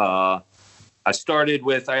doing. I started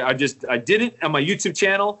with I did it on my YouTube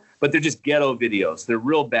channel, but they're just ghetto videos. They're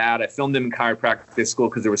real bad. I filmed them in chiropractic school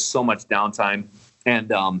because there was so much downtime.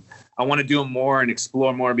 And I I want to do them more and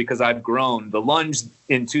explore more because I've grown. The lunge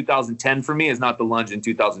in 2010 for me is not the lunge in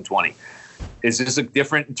 2020. It's just a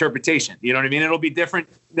different interpretation. You know what I mean? It'll be different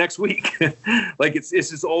next week. Like it's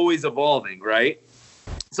just always evolving, right?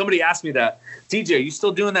 Somebody asked me that, TJ, are you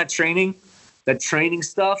still doing that training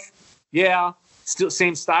stuff? Yeah. Still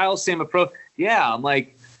same style, same approach. Yeah. I'm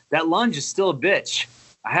like, that lunge is still a bitch.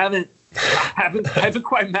 I haven't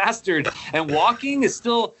quite mastered. And walking is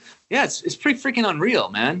still, yeah, it's pretty freaking unreal,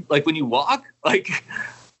 man. Like when you walk, like,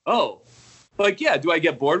 oh, like, yeah, do I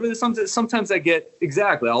get bored with it? Sometimes I get,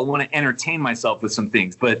 exactly. I'll want to entertain myself with some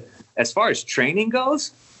things. But as far as training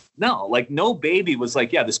goes, no, like no baby was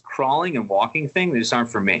like, yeah, this crawling and walking thing, they just aren't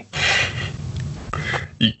for me.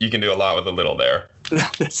 You can do a lot with a little there.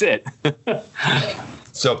 That's it.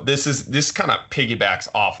 So this kind of piggybacks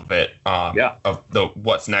off of it, of the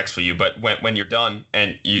what's next for you. But when you're done,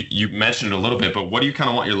 and you mentioned it a little bit, but what do you kind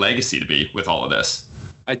of want your legacy to be with all of this?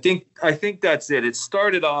 I think that's it. It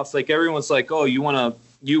started off like everyone's like, oh, you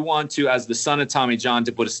want to, as the son of Tommy John,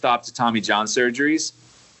 to put a stop to Tommy John surgeries.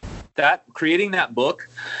 That creating that book,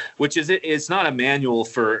 which it's not a manual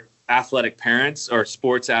for athletic parents or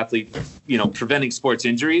sports athlete, preventing sports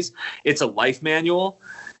injuries. It's a life manual.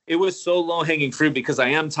 It was so low-hanging fruit because I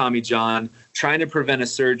am Tommy John trying to prevent a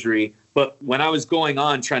surgery. But when I was going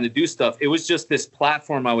on trying to do stuff, it was just this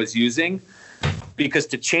platform I was using because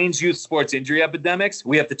to change youth sports injury epidemics,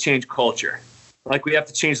 we have to change culture. Like we have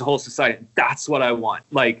to change the whole society. That's what I want.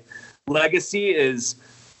 Like legacy is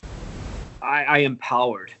I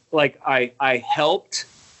empowered. Like I helped.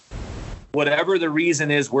 Whatever the reason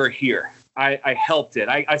is, we're here. I helped it.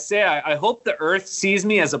 I say I hope the earth sees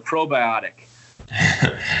me as a probiotic.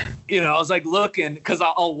 I was like looking because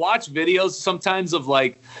I'll watch videos sometimes of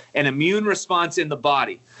like an immune response in the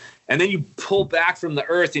body. And then you pull back from the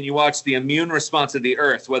earth and you watch the immune response of the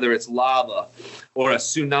earth, whether it's lava or a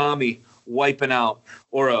tsunami wiping out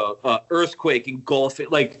or a earthquake engulfing,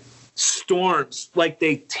 like storms, like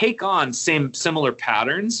they take on similar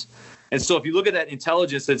patterns. And so if you look at that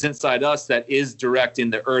intelligence that's inside us that is direct in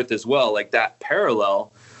the earth as well, like that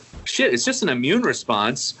parallel, shit, it's just an immune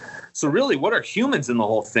response. So really, what are humans in the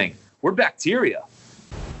whole thing? We're bacteria.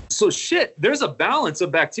 So shit, there's a balance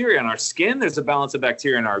of bacteria in our skin. There's a balance of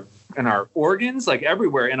bacteria in our organs, like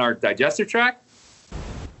everywhere in our digestive tract.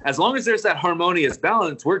 As long as there's that harmonious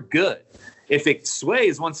balance, we're good. If it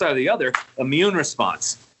sways one side or the other, immune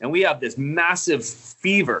response. And we have this massive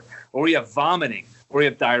fever, or we have vomiting, or we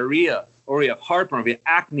have diarrhea, or we have heartburn, or we have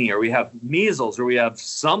acne, or we have measles, or we have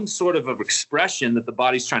some sort of expression that the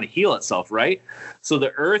body's trying to heal itself, right? So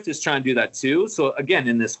the earth is trying to do that too. So again,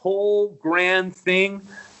 in this whole grand thing,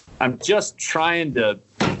 I'm just trying to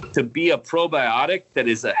be a probiotic that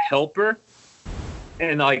is a helper.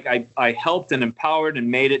 And like I helped and empowered and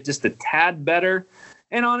made it just a tad better.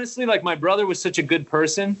 And honestly, like my brother was such a good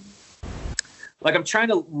person. Like I'm trying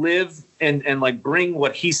to live and like bring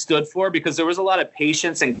what he stood for, because there was a lot of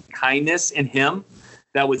patience and kindness in him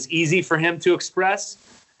that was easy for him to express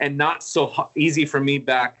and not so easy for me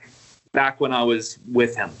back when I was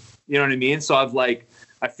with him. You know what I mean? So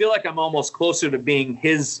I feel like I'm almost closer to being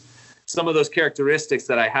some of those characteristics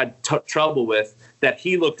that I had trouble with that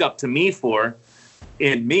he looked up to me for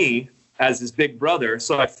in me as his big brother.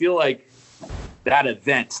 So I feel like that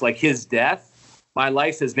event, like his death, my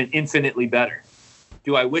life has been infinitely better.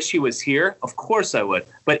 Do I wish he was here? Of course I would.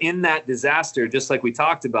 But in that disaster, just like we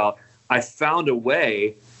talked about, I found a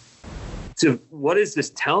way to, what is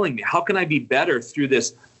this telling me? How can I be better through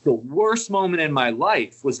this? The worst moment in my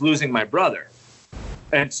life was losing my brother.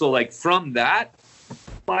 And so like from that,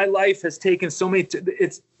 my life has taken so many,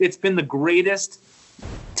 it's been the greatest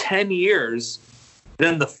 10 years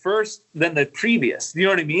than the previous. You know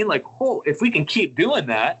what I mean? Like, if we can keep doing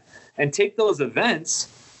that and take those events,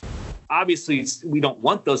 obviously we don't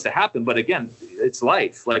want those to happen, but again, it's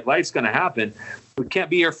life. Like life's going to happen. We can't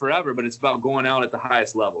be here forever, but it's about going out at the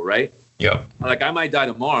highest level, right? Yeah. Like I might die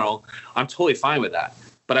tomorrow. I'm totally fine with that.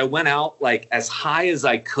 But I went out like as high as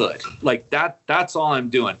I could. Like that's all I'm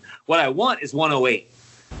doing. What I want is 108.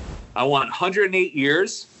 I want 108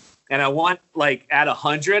 years. And I want, like, at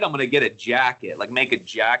 100, I'm going to get a jacket, like make a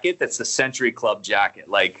jacket that's the Century Club jacket.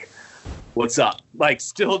 Like, what's up? Like,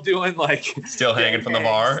 still doing, like. Still hanging from the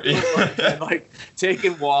bar. And, like,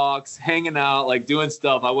 taking walks, hanging out, like, doing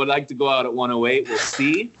stuff. I would like to go out at 108. We'll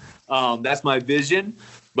see. That's my vision.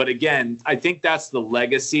 But, again, I think that's the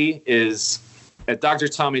legacy is at Dr.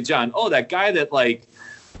 Tommy John. Oh, that guy that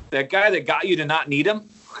got you to not need him.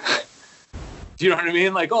 Do you know what I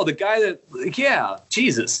mean? Like, oh, the guy that, like, yeah,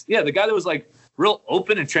 Jesus. Yeah, the guy that was, like, real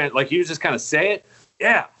open and like, he was just kind of say it.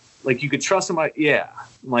 Yeah. Like, you could trust him. Like, yeah.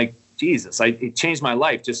 I'm like, Jesus, it changed my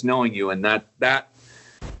life just knowing you. And that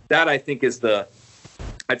I think is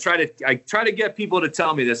I try to get people to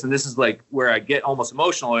tell me this, and this is like where I get almost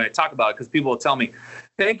emotional when I talk about it, because people will tell me,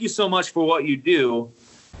 thank you so much for what you do.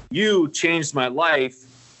 You changed my life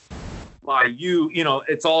by you,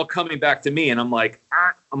 it's all coming back to me. And I'm like,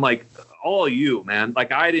 all you, man.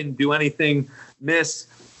 Like, I didn't do anything, miss.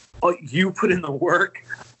 Oh, you put in the work.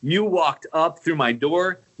 You walked up through my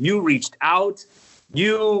door. You reached out.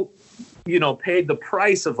 You paid the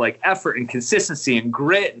price of like effort and consistency and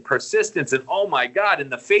grit and persistence. And oh my God, in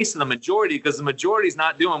the face of the majority, because the majority is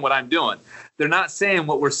not doing what I'm doing. They're not saying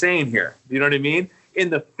what we're saying here. You know what I mean? In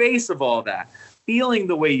the face of all that, feeling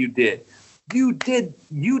the way you did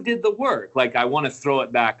the work. Like, I want to throw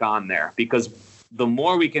it back on there, because the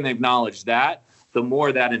more we can acknowledge that, the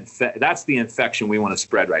more that's the infection we want to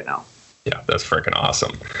spread right now. Yeah, that's freaking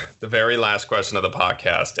awesome. The very last question of the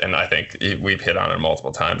podcast, and I think we've hit on it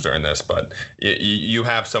multiple times during this, but you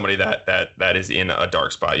have somebody that is in a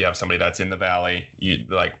dark spot. You have somebody that's in the valley.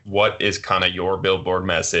 What is kind of your billboard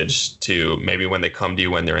message to maybe when they come to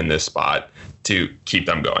you when they're in this spot to keep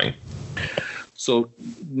them going? So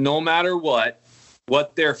no matter what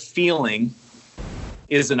they're feeling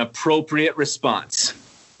is an appropriate response.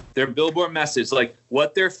 Their billboard message, like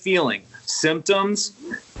what they're feeling, symptoms,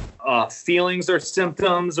 feelings are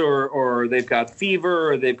symptoms, or they've got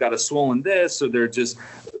fever, or they've got a swollen this, or they're just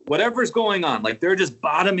whatever's going on, like they're just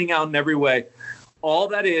bottoming out in every way. All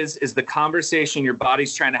that is the conversation your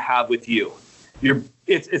body's trying to have with you.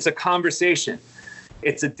 It's a conversation.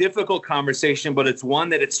 It's a difficult conversation, but it's one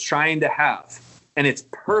that it's trying to have, and it's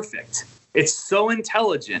perfect. It's so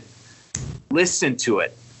intelligent. Listen to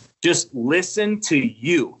it. Just listen to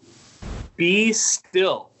you. Be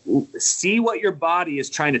still. See what your body is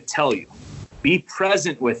trying to tell you. Be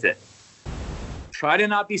present with it. Try to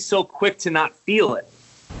not be so quick to not feel it,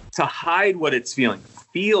 to hide what it's feeling.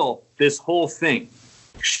 Feel this whole thing.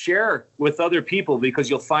 Share with other people, because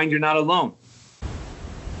you'll find you're not alone.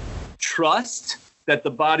 Trust that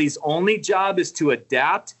the body's only job is to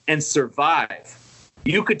adapt and survive.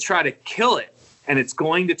 You could try to kill it, and it's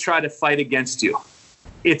going to try to fight against you.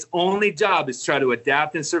 Its only job is try to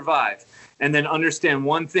adapt and survive. And then understand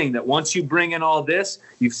one thing, that once you bring in all this,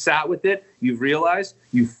 you've sat with it, you've realized,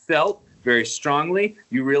 you felt very strongly,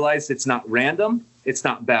 you realize it's not random, it's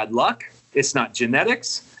not bad luck, it's not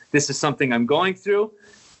genetics, this is something I'm going through.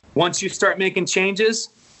 Once you start making changes,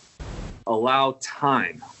 allow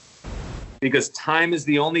time. Because time is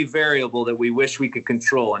the only variable that we wish we could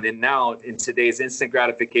control. And in today's instant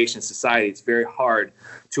gratification society, it's very hard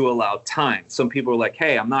to allow time. Some people are like,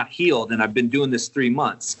 hey, I'm not healed and I've been doing this 3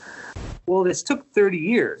 months. Well, this took 30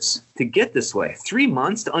 years to get this way. 3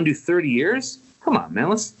 months to undo 30 years? Come on, man.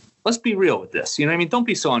 Let's be real with this. You know what I mean? Don't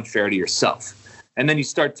be so unfair to yourself. And then you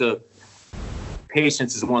start to,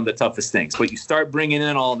 patience is one of the toughest things. But you start bringing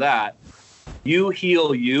in all that. You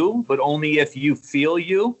heal you, but only if you feel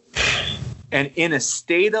you. And in a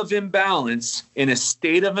state of imbalance,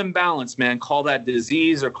 man, call that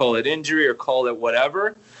disease or call it injury or call it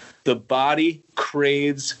whatever, the body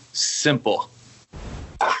craves simple.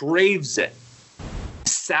 Craves it.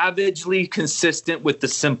 Savagely consistent with the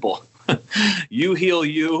simple. You heal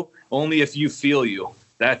you only if you feel you.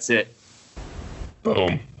 That's it.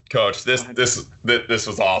 Boom. Coach, this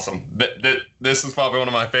was awesome. This is probably one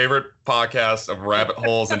of my favorite podcasts of rabbit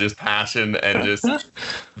holes and just passion, and just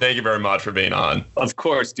thank you very much for being on. Of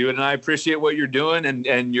course, dude. And I appreciate what you're doing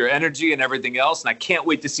and your energy and everything else. And I can't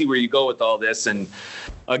wait to see where you go with all this. And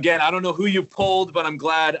again, I don't know who you pulled, but I'm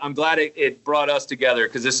glad it brought us together,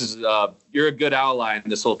 because this is you're a good ally in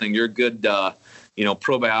this whole thing. You're a good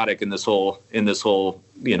probiotic in this whole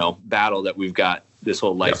battle that we've got, this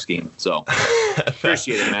whole life scheme. So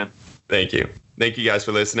appreciate it, man. Thank you. Thank you guys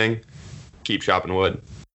for listening. Keep chopping wood.